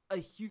 That's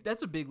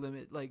a big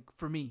limit. Like,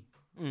 for me,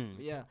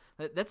 yeah,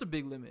 that's a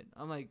big limit.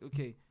 I'm like,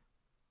 okay,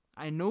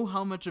 I know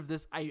how much of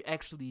this I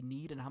actually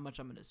need and how much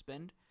I'm gonna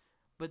spend,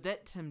 but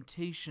that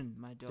temptation,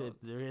 my dog,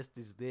 The rest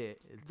is there.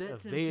 It's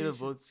That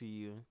available to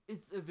you.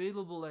 it's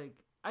available. Like,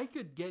 I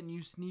could get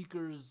new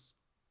sneakers,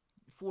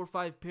 4 or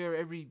 5 pair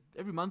every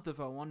month if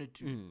I wanted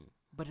to.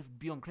 But if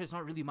be on credit, it's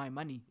not really my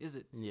money, is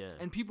it? Yeah.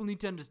 And people need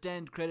to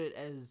understand credit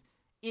as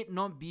it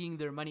not being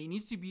their money. It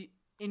needs to be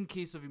in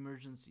case of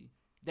emergency.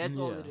 That's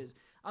all it is.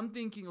 I'm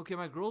thinking, okay,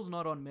 my girl's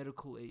not on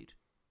medical aid.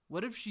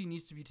 What if she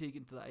needs to be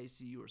taken to the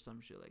ICU or some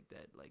shit like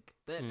that? Like,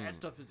 that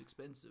stuff is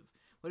expensive.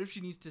 What if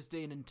she needs to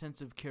stay in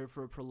intensive care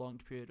for a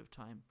prolonged period of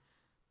time?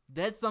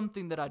 That's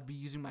something that I'd be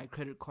using my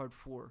credit card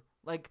for.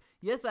 Like,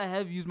 yes, I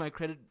have used my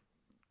credit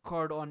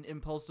card on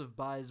impulsive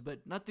buys,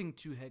 but nothing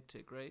too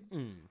hectic, right?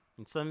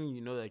 It's something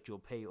you know that you'll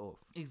pay off.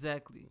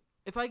 Exactly.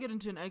 If I get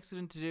into an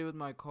accident today with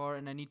my car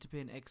and I need to pay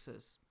an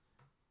excess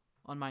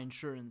on my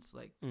insurance,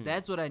 like,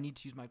 that's what I need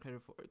to use my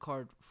credit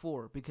card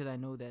for, because I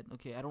know that,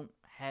 okay, I don't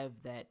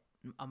have that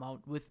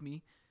amount with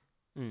me.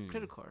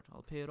 Credit card,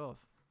 I'll pay it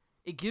off.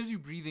 It gives you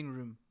breathing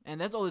room, and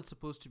that's all it's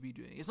supposed to be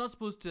doing. It's not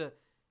supposed to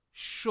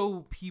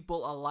show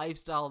people a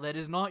lifestyle that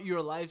is not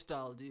your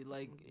lifestyle, dude.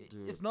 Like,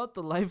 it's not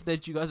the life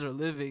that you guys are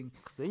living.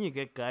 Because then you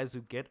get guys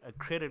who get a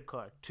credit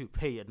card to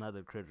pay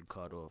another credit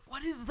card off.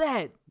 What is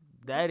that?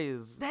 That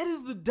is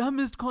the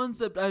dumbest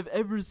concept I've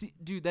ever seen.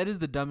 Dude, that is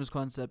the dumbest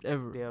concept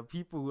ever. There are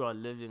people who are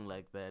living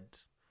like that.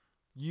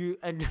 You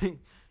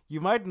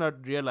might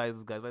not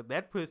realize, guys, but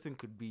that person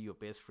could be your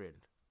best friend.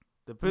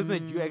 The person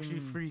that you actually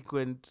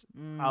frequent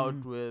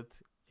out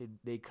with,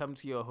 they come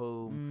to your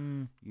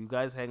home, you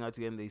guys hang out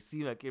together, and they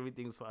seem like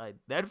everything's fine.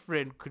 That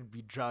friend could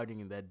be drowning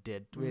in that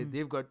debt where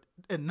they've got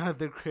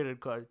another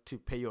credit card to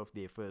pay off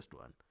their first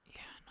one.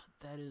 Yeah,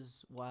 no, that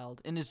is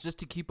wild. And it's just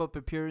to keep up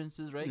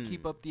appearances, right?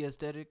 Keep up the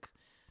aesthetic.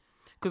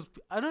 Because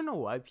I don't know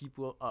why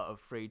people are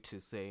afraid to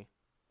say,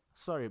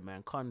 sorry,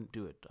 man, can't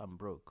do it. I'm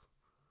broke.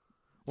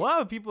 Why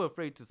are people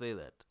afraid to say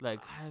that? Like,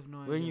 I have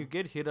no idea. when you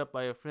get hit up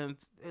by your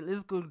friends, hey,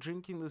 let's go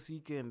drinking this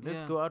weekend.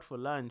 Let's go out for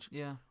lunch.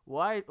 Yeah.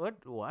 Why?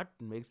 What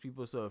makes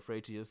people so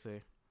afraid to just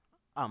say,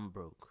 I'm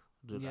broke.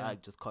 Dude, I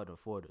just can't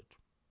afford it.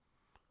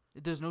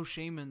 There's no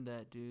shame in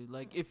that, dude.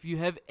 Like, if you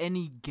have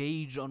any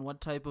gauge on what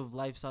type of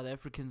life South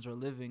Africans are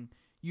living,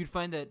 you'd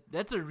find that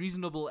that's a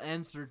reasonable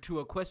answer to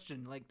a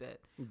question like that.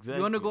 Exactly.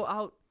 You want to go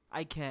out?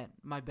 I can't.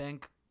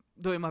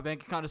 The way my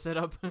bank account is set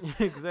up.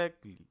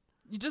 Exactly.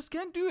 You just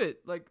can't do it.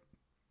 Like,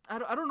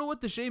 I don't know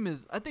what the shame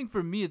is. I think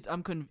for me,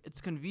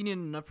 it's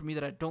convenient enough for me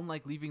that I don't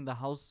like leaving the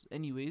house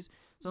anyways.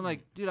 So I'm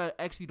like, dude, I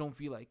actually don't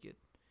feel like it.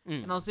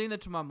 And I was saying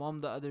that to my mom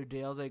the other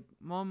day. I was like,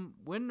 Mom,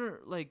 when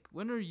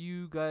are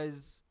you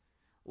guys?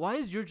 Why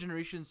is your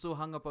generation so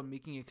hung up on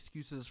making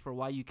excuses for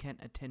why you can't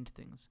attend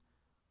things?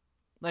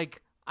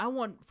 Like, I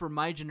want for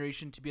my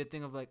generation to be a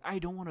thing of like, I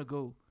don't want to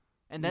go,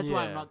 and that's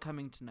why I'm not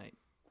coming tonight.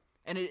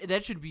 And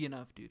that should be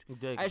enough, dude.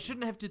 Exactly. I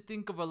shouldn't have to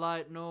think of a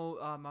lot.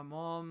 No, my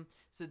mom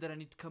said that I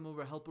need to come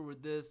over, help her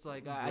with this.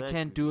 Like, I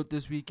can't do it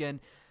this weekend.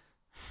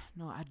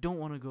 No, I don't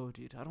want to go,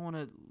 dude. I don't want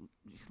to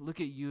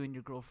look at you and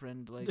your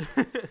girlfriend like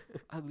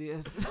ugly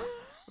as.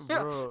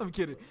 Bro. I'm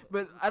kidding.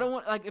 But I don't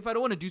want, like, if I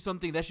don't want to do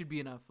something, that should be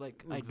enough.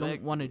 Like, I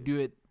don't want to do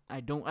it.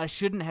 I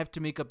shouldn't have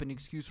to make up an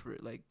excuse for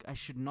it. Like, I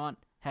should not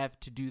have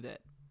to do that.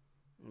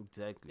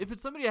 Exactly. If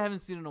it's somebody I haven't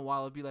seen in a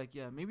while, I'd be like,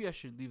 yeah, maybe I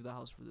should leave the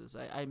house for this.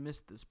 I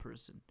missed this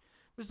person.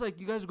 But it's like,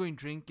 you guys are going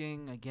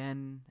drinking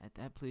again at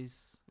that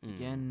place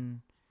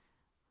again.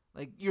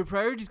 Like, your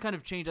priorities kind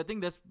of change. I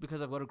think that's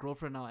because I've got a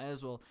girlfriend now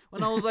as well.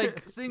 When I was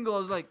like single, I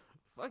was like,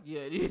 fuck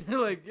yeah, dude.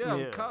 Like, yeah,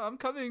 Yeah. I'm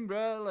coming,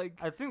 bro. Like,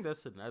 I think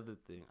that's another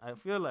thing. I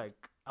feel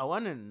like I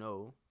want to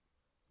know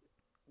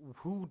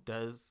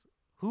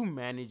who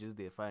manages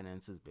their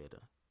finances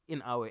better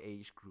in our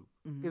age group.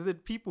 mhm. Is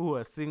it people who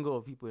are single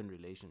or people in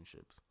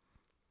relationships?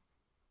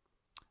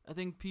 I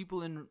think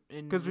people in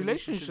Because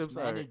relationships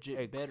are manage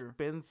it better.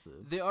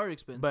 expensive, They are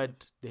expensive,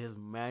 but there's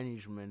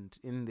management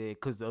in there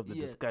because of the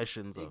Yeah,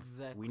 discussions of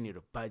exactly. we need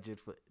a budget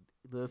for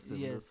this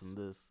and this and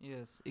this.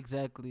 Yes,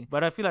 exactly.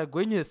 But I feel like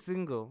when you're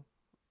single,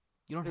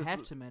 You don't It's have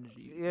l- to manage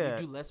it. yeah.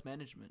 You do less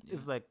management. Yeah.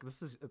 it's like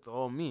it's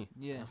all me.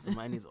 yeah. That's the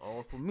money's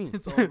all for me.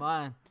 It's all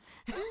mine.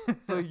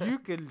 So you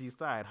can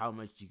decide how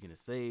much you're gonna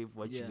save,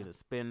 what you're Yeah. gonna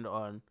spend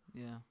on.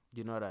 Yeah.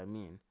 You know what I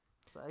mean?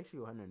 So I actually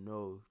want to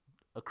know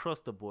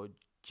across the board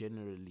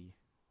generally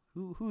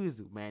who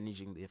is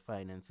managing their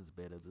finances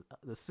better,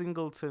 the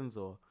singletons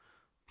or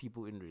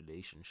people in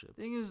relationships.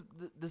 Thing is,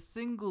 the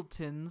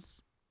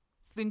singletons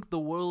think the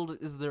world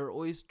is their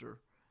oyster,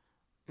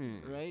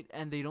 right?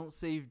 And they don't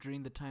save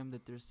during the time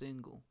that they're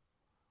single.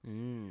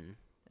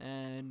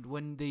 And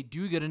when they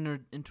do get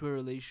into a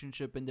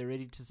relationship and they're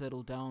ready to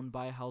settle down,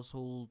 buy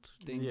household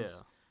things,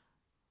 Yeah.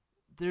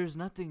 there's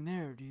nothing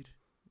there, dude.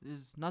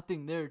 There's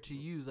nothing there to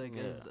use like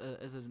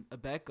as a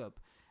backup.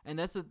 And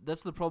that's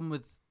the problem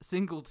with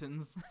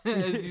singletons,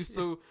 as you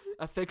so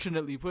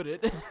affectionately put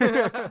it.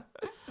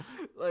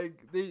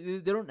 Like they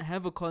don't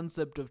have a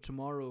concept of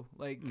tomorrow.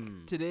 Like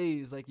today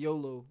is like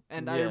YOLO,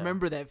 and I Yeah.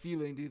 remember that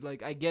feeling, dude.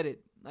 Like I get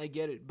it.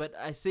 But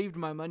I saved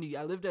my money.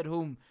 I lived at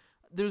home.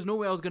 There's no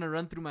way I was gonna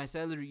run through my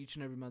salary each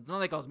and every month. It's not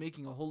like I was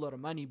making a whole lot of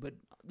money, but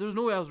there's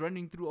no way I was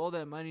running through all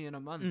that money in a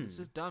month. It's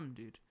just dumb,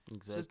 dude. Exactly.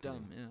 It's just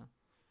dumb, yeah.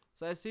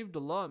 So I saved a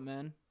lot,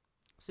 man.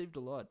 Saved a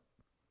lot.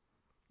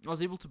 I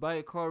was able to buy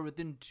a car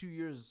within 2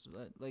 years.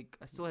 Like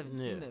I still haven't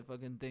seen Yeah. that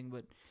fucking thing,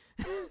 but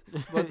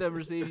but that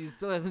Mercedes,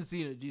 still haven't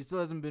seen it. He still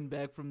hasn't been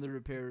back from the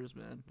repairers,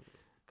 man.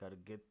 Gotta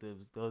get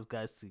those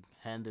guys to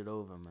hand it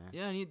over, man.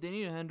 Yeah, they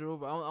need to hand it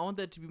over. I want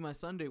that to be my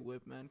Sunday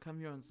whip, man. Come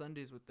here on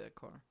Sundays with that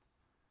car.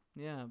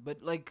 Yeah,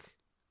 but like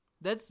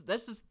that's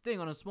the thing.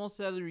 On a small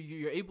salary,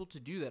 you're able to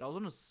do that. I was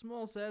on a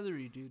small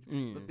salary, dude.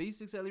 A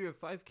basic salary of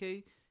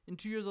 $5,000. In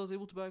 2 years, I was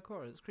able to buy a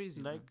car. It's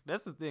crazy. Like man.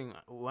 that's the thing.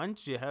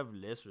 Once you have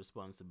less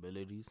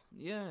responsibilities,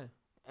 Yeah.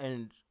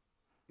 and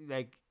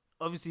like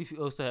obviously if you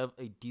also have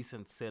a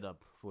decent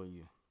setup for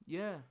you,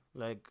 Yeah.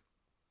 like,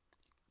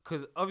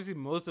 because obviously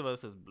most of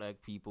us as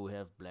black people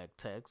have black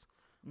tax,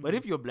 but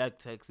if your black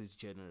tax is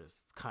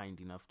generous, it's kind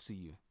enough to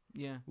you.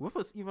 Yeah. With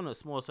us, even a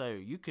small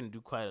salary, you can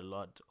do quite a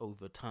lot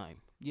over time.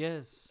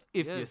 Yes.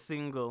 If you're yes.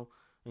 single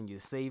and you're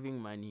saving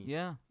money,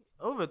 Yeah.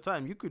 over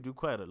time you could do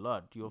quite a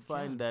lot. You'll You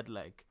find can. that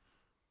like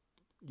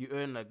you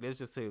earn like, let's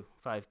just say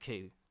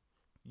 $5,000,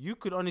 you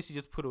could honestly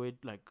just put away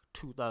like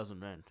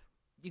 2,000 rand.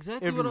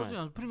 Exactly Every what I was month.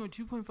 doing. I was putting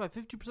away 2.5,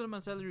 50% of my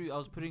salary. I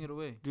was putting it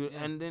away. Dude,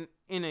 Yeah. and then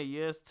in a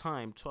year's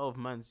time, 12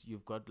 months,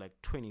 you've got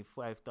like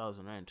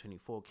 25,000 rand,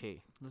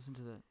 24K. Listen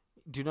to that.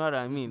 Do you know what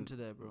I mean? Listen to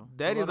that, bro. It's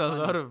That is a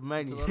lot of It's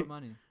money. a lot of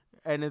money.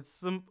 And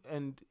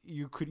and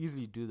you could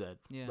easily do that.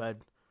 Yeah.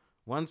 But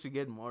once we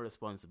get more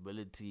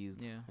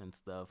responsibilities Yeah. and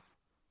stuff,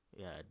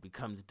 yeah, it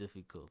becomes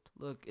difficult.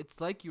 Look, it's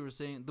like you were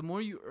saying. The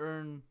more you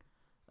earn,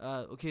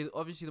 okay,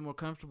 obviously the more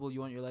comfortable you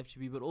want your life to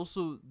be, but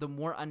also the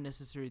more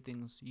unnecessary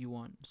things you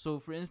want. So,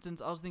 for instance,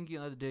 I was thinking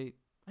the other day,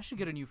 I should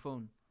get a new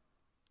phone.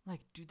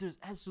 Like, dude, there's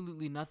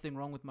absolutely nothing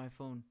wrong with my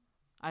phone.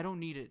 I don't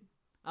need it.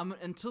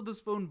 Until this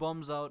phone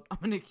bombs out, I'm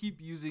gonna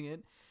keep using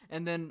it,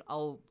 and then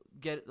I'll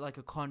get like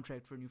a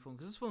contract for a new phone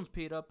because this phone's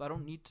paid up. I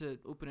don't need to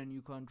open a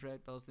new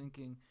contract. I was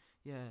thinking,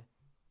 yeah,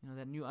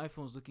 that new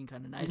iPhone's looking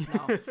kind of nice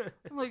now.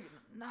 I'm like,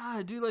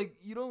 nah, dude, like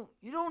you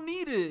don't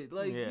need it.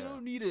 Like you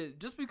don't need it.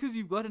 Just because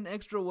you've got an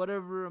extra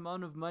whatever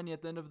amount of money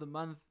at the end of the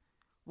month,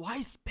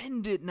 why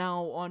spend it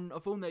now on a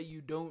phone that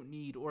you don't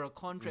need or a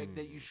contract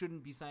that you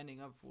shouldn't be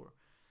signing up for?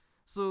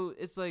 So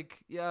it's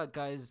like, yeah,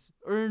 guys,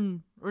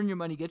 earn your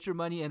money, get your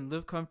money, and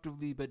live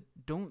comfortably, but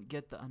don't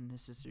get the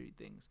unnecessary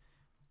things.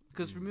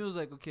 Because for me, it was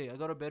like, okay, I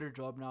got a better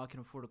job now. I can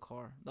afford a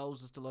car. That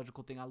was just a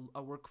logical thing.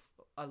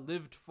 I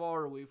lived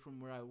far away from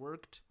where I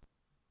worked.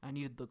 I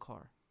needed the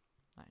car.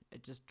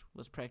 It just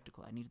was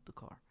practical. I needed the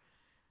car.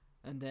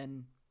 And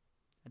then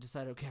I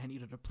decided, okay, I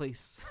needed a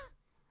place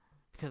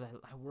because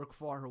I work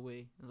far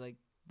away. It's like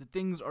the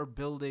things are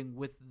building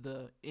with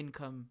the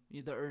income,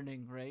 the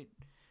earning, right?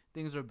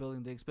 Things are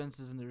building. The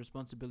expenses and the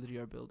responsibility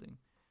are building.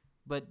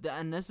 But the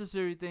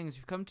unnecessary things,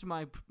 you come to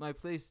my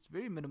place, it's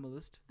very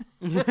minimalist.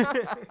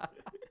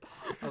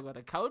 I've got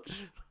a couch,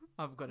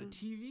 I've got a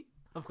TV,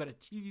 I've got a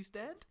TV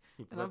stand,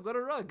 and I've got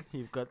a rug.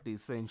 You've got the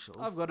essentials.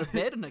 I've got a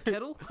bed and a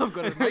kettle. I've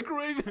got a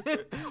microwave.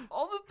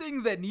 All the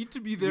things that need to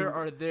be there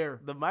are there.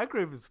 The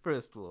microwave is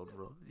first world,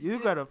 bro. You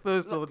got a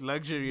first world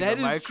luxury. That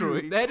in a is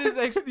microwave. true. That is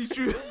actually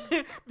true.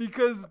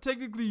 Because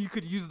technically you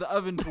could use the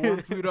oven to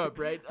warm food up,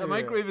 right? A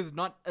microwave is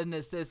not a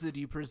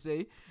necessity per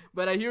se.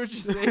 But I hear what you're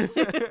saying.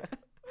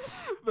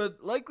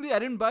 But likely I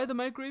didn't buy the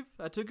microwave.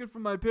 I took it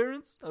from my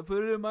parents. I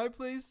put it in my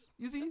place.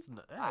 You see?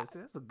 That's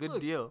a good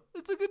deal.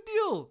 It's a good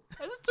deal.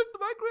 I just took the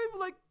microwave,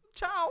 like,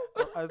 Ciao.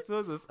 I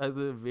saw this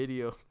other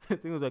video. I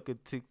think it was like a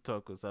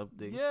TikTok or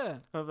something. Yeah.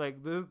 Of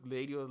like this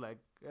lady was like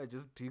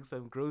just doing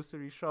some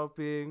grocery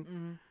shopping.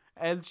 Mm.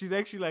 And she's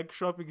actually like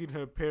shopping in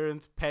her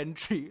parents'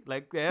 pantry.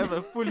 Like they have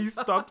a fully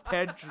stocked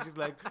pantry. She's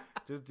like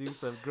just doing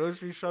some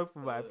grocery shop for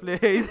my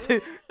place,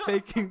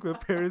 taking her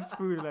parents'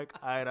 food. Like,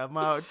 alright, I'm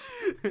out.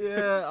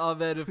 Yeah. Oh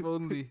man, if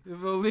only.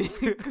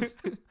 'Cause,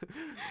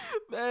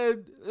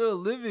 man,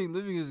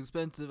 living is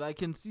expensive. I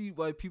can see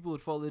why people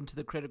would fall into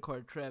the credit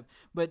card trap,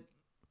 but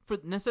for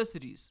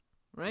necessities,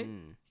 right?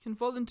 You can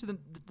fall into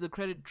the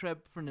credit trap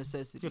for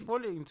necessities. You're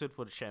falling into it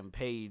for the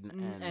champagne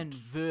and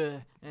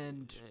Veuve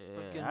and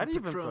fucking how do you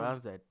even Patron.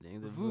 pronounce that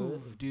thing?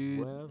 Veuve,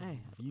 dude.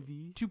 Hey,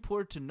 Vivi. too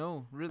poor to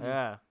know, really.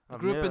 Yeah, I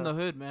grew up in the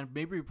hood, man.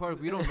 Maybury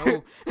Park. We don't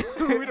know.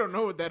 We don't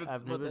know what that.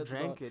 I've what never that's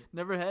drank about. it.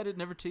 Never had it.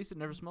 Never tasted.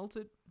 Never smelt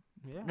it.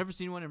 Yeah, Never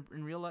seen one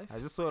in real life. I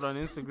just saw it on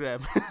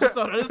Instagram. Just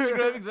on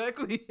Instagram,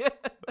 exactly.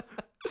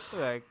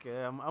 Like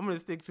I'm gonna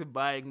stick to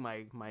buying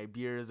my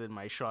beers and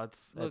my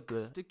shots Look, at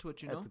the stick to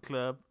what you know. at the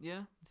club.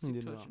 Yeah, stick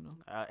You to know, what you know.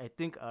 I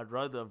think I'd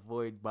rather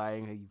avoid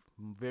buying a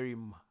very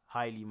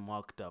highly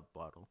marked up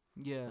bottle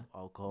Yeah, of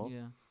alcohol.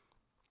 yeah.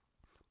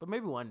 But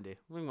maybe one day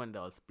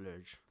I'll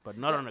splurge, but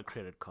not Yeah. on a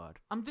credit card.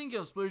 I'm thinking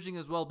of splurging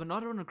as well, but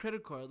not on a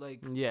credit card.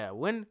 Like, Yeah,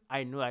 when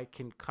I know I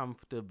can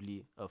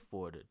comfortably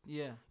afford it.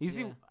 yeah. You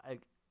see, yeah.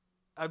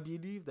 I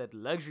believe that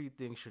luxury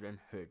things shouldn't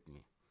hurt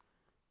me.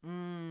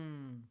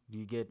 Do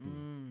you get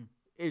me?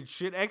 It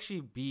should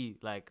actually be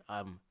like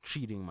I'm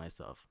treating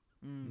myself,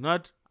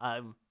 not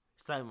I'm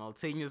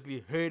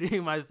simultaneously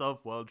hurting myself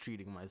while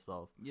treating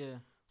myself. Yeah.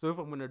 So if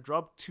I'm gonna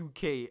drop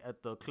 2K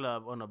at the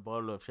club on a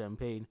bottle of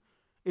champagne,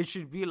 it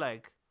should be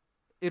like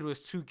it was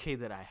 2K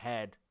that I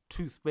had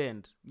to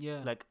spend.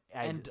 Yeah. Like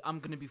and I'm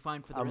gonna be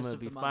fine for the I'm rest gonna of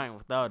be the month. fine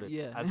without it.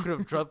 Yeah. I could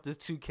have dropped this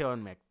 2K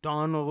on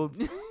McDonald's,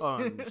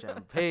 on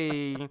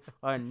champagne,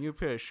 on a new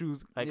pair of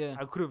shoes. Like Yeah.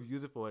 I could have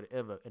used it for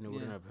whatever, and it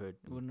wouldn't Yeah. have hurt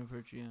It me. wouldn't have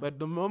hurt you. Yeah. But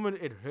the moment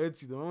it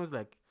hurts you, the moment it's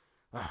like,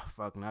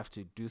 fuck, I have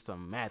to do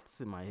some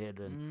maths in my head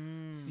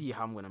and see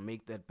how I'm gonna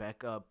make that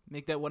back up.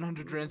 Make that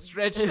 100 rand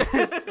stretch.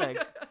 Like,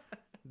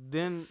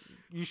 then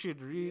you should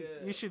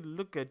you should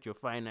look at your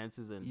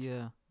finances and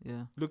Yeah.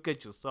 Yeah. look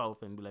at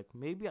yourself and be like,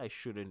 maybe I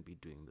shouldn't be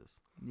doing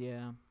this.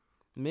 Yeah.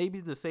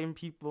 Maybe the same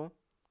people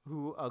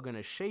who are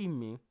gonna shame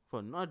me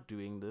for not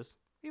doing this,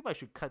 maybe I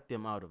should cut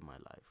them out of my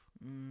life.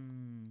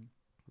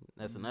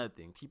 That's another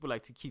thing. People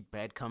like to keep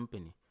bad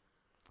company.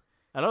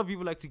 A lot of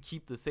people like to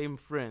keep the same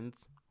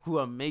friends who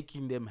are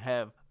making them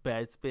have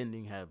bad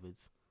spending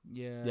habits.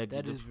 Yeah. Like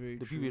That the, is very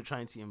the true. people you're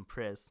trying to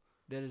impress.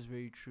 That is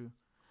very true.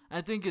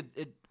 I think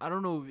it I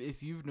don't know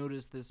if you've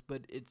noticed this,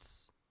 but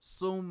it's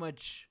so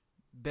much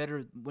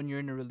better when you're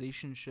in a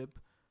relationship.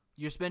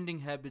 Your spending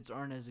habits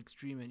aren't as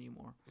extreme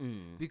anymore.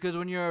 Because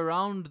when you're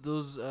around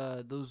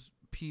those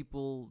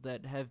people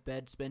that have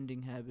bad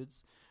spending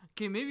habits,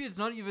 okay, maybe it's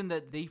not even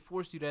that they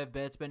force you to have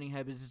bad spending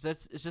habits.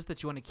 It's just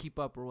that you want to keep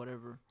up or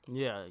whatever.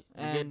 Yeah, you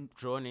And- get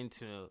drawn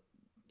into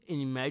an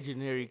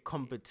imaginary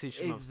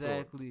competition of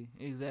sorts.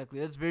 Exactly.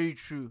 That's very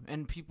true.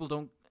 And people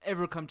don't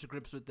ever come to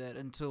grips with that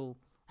until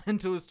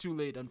it's too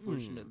late,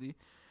 unfortunately.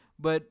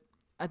 But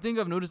I think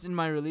I've noticed in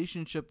my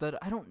relationship that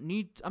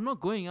I'm not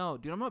going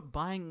out, dude. I'm not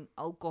buying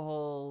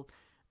alcohol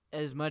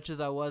as much as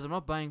I was. I'm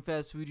not buying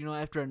fast food.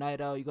 After a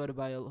night out, you got to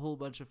buy a whole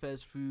bunch of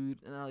fast food.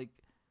 And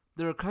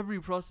the recovery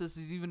process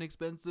is even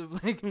expensive.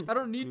 Like, I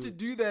don't need to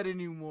do that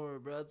anymore,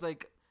 bro. It's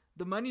like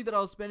the money that I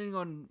was spending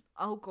on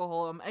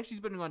alcohol, I'm actually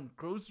spending on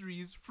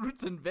groceries,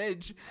 fruits and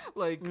veg.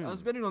 Like, I'm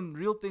spending on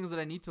real things that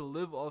I need to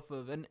live off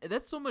of. And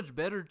that's so much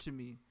better to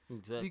me.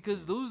 Exactly.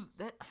 Because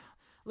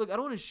look, I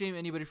don't want to shame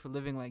anybody for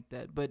living like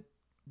that, but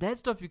that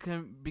stuff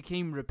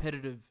became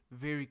repetitive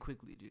very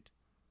quickly, dude.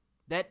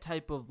 That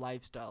type of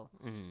lifestyle.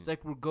 It's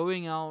like we're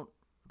going out,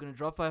 we're going to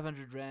drop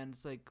 500 rand.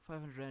 It's like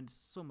 500 rand is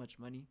so much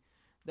money.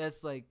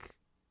 That's like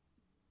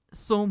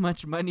so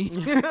much money.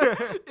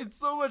 It's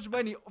so much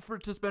money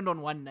to spend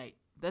on one night.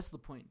 That's the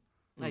point.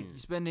 Like you're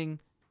spending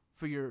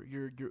for your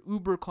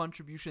Uber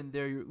contribution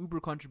there, your Uber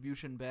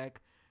contribution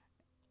back,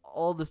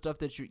 all the stuff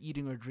that you're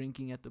eating or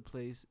drinking at the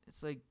place.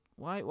 It's like,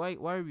 why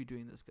are we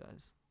doing this,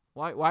 guys?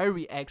 Why are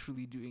we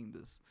actually doing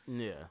this?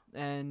 Yeah.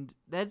 And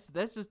that's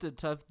just a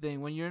tough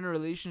thing. When you're in a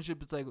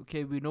relationship, it's like,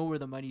 okay, we know where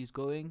the money is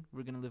going.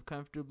 We're gonna live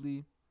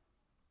comfortably.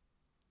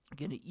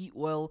 Gonna eat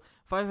well.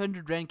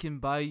 500 rand can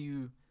buy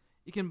you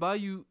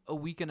a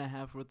week and a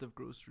half worth of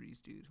groceries,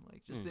 dude.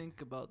 Like, just think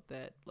about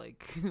that.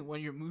 Like,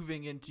 when you're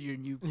moving into your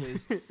new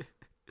place,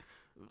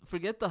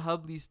 forget the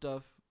Hubley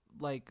stuff.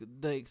 Like,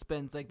 the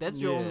expense, like, that's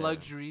your own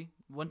luxury.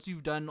 Once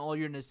you've done all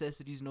your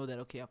necessities, know that,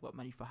 okay, I've got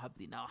money for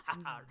Hubley now.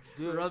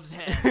 Rubs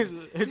hands.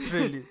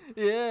 Literally.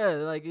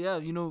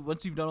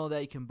 Once you've done all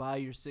that, you can buy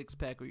your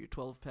 6-pack or your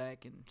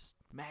 12-pack and just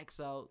max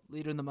out.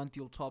 Later in the month,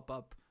 you'll top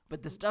up.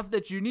 But the stuff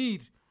that you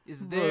need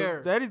is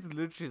there. That is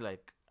literally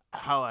like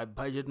how I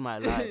budget my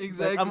life.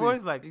 Exactly. Like, I'm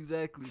always like,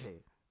 exactly. okay,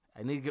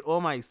 I need to get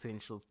all my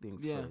essentials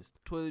things first.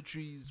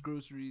 Toiletries,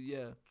 groceries,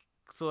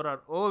 Sort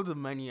out all the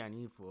money I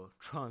need for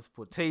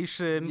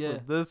transportation, Yeah.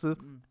 for this.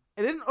 And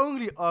then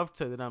only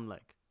after that I'm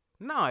like,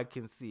 now I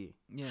can see.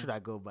 Yeah. Should I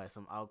go buy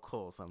some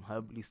alcohol, some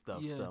herbally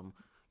stuff, Yeah. some,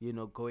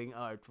 going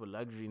out for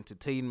luxury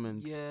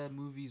entertainment? Yeah,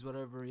 movies,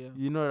 whatever. Yeah.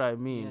 You know what I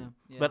mean? Yeah.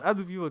 Yeah. But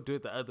other people do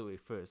it the other way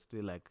first.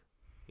 They're like,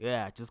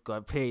 yeah, I just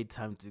got paid,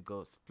 time to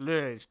go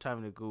splurge,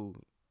 time to go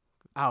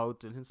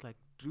out. And it's like,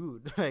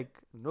 dude, like,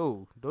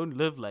 no, don't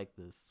live like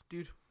this.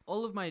 Dude,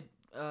 all of my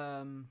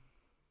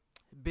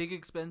big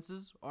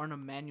expenses are on a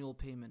manual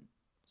payment.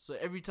 So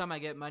every time I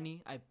get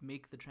money, I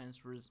make the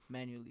transfers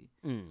manually.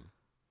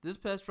 This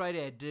past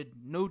Friday, I did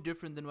no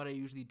different than what I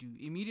usually do.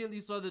 Immediately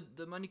saw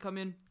the money come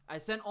in. I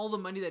sent all the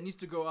money that needs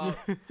to go out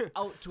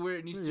out to where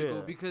it needs to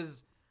go,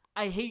 because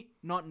I hate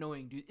not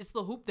knowing, dude. It's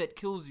the hope that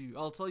kills you.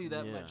 I'll tell you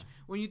that much.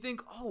 When you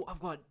think, oh, I've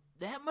got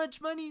that much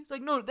money, it's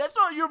like, no, that's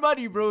not your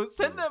money, bro.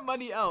 Send that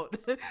money out.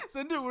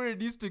 Send it where it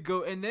needs to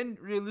go, and then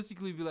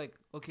realistically be like,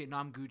 okay,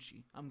 now I'm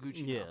Gucci.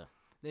 Now.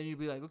 Then you'd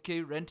be like,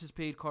 okay, rent is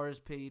paid, car is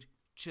paid.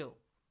 Chill.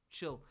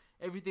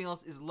 Everything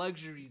else is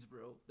luxuries,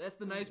 bro. That's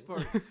the nice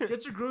part.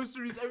 Get your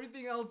groceries.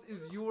 Everything else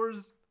is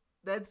yours.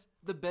 That's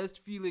the best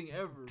feeling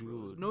ever,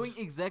 bro. So knowing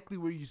exactly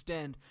where you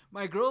stand.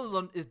 My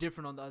girl is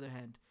different, on the other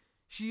hand.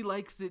 She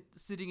likes it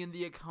sitting in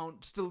the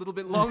account just a little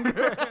bit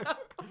longer.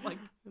 I'm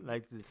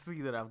like to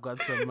see that I've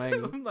got some money.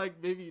 I'm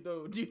like, maybe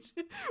no, dude.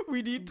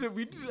 We need to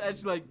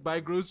actually like buy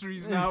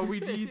groceries now. We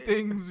need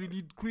things. We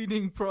need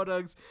cleaning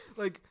products.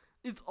 Like,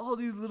 it's all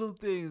these little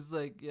things.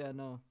 Like, yeah,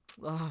 no.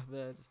 Oh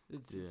man,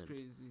 it's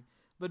crazy.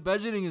 But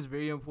budgeting is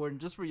very important,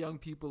 just for young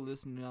people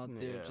listening out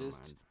there.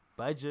 Just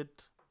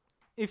budget.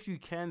 If you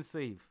can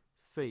save.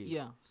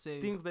 Yeah,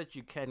 save. Things that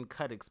you can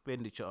cut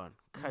expenditure on.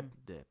 Cut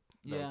that.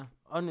 Yeah.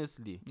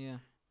 Honestly. Yeah.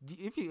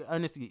 If you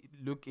honestly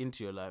look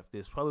into your life,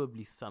 there's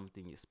probably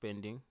something you're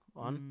spending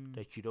on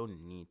that you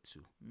don't need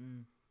to.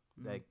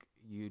 Like,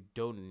 you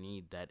don't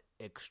need that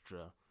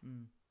extra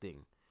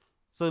thing.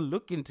 So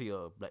look into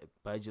your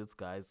budgets,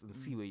 guys, and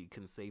see where you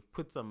can save.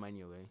 Put some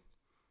money away.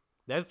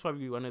 That's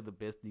probably one of the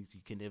best things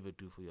you can ever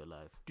do for your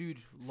life. Dude,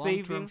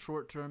 long term,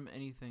 short term,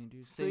 anything,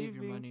 dude. Save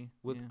your money.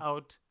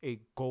 Without a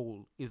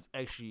goal is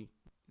actually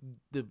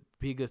the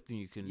biggest thing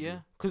you can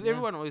do. Because Yeah.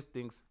 everyone always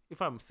thinks,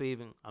 if I'm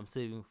saving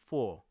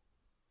for.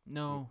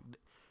 No.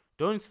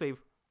 Don't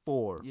save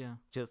for. Yeah.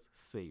 Just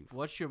save.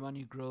 Watch your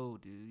money grow,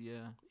 dude.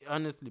 Yeah.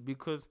 Honestly,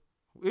 because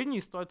when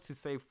you start to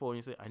save for, and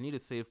you say, I need to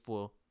save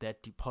for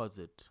that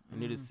deposit. I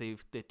need to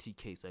save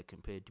 30K so I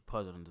can pay a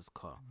deposit on this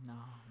car. No.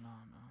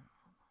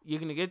 You're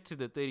going to get to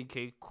the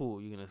 30K,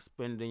 cool. You're going to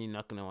spend, then you're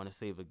not going to want to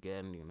save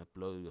again. You're going to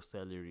blow your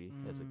salary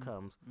as it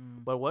comes.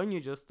 But when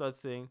you just start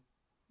saying,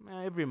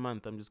 every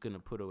month I'm just going to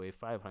put away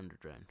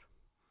 500 Rand.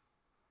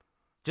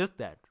 Just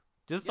that.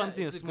 Just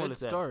something as small as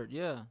that.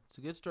 It's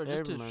a good start.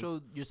 Just to show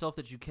yourself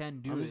that you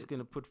can do it. I'm just going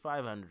to put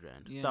 500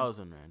 Rand,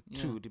 1,000 Rand,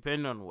 2,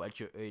 depending on what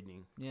you're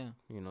earning. Yeah.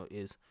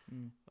 Is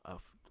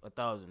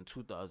 1,000,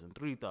 2,000,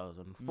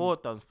 3,000,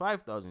 4,000,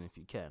 5,000 if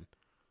you can.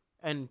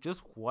 And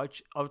just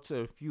watch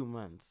after a few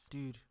months.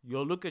 Dude.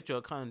 You'll look at your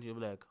account and you'll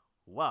be like,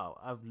 wow,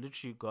 I've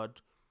literally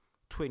got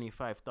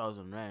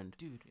 25,000 Rand.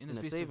 Dude, in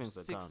a savings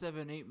of 6,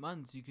 7, 8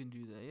 months, you can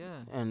do that,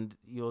 yeah.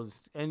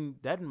 And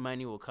that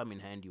money will come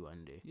in handy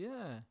one day.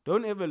 Yeah.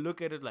 Don't ever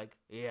look at it like,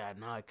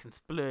 now I can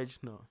splurge.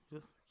 No,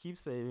 just keep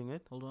saving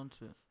it. Hold on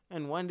to it.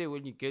 And one day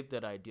when you get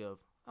that idea of,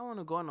 I want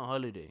to go on a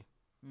holiday,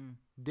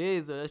 there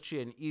is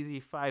actually an easy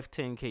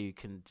 5-10K you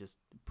can just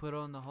put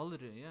on the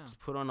holiday, yeah. Just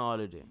put on a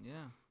holiday.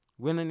 Yeah.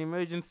 When an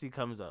emergency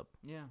comes up,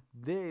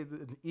 there is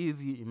an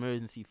easy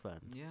emergency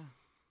fund. Yeah,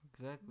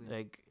 exactly.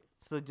 Like,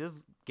 so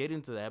just get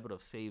into the habit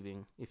of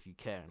saving if you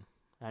can.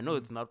 I know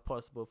it's not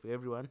possible for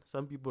everyone.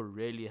 Some people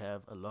really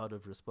have a lot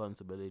of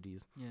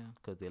responsibilities. Yeah.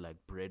 Because they're like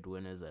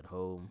breadwinners at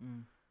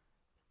home.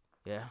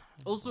 Yeah.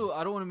 Also,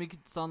 I don't want to make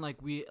it sound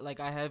like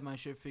I have my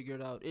shit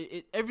figured out.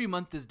 It every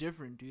month is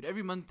different, dude.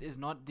 Every month is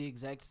not the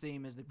exact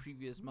same as the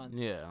previous month.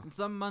 Yeah. In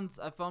some months,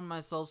 I found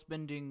myself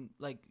spending,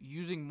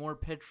 using more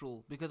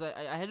petrol because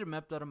I had it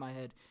mapped out in my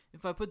head.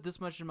 If I put this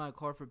much in my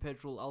car for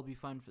petrol, I'll be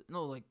fine.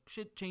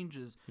 Shit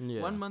changes.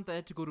 Yeah. One month I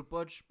had to go to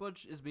Butch.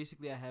 Butch is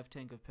basically a half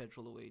tank of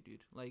petrol away,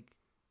 dude.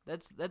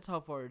 That's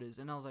how far it is.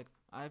 And I was like,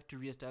 I have to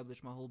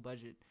reestablish my whole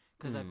budget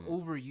because I've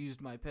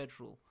overused my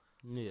petrol.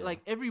 Yeah.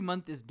 Every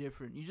month is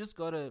different. You just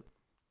gotta...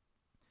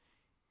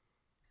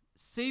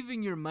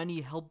 Saving your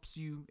money helps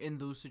you in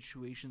those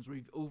situations where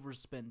you've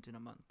overspent in a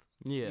month.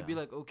 Yeah. You'd be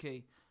like,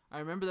 okay, I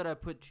remember that I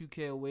put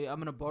 2K away. I'm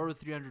gonna borrow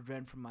 300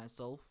 Rand from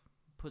myself,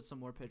 put some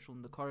more petrol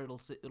in the car.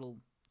 It'll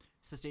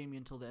sustain me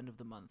until the end of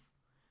the month.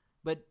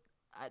 But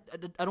I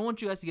don't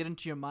want you guys to get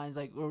into your minds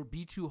or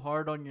be too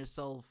hard on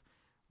yourself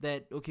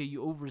that, okay,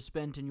 you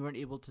overspent and you weren't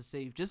able to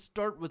save. Just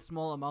start with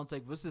small amounts,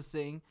 like Vus is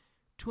saying,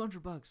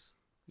 $200.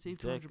 Save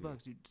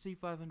 $200, dude. Save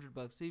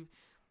 $500.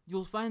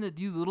 You'll find that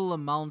these little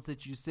amounts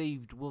that you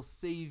saved will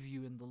save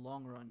you in the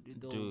long run.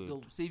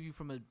 They'll save you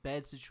from a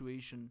bad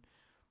situation.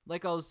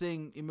 Like I was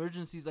saying,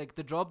 emergencies,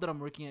 the job that I'm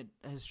working at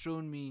has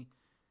shown me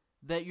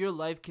that your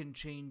life can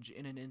change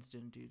in an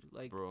instant, dude.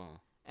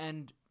 Bro.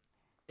 And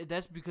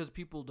that's because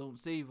people don't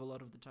save a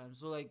lot of the time.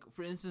 So,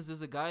 for instance,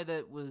 there's a guy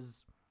that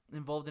was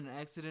involved in an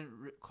accident,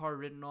 car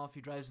written off.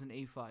 He drives an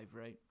A5,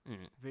 right?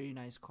 Very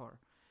nice car.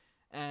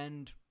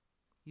 And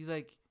he's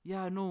like,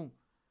 yeah, no,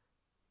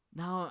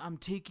 now I'm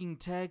taking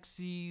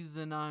taxis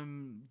and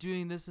I'm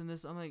doing this and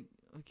this. I'm like,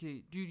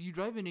 okay, dude, you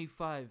drive an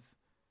A5.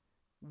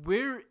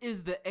 Where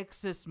is the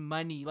excess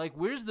money? Like,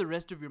 where's the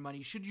rest of your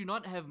money? Should you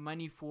not have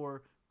money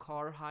for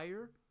car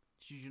hire?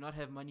 Should you not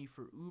have money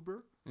for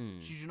Uber?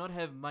 Should you not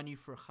have money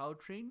for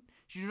Gautrain?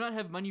 Should you not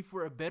have money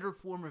for a better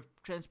form of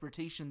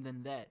transportation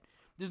than that?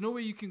 There's no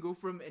way you can go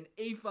from an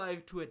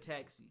A5 to a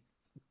taxi.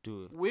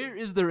 Dude. Where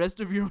is the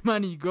rest of your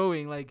money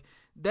going? Like,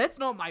 that's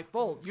not my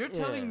fault. You're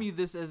telling me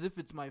this as if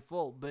it's my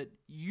fault, but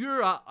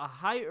you're a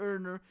high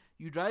earner.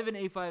 You drive an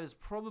A5, it's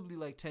probably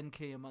like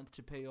 10K a month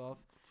to pay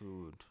off.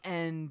 Dude.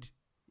 And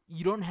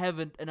you don't have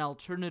an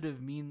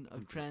alternative mean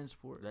of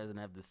transport. It doesn't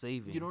have the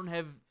savings. You don't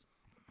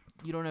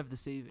have the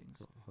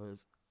savings.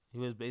 He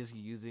was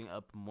basically using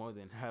up more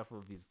than half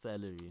of his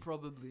salary.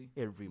 Probably.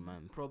 Every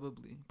month.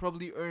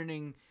 Probably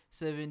earning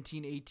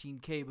 17,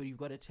 18K, but you've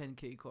got a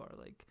 10K car.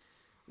 Like,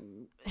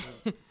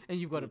 and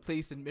you've got a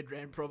place in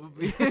Midrand,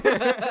 probably.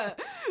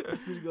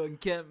 Sitting on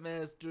Camp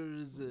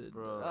Masters. And,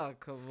 bro,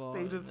 come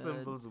on. Status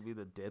symbols will be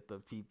the death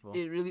of people.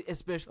 It really,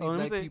 especially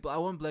black people. I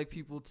want black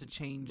people to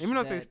change. Let me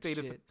not say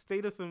shit.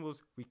 Status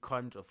symbols we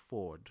can't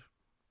afford.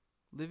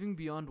 Living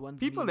beyond one's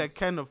people means. that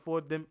can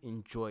afford them,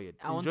 enjoy it.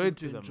 I want enjoy them it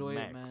to to the enjoy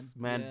max.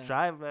 it, man. Yeah.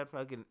 Drive that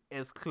fucking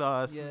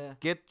S-Class. Yeah.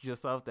 Get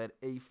yourself that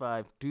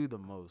A5. Do the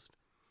most.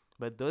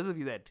 But those of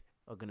you that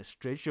are going to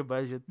stretch your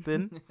budget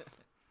thin,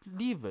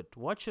 leave it.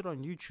 Watch it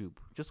on YouTube.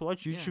 Just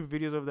watch YouTube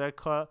videos of that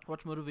car.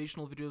 Watch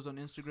motivational videos on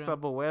Instagram.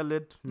 Subwell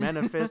it.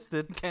 Manifest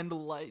it.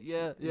 Candlelight.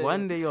 Yeah.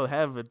 One day you'll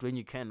have it when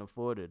you can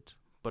afford it.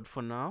 But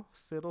for now,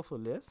 settle for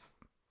less.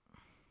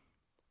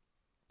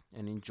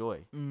 And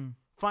enjoy.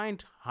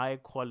 Find high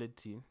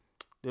quality.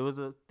 There was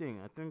a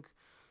thing, I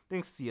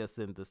think Sia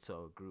sent this to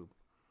our group,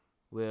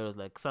 where it was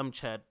like some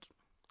chat,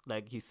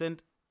 like he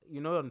sent,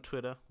 on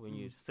Twitter, when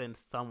you send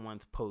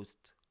someone's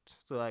post.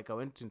 So like I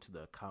went into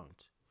the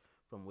account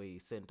from where he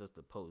sent us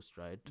the post,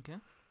 right? Okay.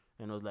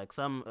 And it was like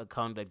some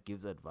account that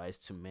gives advice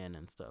to men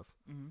and stuff.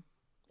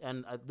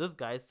 And this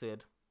guy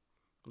said,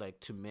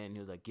 like to men, he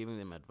was like giving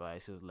them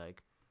advice. He was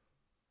like,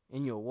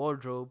 in your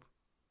wardrobe,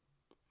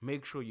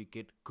 make sure you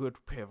get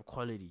good pair of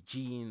quality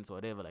jeans,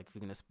 whatever. Like if you're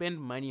going to spend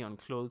money on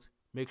clothes,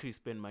 make sure you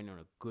spend money on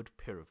a good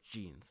pair of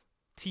jeans.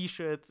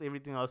 T-shirts,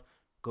 everything else,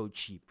 go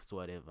cheap. It's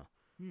whatever.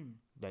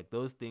 Like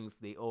those things,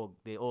 they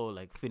all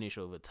like finish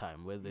over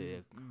time, whether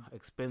they're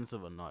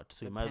expensive or not.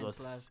 So you might as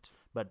well.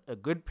 But a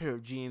good pair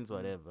of jeans,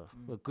 whatever,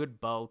 a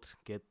good belt,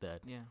 get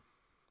that. Yeah.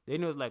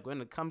 Then it was like when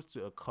it comes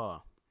to a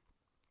car,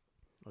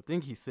 I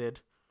think he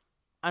said,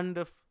 when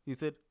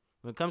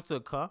it comes to a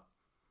car,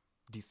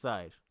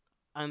 decide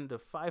under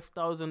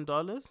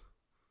 $5,000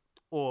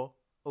 or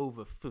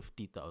over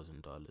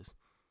 $50,000.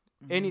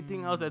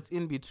 Anything else that's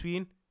in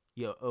between,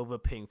 you're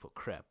overpaying for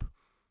crap.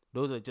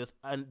 Those are just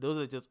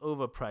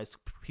overpriced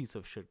piece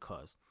of shit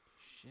cars.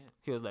 Shit.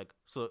 He was like,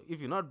 so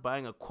if you're not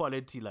buying a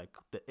quality like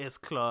the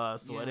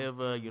S-Class or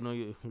whatever,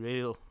 your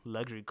real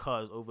luxury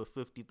cars over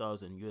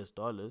 $50,000 US,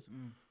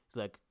 it's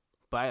like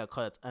buy a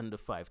car that's under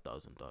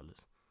 $5,000.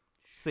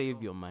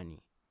 Save your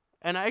money.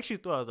 And I actually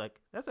thought, I was like,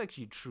 that's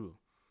actually true.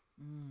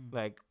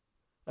 Like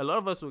a lot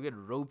of us will get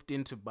roped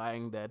into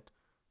buying that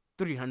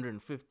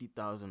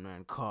 350,000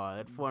 rand car,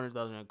 that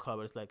 400,000 rand car,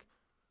 but it's like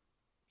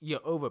you're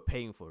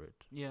overpaying for it.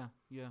 Yeah.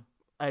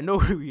 I know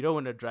we don't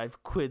want to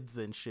drive quids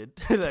and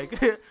shit. Like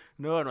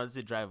no one wants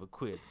to drive a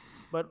quid,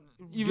 but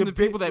even the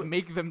people that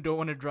make them don't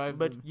want to drive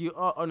but them. You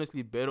are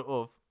honestly better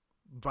off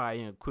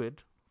buying a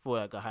quid for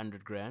like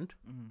 100 grand,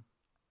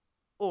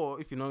 or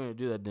if you're not gonna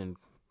do that, then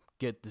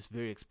get this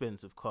very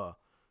expensive car.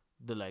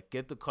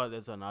 Get the car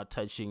that's now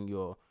touching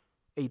your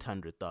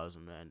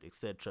 800,000 rand,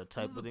 etc.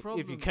 type of thing.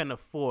 If you can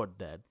afford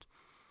that.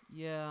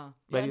 Yeah.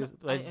 But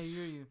I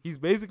hear you. He's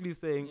basically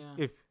saying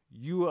if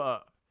you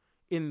are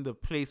in the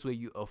place where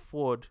you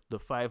afford the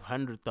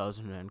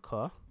 500,000 rand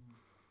car,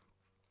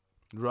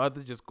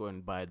 rather just go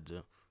and buy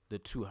the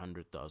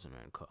 200,000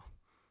 rand car,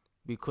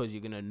 because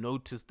you're gonna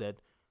notice that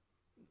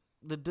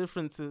the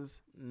difference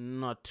is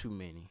not too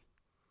many.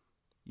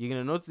 You're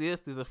gonna notice, yes,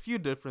 there's a few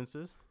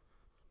differences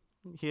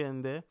here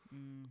and there.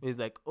 It's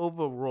like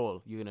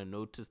overall you're gonna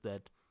notice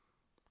that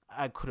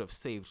I could have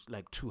saved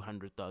like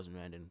 200,000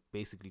 rand and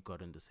basically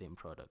gotten the same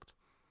product.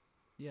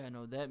 Yeah,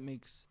 no, that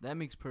makes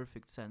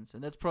perfect sense,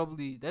 and that's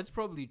probably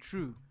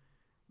true.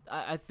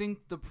 I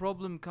think the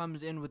problem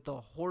comes in with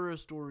the horror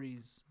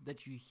stories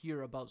that you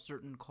hear about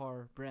certain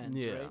car brands,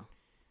 right?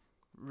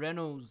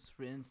 Renaults,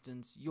 for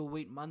instance, you'll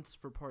wait months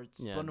for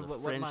parts. Yeah, it's one the of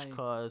what French my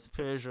cars,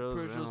 Peugeot,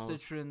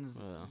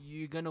 Citroens,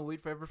 you're gonna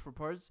wait forever for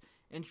parts,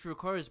 and if your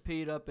car is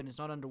paid up and it's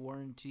not under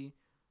warranty,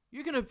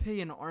 you're gonna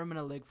pay an arm and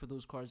a leg for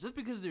those cars. Just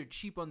because they're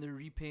cheap on their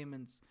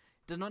repayments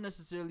does not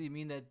necessarily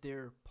mean that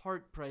their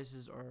part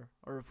prices are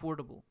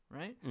affordable,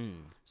 right?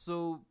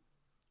 So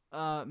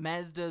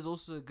Mazda is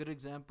also a good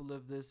example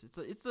of this.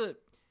 It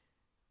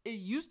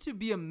used to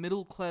be a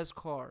middle class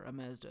car, a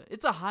Mazda.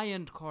 It's a high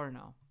end car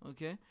now,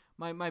 okay?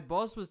 My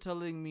boss was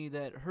telling me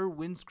that her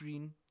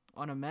windscreen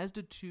on a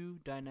Mazda 2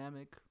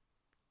 Dynamic,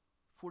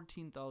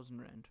 14,000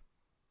 rand.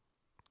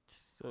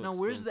 So now, expensive.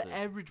 where's the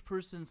average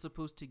person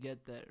supposed to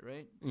get that,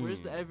 right?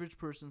 Where's the average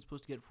person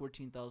supposed to get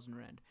 14,000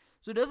 rand?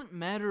 So it doesn't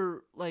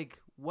matter,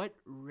 like, what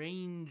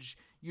range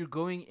you're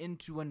going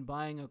into when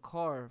buying a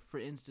car, for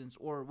instance,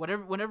 or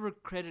whatever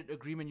credit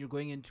agreement you're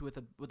going into with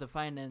a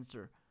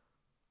financer.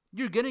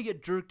 You're going to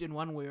get jerked in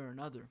one way or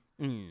another.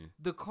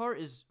 The car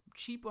is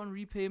cheap on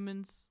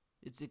repayments.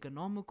 It's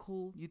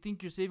economical. You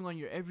think you're saving on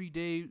your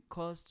everyday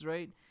costs,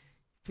 right?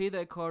 Pay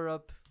that car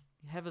up.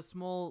 Have a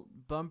small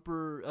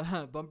bumper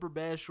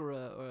bash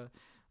or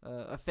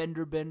a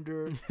fender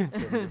bender.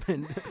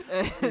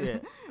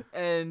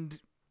 And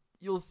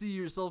you'll see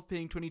yourself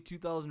paying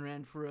 22,000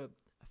 rand for a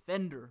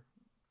fender.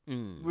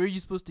 Where are you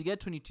supposed to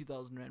get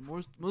 22,000 rand?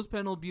 Most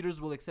panel beaters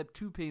will accept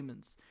 2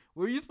 payments.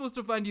 Where are you supposed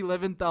to find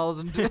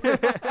 11,000? Exactly.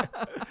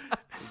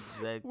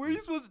 Where are you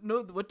supposed to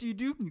know? What do?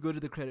 You go to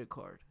the credit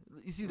card.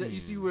 You see that? You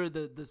see where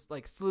this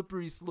like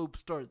slippery slope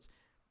starts.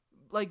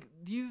 Like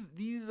these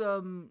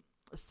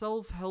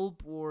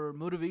self-help or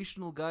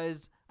motivational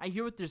guys, I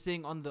hear what they're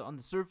saying on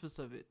the surface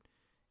of it.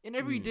 In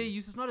everyday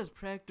use, it's not as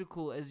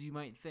practical as you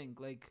might think.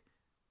 Like,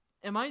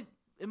 am I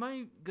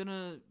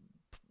gonna,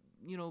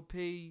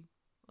 pay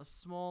a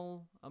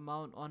small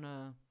amount on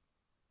a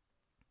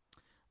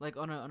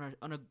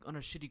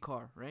shitty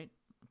car, right?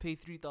 Pay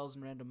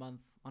 3,000 rand a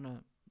month on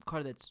a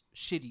car that's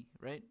shitty,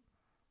 right?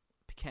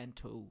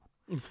 Picanto.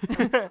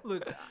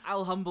 Look,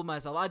 I'll humble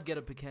myself. I'd get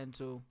a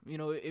Picanto.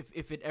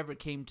 If it ever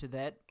came to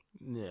that.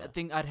 Yeah. I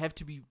think I'd have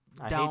to be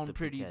I down hate the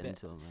pretty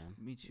Picanto, bad. man.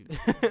 Me too.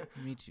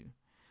 Me too.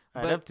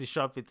 I'd have to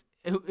shop its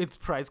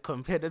price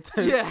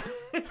competitors. Yeah.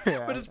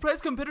 But its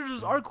price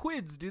competitors are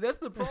quids, dude. That's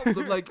the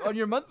problem. Like, on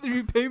your monthly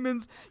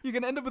repayments, you're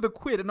going to end up with a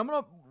quid. And I'm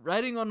not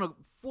riding on a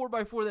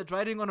 4x4 that's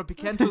riding on a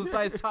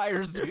Picanto-sized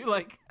tires, dude.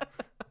 Like,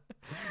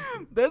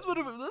 that's what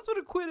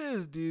a quid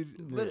is, dude.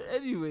 Yeah. But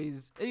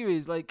anyways,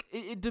 like,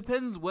 it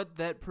depends what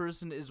that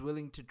person is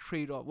willing to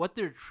trade off, what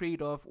their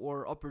trade-off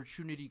or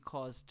opportunity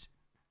cost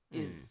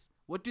is.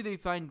 What do they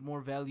find more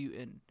value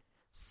in?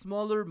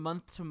 Smaller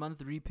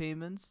month-to-month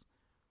repayments,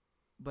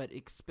 but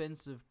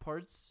expensive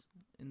parts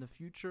in the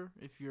future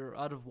if you're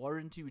out of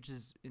warranty, which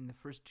is in the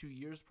first 2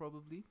 years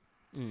probably.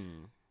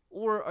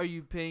 Or are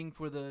you paying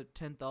for the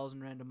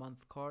 10,000 rand a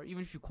month car,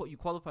 even if you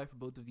qualify for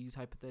both of these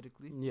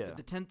hypothetically? Yeah.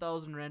 The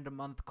 10,000 rand a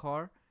month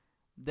car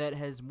that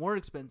has more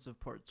expensive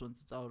parts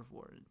once it's out of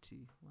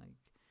warranty. Like,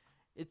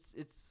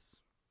 it's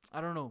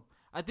I don't know.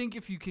 I think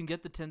if you can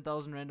get the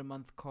 10,000 rand a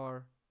month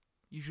car,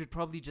 you should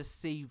probably just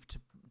save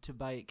to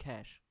buy it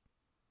cash.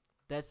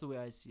 That's the way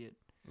I see it.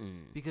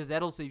 Because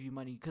that'll save you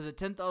money. Because a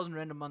 10,000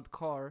 rand a month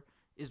car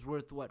is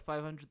worth, what,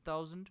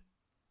 500,000?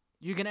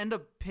 You're going to end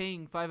up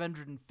paying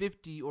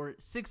 550 or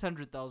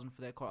 600,000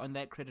 for that car on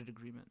that credit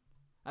agreement.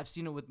 I've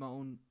seen it with my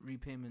own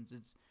repayments.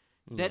 It's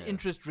that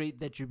interest rate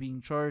that you're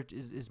being charged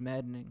is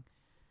maddening.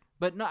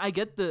 But no, I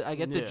get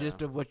the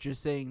gist of what you're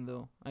saying,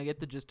 though. I get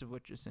the gist of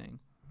what you're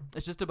saying.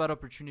 It's just about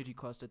opportunity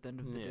cost at the end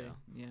of the day.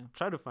 Yeah.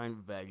 Try to find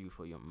value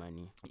for your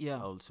money. Yeah.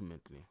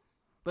 Ultimately.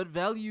 But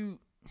value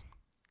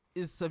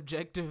is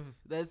subjective.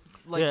 That's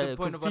like the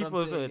point of what I'm saying.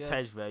 People also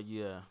attach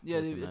value. Yeah,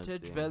 they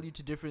attach value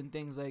to different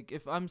things. Like,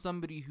 if I'm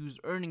somebody who's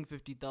earning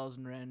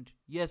 50,000 rand,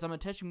 yes, I'm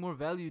attaching more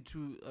value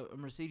to a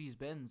Mercedes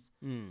Benz.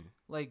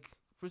 Like,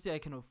 firstly, I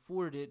can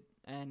afford it,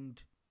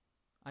 and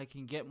I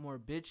can get more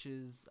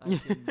bitches. I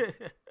can.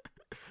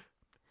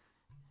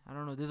 I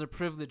don't know. There's a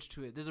privilege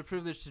to it. There's a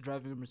privilege to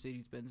driving a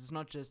Mercedes Benz. It's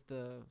not just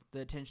the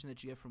attention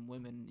that you get from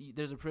women.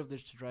 There's a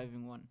privilege to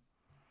driving one,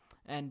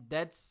 and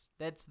that's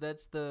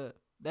the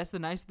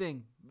nice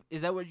thing.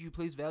 Is that what you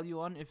place value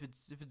on? If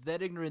it's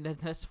that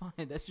ignorant, that's fine.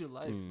 That's your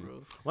life,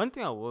 bro. One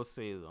thing I will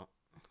say though,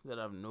 that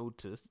I've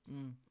noticed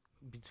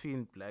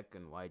between black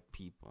and white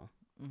people,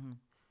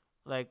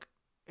 like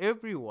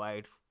every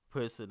white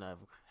person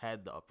I've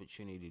had the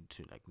opportunity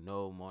to like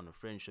know more on a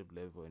friendship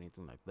level or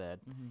anything like that.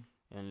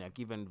 And like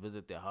even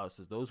visit their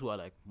houses, those who are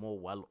like more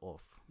well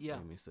off,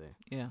 let me say.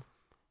 Yeah.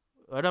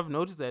 What I've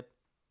noticed that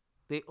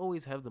they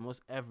always have the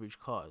most average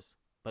cars,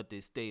 but they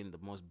stay in the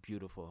most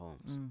beautiful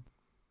homes.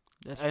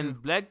 That's true.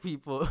 Black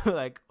people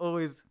like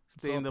always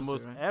stay in the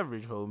most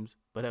average homes,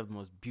 but have the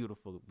most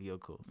beautiful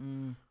vehicles.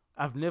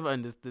 I've never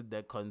understood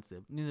that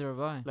concept. Neither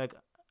have I. Like,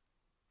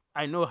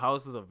 I know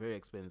houses are very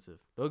expensive.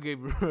 Don't get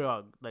me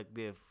wrong. Like,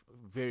 they're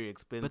very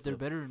expensive. But they're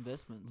better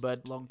investments,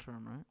 but long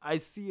term, right? I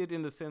see it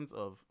in the sense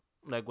of,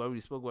 like what we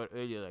spoke about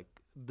earlier, like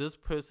this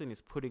person is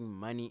putting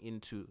money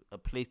into a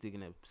place they're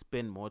gonna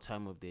spend more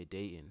time of their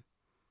day in.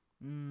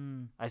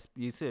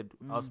 You said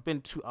I'll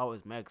spend 2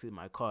 hours max in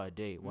my car a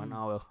day. 1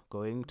 hour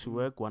going to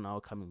work, 1 hour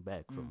coming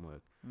back from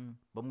work.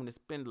 But I'm gonna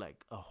spend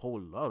like a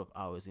whole lot of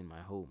hours in my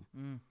home.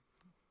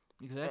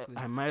 Exactly.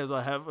 I might as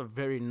well have a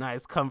very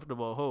nice,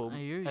 comfortable home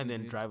and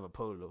then drive a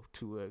Polo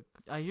to work.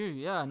 I hear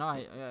you. Yeah, no,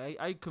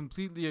 I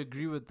completely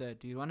agree with that,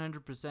 dude.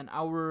 100%.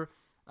 Our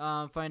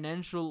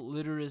financial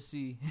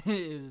literacy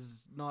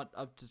is not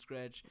up to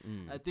scratch.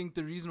 I think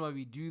the reason why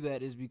we do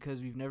that is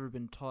because we've never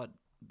been taught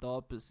the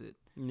opposite.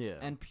 Yeah.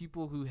 And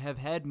people who have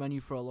had money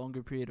for a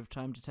longer period of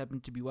time just happen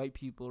to be white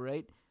people,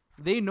 right?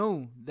 They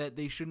know that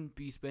they shouldn't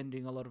be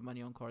spending a lot of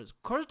money on cars.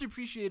 Cars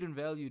depreciate in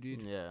value,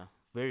 dude. Yeah.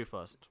 Very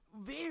fast.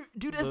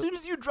 Dude, as soon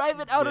as you drive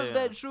it out of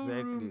that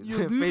showroom,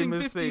 you're losing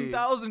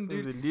 15,000,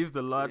 dude. As it leaves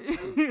the lot,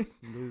 it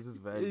loses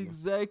value.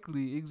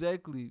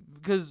 Exactly.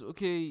 Because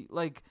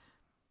like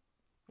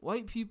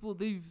white people,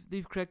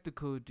 they've cracked the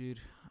code,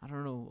 dude. I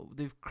don't know.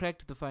 They've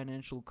cracked the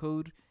financial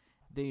code.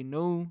 They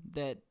know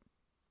that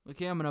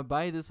okay, I'm gonna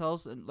buy this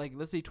house, and like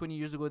let's say 20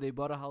 years ago they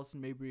bought a house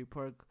in Maybury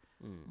Park.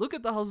 Look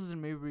at the houses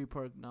in Maybury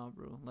Park now,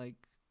 bro. Like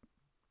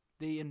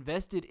they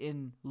invested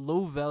in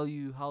low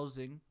value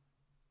housing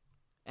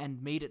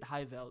and made it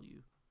high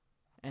value,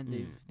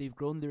 and they've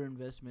grown their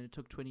investment. It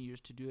took 20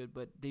 years to do it,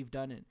 but they've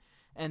done it,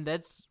 and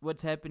that's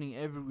what's happening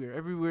everywhere.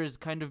 Everywhere is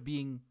kind of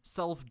being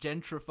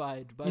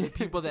self-gentrified by the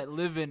people that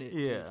live in it.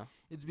 Yeah, dude.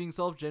 It's being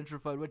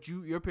self-gentrified. What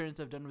your parents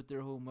have done with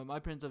their home, what my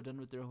parents have done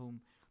with their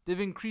home, they've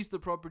increased the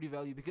property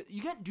value because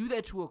you can't do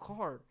that to a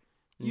car.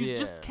 You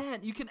just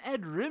can't. You can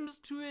add rims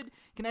to it.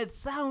 You can add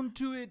sound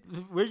to it.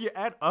 When you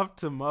add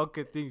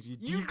aftermarket things, you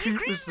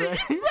decrease it.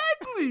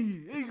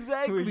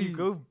 Exactly. When you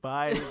go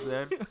buy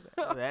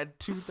that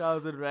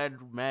 2,000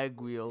 rand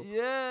mag wheel,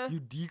 you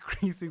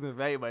decreasing the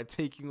value by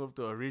taking off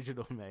the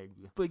original mag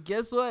wheel. But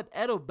guess what?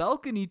 Add a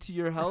balcony to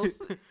your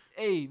house.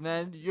 Hey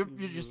man, your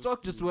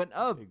stock just went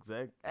up.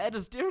 Exactly. Add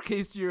a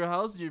staircase to your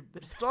house. Your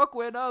stock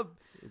went up.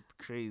 It's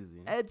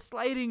crazy. Add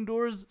sliding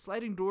doors.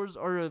 Sliding doors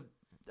are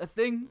a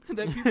thing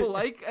that people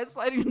like. Add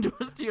sliding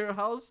doors to your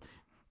house.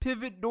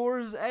 Pivot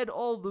doors. Add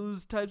all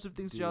those types of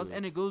things to your house,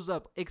 and it goes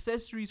up.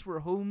 Accessories for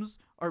homes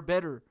are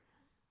better,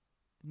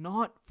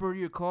 not for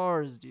your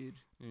cars, dude.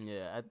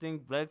 Yeah, I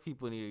think black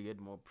people need to get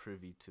more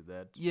privy to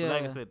that. Yeah,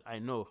 like I said, I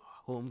know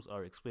homes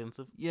are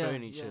expensive. Yeah,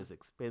 furniture is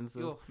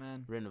expensive. Yo,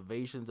 man.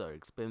 Renovations are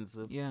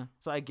expensive. Yeah,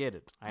 so I get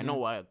it. I know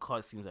why a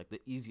car seems like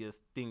the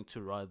easiest thing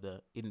to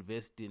rather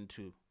invest in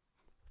to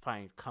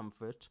find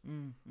comfort.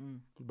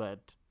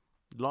 But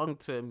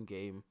long-term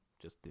game,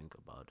 just think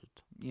about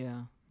it.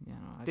 Yeah. No,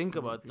 think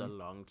about the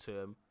long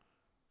term.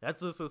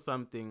 That's also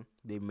something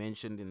they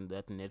mentioned in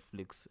that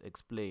Netflix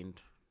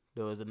Explained.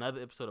 There was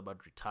another episode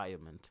about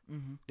retirement.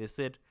 They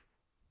said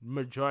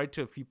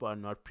majority of people are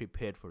not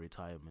prepared for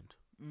retirement.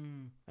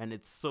 And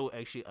it's so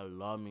actually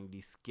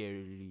alarmingly,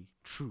 scarily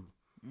true.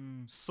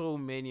 So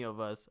many of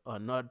us are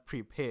not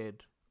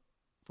prepared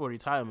for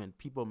retirement.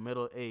 People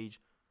middle age,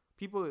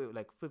 people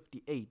like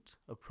 58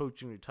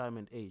 approaching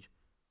retirement age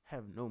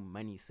have no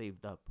money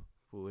saved up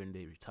for when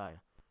they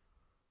retire.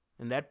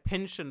 And that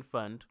pension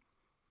fund,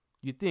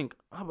 you think,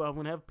 but I'm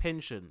going to have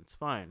pension. It's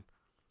fine.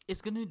 It's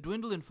going to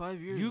dwindle in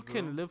 5 years. You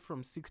can live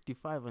from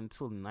 65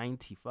 until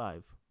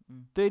 95.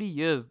 30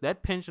 years,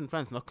 that pension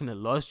fund's not going to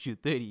last you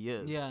 30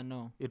 years. Yeah,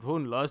 no. It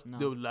won't last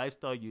the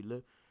lifestyle you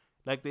live.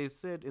 Like they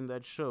said in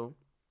that show,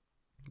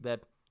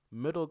 that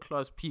middle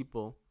class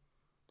people,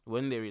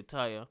 when they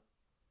retire,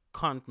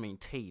 can't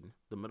maintain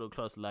the middle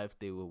class life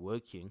they were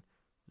working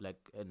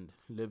and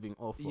living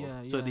off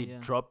of. So they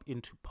drop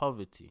into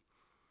poverty.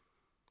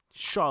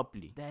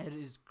 Sharply. That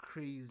is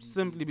crazy.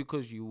 Simply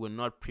because you were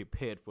not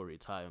prepared for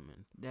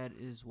retirement. That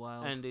is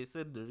wild. And they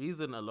said the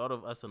reason a lot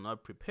of us are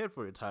not prepared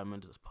for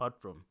retirement is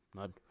apart from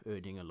not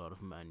earning a lot of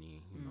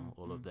money,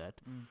 all of that.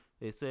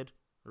 They said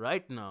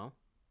right now,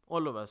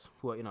 all of us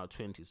who are in our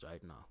 20s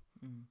right now,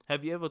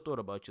 have you ever thought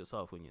about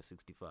yourself when you're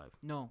 65?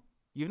 No.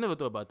 You've never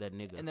thought about that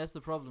nigga. And that's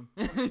the problem.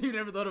 You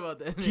never thought about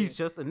that. He's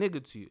just a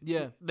nigga to you.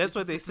 Yeah. That's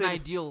what they said. It's an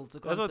ideal. It's a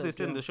concept, that's what they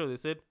said in the show. They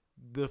said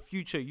the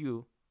future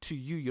you, to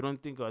you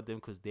don't think about them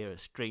because they're a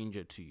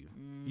stranger to you.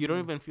 You don't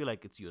even feel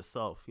like it's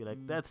yourself. You're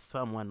like, that's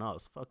someone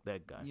else. Fuck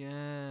that guy.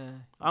 Yeah.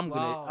 I'm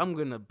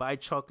gonna buy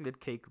chocolate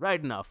cake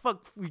right now.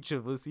 Fuck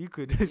future Vusi. You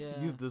could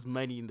use this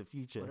money in the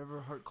future.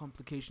 Whatever heart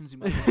complications you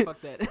might have.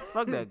 Fuck that.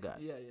 Fuck that guy.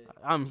 Yeah.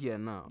 I'm here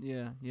now.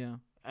 Yeah.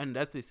 And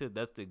they said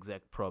that's the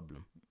exact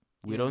problem.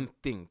 We don't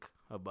think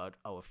about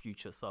our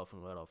future self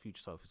and what our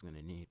future self is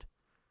gonna need.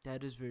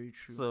 That is very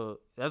true. So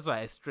that's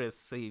why I stress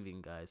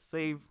saving, guys.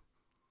 Saving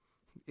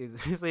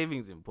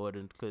is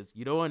important because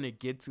you don't want to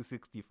get to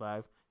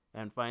 65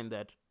 and find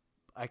that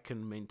I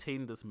can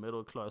maintain this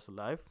middle class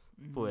life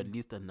for at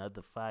least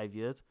another 5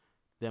 years.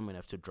 Then I'm going to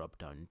have to drop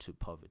down into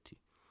poverty.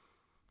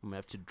 I'm going to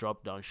have to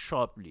drop down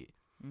sharply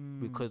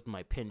because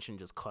my pension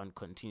just can't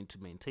continue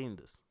to maintain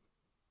this.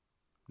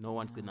 No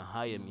one's going to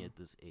hire me at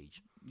this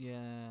age.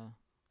 Yeah.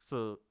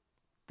 So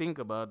think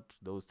about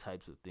those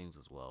types of things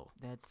as well.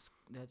 That's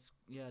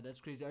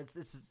crazy.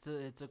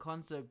 It's a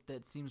concept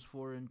that seems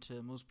foreign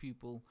to most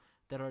people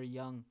that are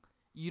young.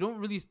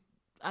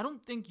 I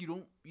don't think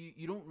you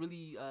don't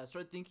really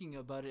start thinking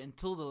about it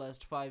until the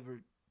last 5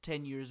 or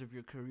 10 years of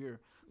your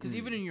career. Because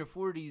even in your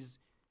 40s,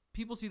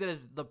 people see that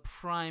as the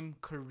prime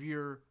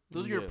career.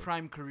 Those are your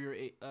prime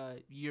career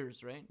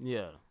years, right?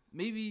 Yeah.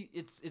 Maybe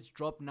it's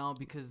dropped now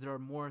because there are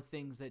more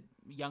things that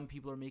young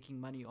people are making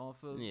money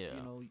off of,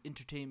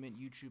 entertainment,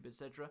 YouTube,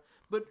 etc.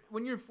 But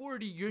when you're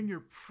 40, you're in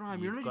your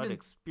prime. You're not even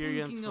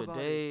experience thinking for about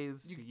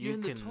days. You're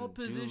in the top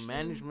do position.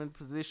 management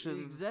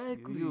positions.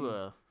 Exactly. You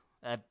are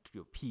at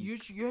your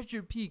peak. You're at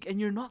your peak, and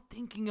you're not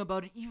thinking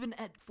about it even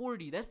at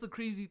 40. That's the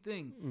crazy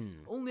thing.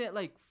 Only at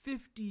like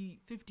 50,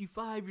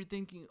 55, you're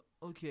thinking,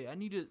 okay, I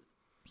need to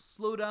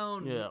slow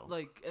down. Yeah.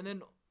 Like, and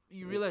then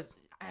you realize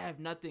I have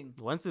nothing.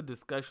 Once the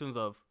discussions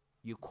of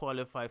you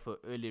qualify for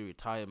early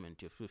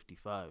retirement, you're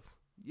 55.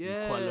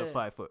 Yeah. You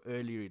qualify for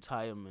early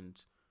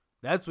retirement.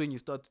 That's when you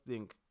start to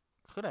think,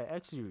 could I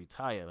actually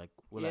retire? Like,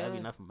 will I have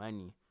enough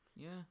money?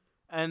 Yeah.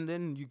 And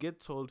then you get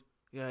told,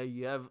 yeah,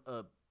 you have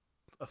a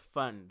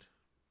fund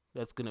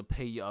that's going to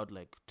pay you out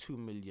like 2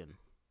 million.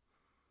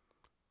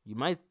 You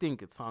might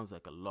think it sounds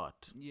like a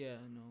lot. Yeah,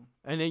 I know.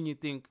 And then you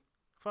think,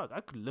 fuck,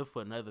 I could live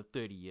for another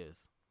 30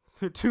 years.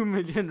 2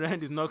 million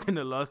rand is not going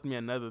to last me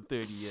another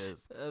 30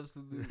 years.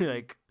 Absolutely.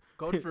 Like,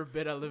 God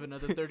forbid I live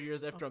another 30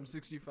 years after I'm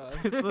 65.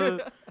 So,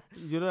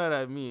 you know what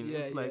I mean? Yeah,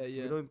 it's like,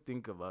 yeah. we don't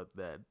think about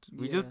that.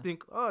 We just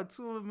think, oh,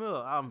 2 mil,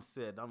 I'm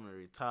set. I'm going to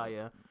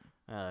retire.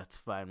 It's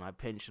fine. My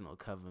pension will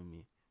cover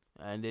me.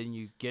 And then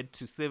you get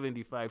to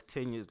 75,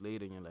 10 years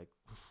later, and you're like,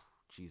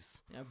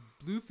 jeez. Yeah, I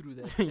blew through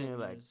that. And you're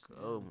like,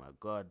 oh my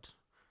God,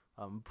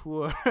 I'm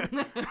poor.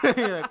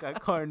 You're like, I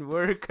can't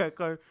work.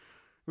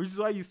 Which is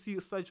why you see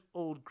such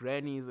old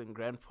grannies and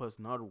grandpas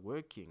not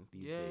working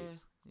these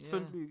days. Yeah.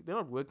 Simply, they're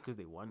not working because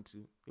they want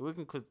to. They're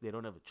working because they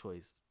don't have a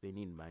choice. They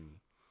need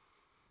money.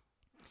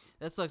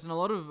 That sucks. And a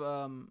lot of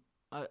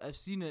I've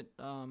seen it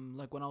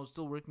like when I was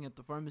still working at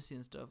the pharmacy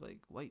and stuff, like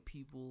white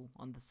people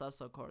on the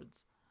SASA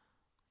cards.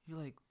 You're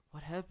like,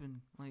 what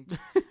happened? Like,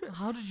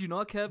 how did you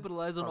not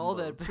capitalize on all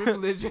that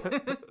privilege?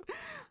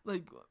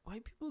 Like,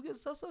 white people get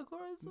SASA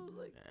cards?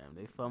 Like, damn,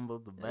 they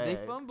fumbled the bag.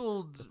 They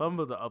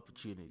fumbled the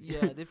opportunity.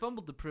 Yeah, they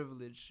fumbled the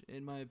privilege,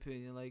 in my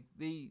opinion. Like,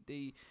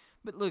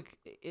 but look,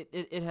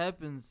 it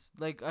happens.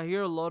 Like, I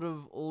hear a lot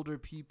of older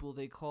people,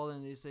 they call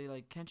and they say,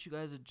 like, can't you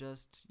guys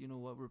adjust,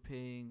 what we're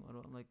paying?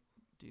 I'm like,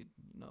 dude,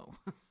 no.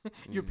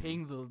 You're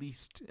paying the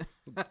least.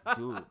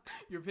 Dude.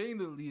 You're paying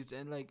the least.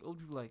 And, like, old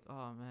people are like,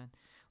 oh, man.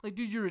 Like,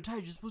 dude, you're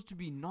retired. You're supposed to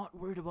be not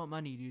worried about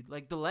money, dude.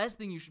 Like, the last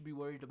thing you should be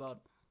worried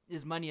about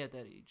is money at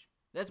that age.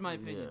 That's my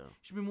opinion. Yeah. You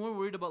should be more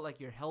worried about, like,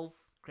 your health,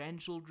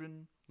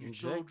 grandchildren, your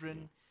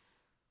children,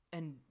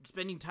 and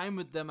spending time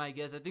with them, I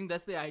guess. I think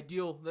that's the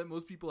ideal that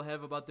most people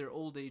have about their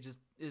old age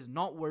is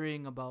not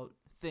worrying about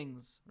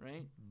things,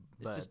 right?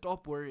 It's to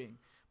stop worrying.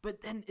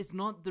 But then it's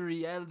not the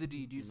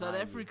reality, dude. South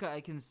Africa,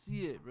 I can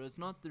see it, bro. It's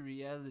not the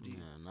reality.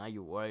 Yeah, now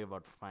you worry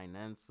about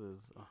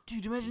finances. Oh,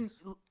 dude, imagine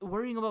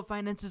worrying about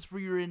finances for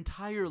your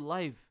entire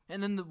life.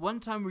 And then the one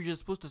time where you're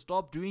supposed to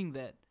stop doing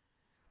that.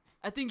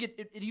 I think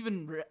it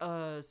even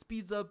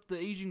speeds up the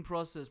aging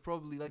process,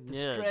 probably. Like the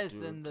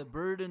stress and the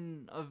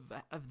burden of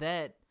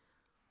that.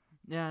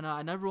 Yeah, no,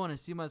 I never want to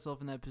see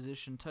myself in that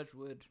position. Touch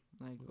wood.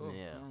 Like, oh,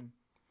 man.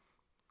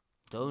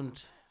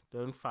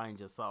 Don't find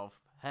yourself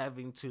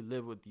having to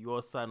live with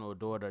your son or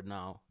daughter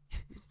now.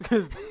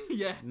 Because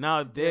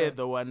now they're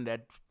the one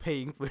that's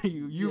paying for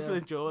you. You've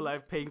spent your whole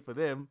life paying for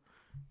them.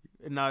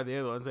 And now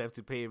they're the ones that have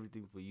to pay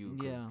everything for you.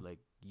 Because, like,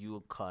 you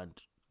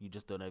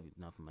just don't have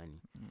enough money.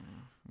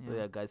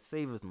 So, guys,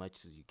 save as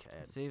much as you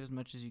can. Save as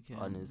much as you can.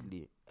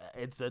 Honestly.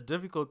 It's a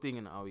difficult thing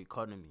in our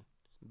economy.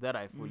 That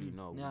I fully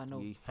know. Yeah, no,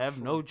 we have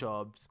no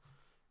jobs.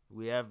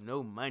 We have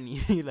no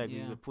money.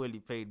 We're poorly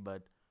paid.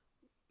 But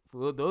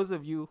for those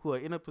of you who are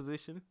in a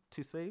position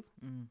to save,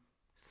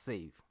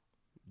 save.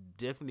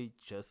 Definitely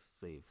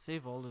just save.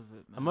 Save all of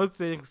it, man. I'm not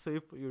saying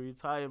save for your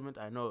retirement.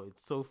 I know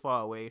it's so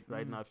far away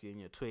right now if you're in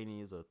your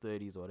 20s or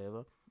 30s or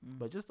whatever.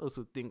 But just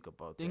also think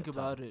about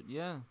it.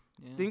 Yeah.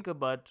 Think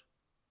about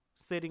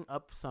setting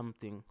up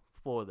something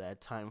for that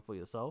time for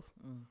yourself.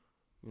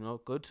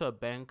 Go to a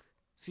bank.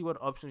 See what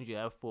options you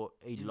have for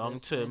a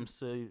long-term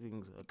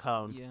savings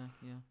account.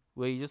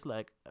 Where you just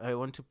like, I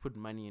want to put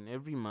money in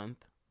every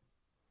month.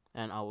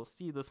 And I will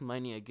see this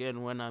money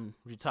again when I'm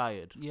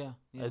retired.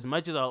 As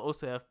much as I'll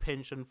also have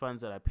pension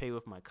funds that I pay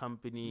with my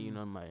company,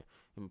 my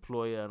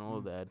employer and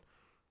all that.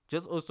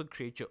 Just also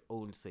create your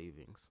own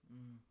savings.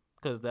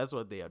 Because that's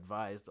what they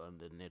advised on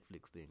the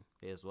Netflix thing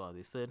as well.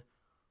 They said,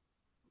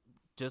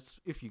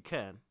 just if you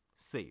can,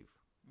 save.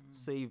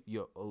 Save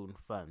your own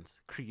funds.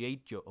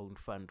 Create your own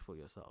fund for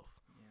yourself.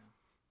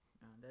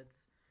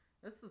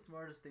 That's the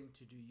smartest thing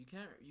to do. You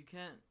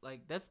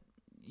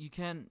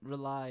can't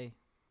rely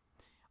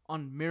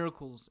on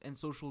miracles and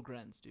social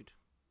grants, dude.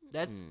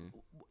 That's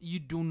you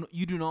do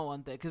not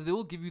want that, because they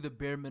will give you the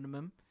bare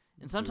minimum,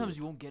 and sometimes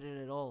you won't get it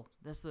at all.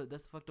 That's the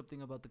fucked up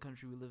thing about the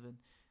country we live in.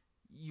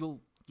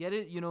 You'll get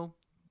it,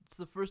 it's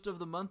the 1st of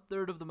the month,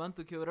 3rd of the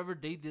month, okay, whatever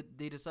date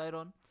they decide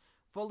on.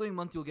 Following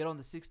month you'll get on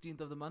the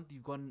 16th of the month.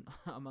 You've gone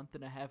a month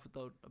and a half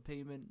without a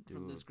payment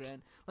from this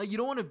grant. Like, you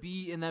don't want to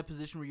be in that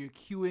position where you're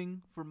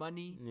queuing for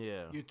money.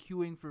 You're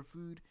queuing for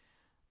food.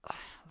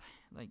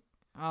 Like,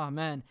 oh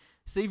man,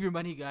 save your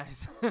money,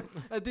 guys.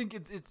 I think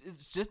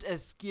it's just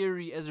as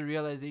scary as a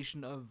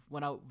realization of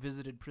when I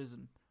visited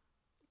prison.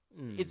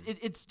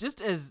 It's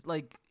just as,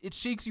 like, it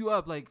shakes you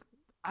up. Like,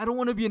 I don't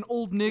want to be an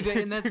old nigga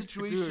in that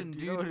situation,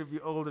 dude. You don't want to be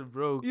old and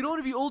broke. You don't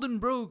want to be old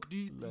and broke,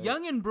 dude. Like,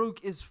 young and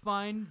broke is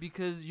fine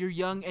because you're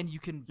young and you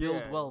can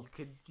build wealth.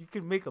 You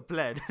can make a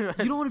plan. You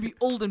don't want to be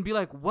old and be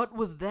like, what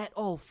was that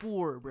all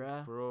for,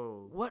 bruh?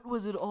 Bro. What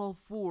was it all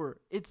for?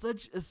 It's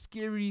such a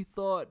scary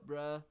thought,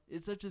 bruh.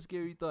 It's such a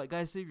scary thought.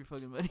 Guys, save your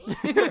fucking money.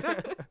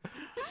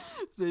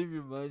 Save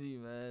your money,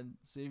 man.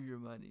 Save your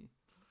money.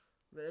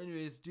 But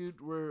anyways, dude,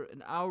 we're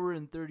an hour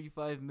and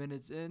 35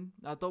 minutes in.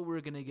 I thought we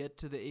were gonna get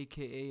to the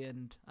AKA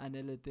and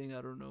Anele thing.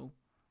 I don't know.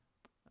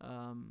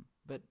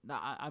 But nah,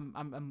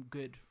 I'm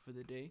good for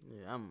the day.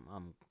 Yeah,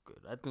 I'm good.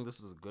 I think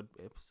this was a good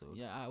episode.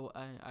 Yeah,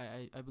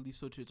 I believe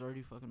so too. It's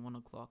already fucking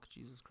 1:00.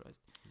 Jesus Christ.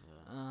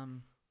 Yeah.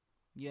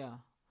 Yeah.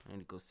 I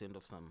need to go send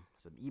off some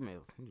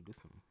emails. I need to do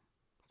some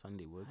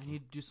Sunday work. I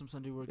need to do some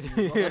Sunday work as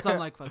well. That's I'm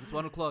like, fuck, it's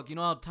 1:00. You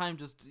know how time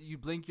just, you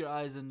blink your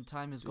eyes and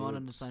time is gone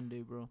on a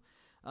Sunday, bro.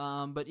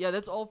 But yeah,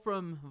 that's all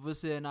from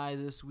Vuse and I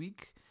this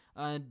week.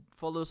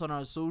 Follow us on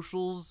our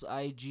socials,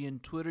 IG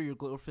and Twitter, Your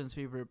Girlfriend's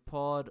Favorite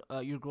Pod,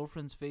 Your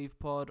Girlfriend's Fave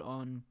Pod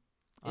on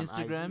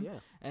Instagram, IG,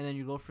 and then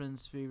Your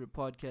Girlfriend's Favorite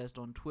Podcast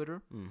on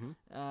Twitter.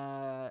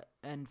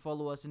 And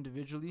follow us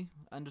individually,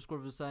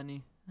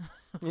 _Vasani,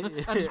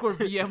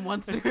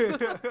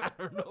 _VM16. I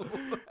don't know.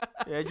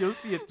 Yeah, you'll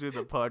see it through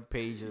the pod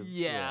pages.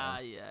 Yeah.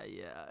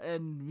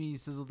 And me,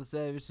 Sizzle the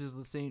Savage,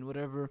 Sizzle the Saint,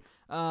 whatever.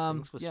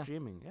 Thanks for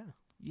streaming,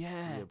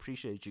 Yeah. We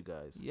appreciate you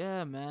guys.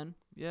 Yeah, man.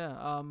 Yeah.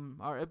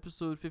 Our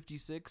episode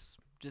 56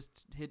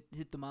 just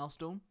hit the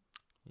milestone.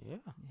 Yeah.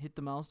 Hit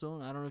the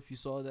milestone. I don't know if you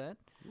saw that.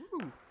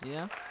 Woo.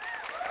 Yeah.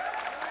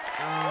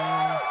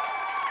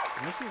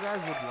 And if you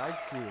guys would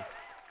like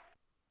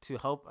to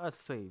help us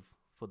save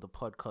for the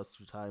podcast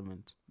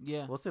retirement,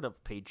 we'll set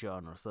up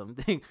Patreon or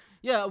something.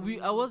 Yeah,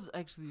 I was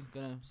actually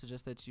gonna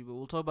suggest that to you, but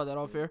we'll talk about that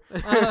off air.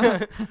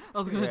 I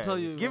was gonna tell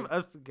you,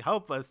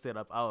 help us set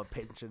up our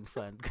pension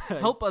fund,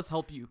 guys. Help us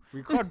help you.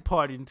 We can't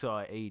part into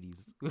our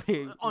 80s.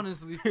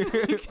 Honestly,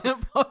 we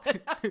can't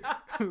part.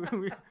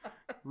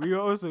 We're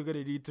also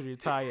gonna need to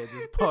retire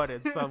this part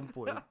at some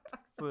point.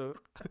 So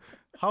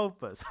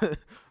help us.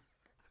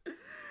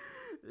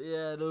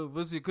 Yeah, no,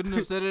 Bussy couldn't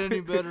have said it any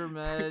better,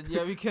 man.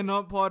 Yeah, we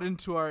cannot part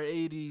into our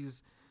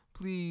 80s.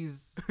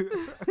 Please.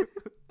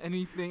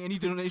 Anything, any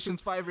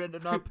donations, 5 Rand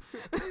and up.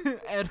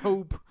 Add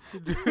hope.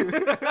 At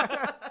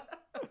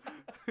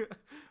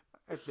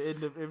the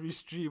end of every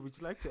stream, would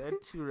you like to add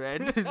 2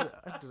 Rand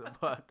to the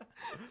pot?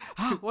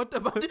 What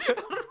about it?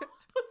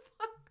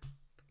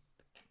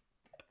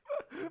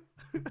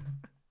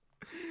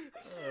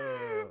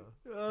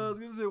 I was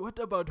going to say, what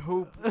about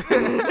hope?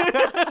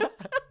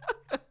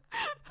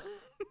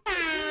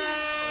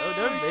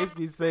 Don't make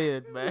me say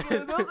it, man.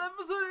 That was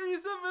episode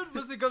 87.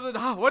 Bussy comes in,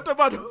 what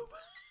about hope?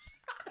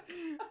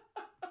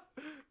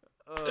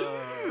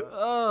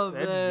 That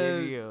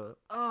man. video.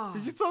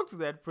 Did you talk to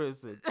that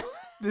person?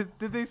 Did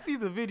they see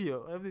the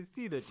video? Have they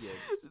seen it yet?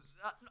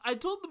 I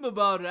told them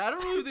about it. I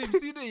don't know if they've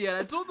seen it yet.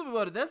 I told them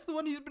about it. That's the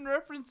one he's been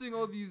referencing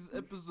all these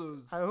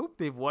episodes. I hope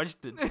they've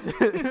watched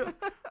it.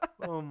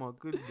 Oh my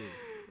goodness.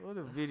 What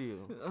a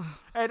video.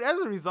 And as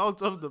a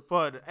result of the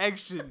pod,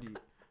 actually,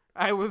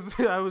 I was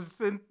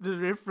sent the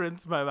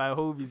reference by my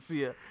homie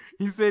Sia.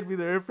 He sent me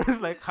the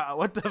reference like,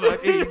 what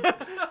about AIDS?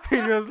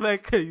 He was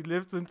like, he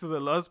listens to the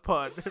last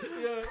part.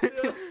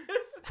 Yeah.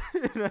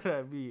 You know what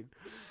I mean?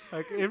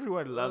 Like,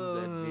 everyone loves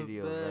that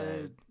video,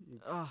 man.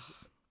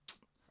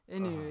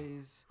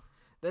 Anyways,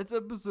 that's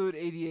episode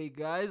 88,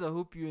 guys. I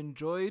hope you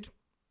enjoyed.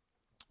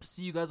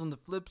 See you guys on the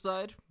flip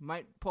side.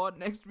 Might pod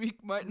next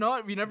week, might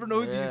not. We never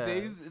know these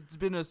days. It's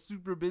been a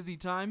super busy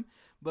time,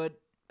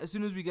 but as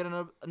soon as we get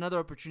another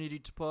opportunity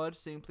to pod,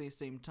 same place,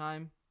 same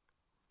time,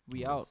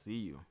 we out. See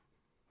you.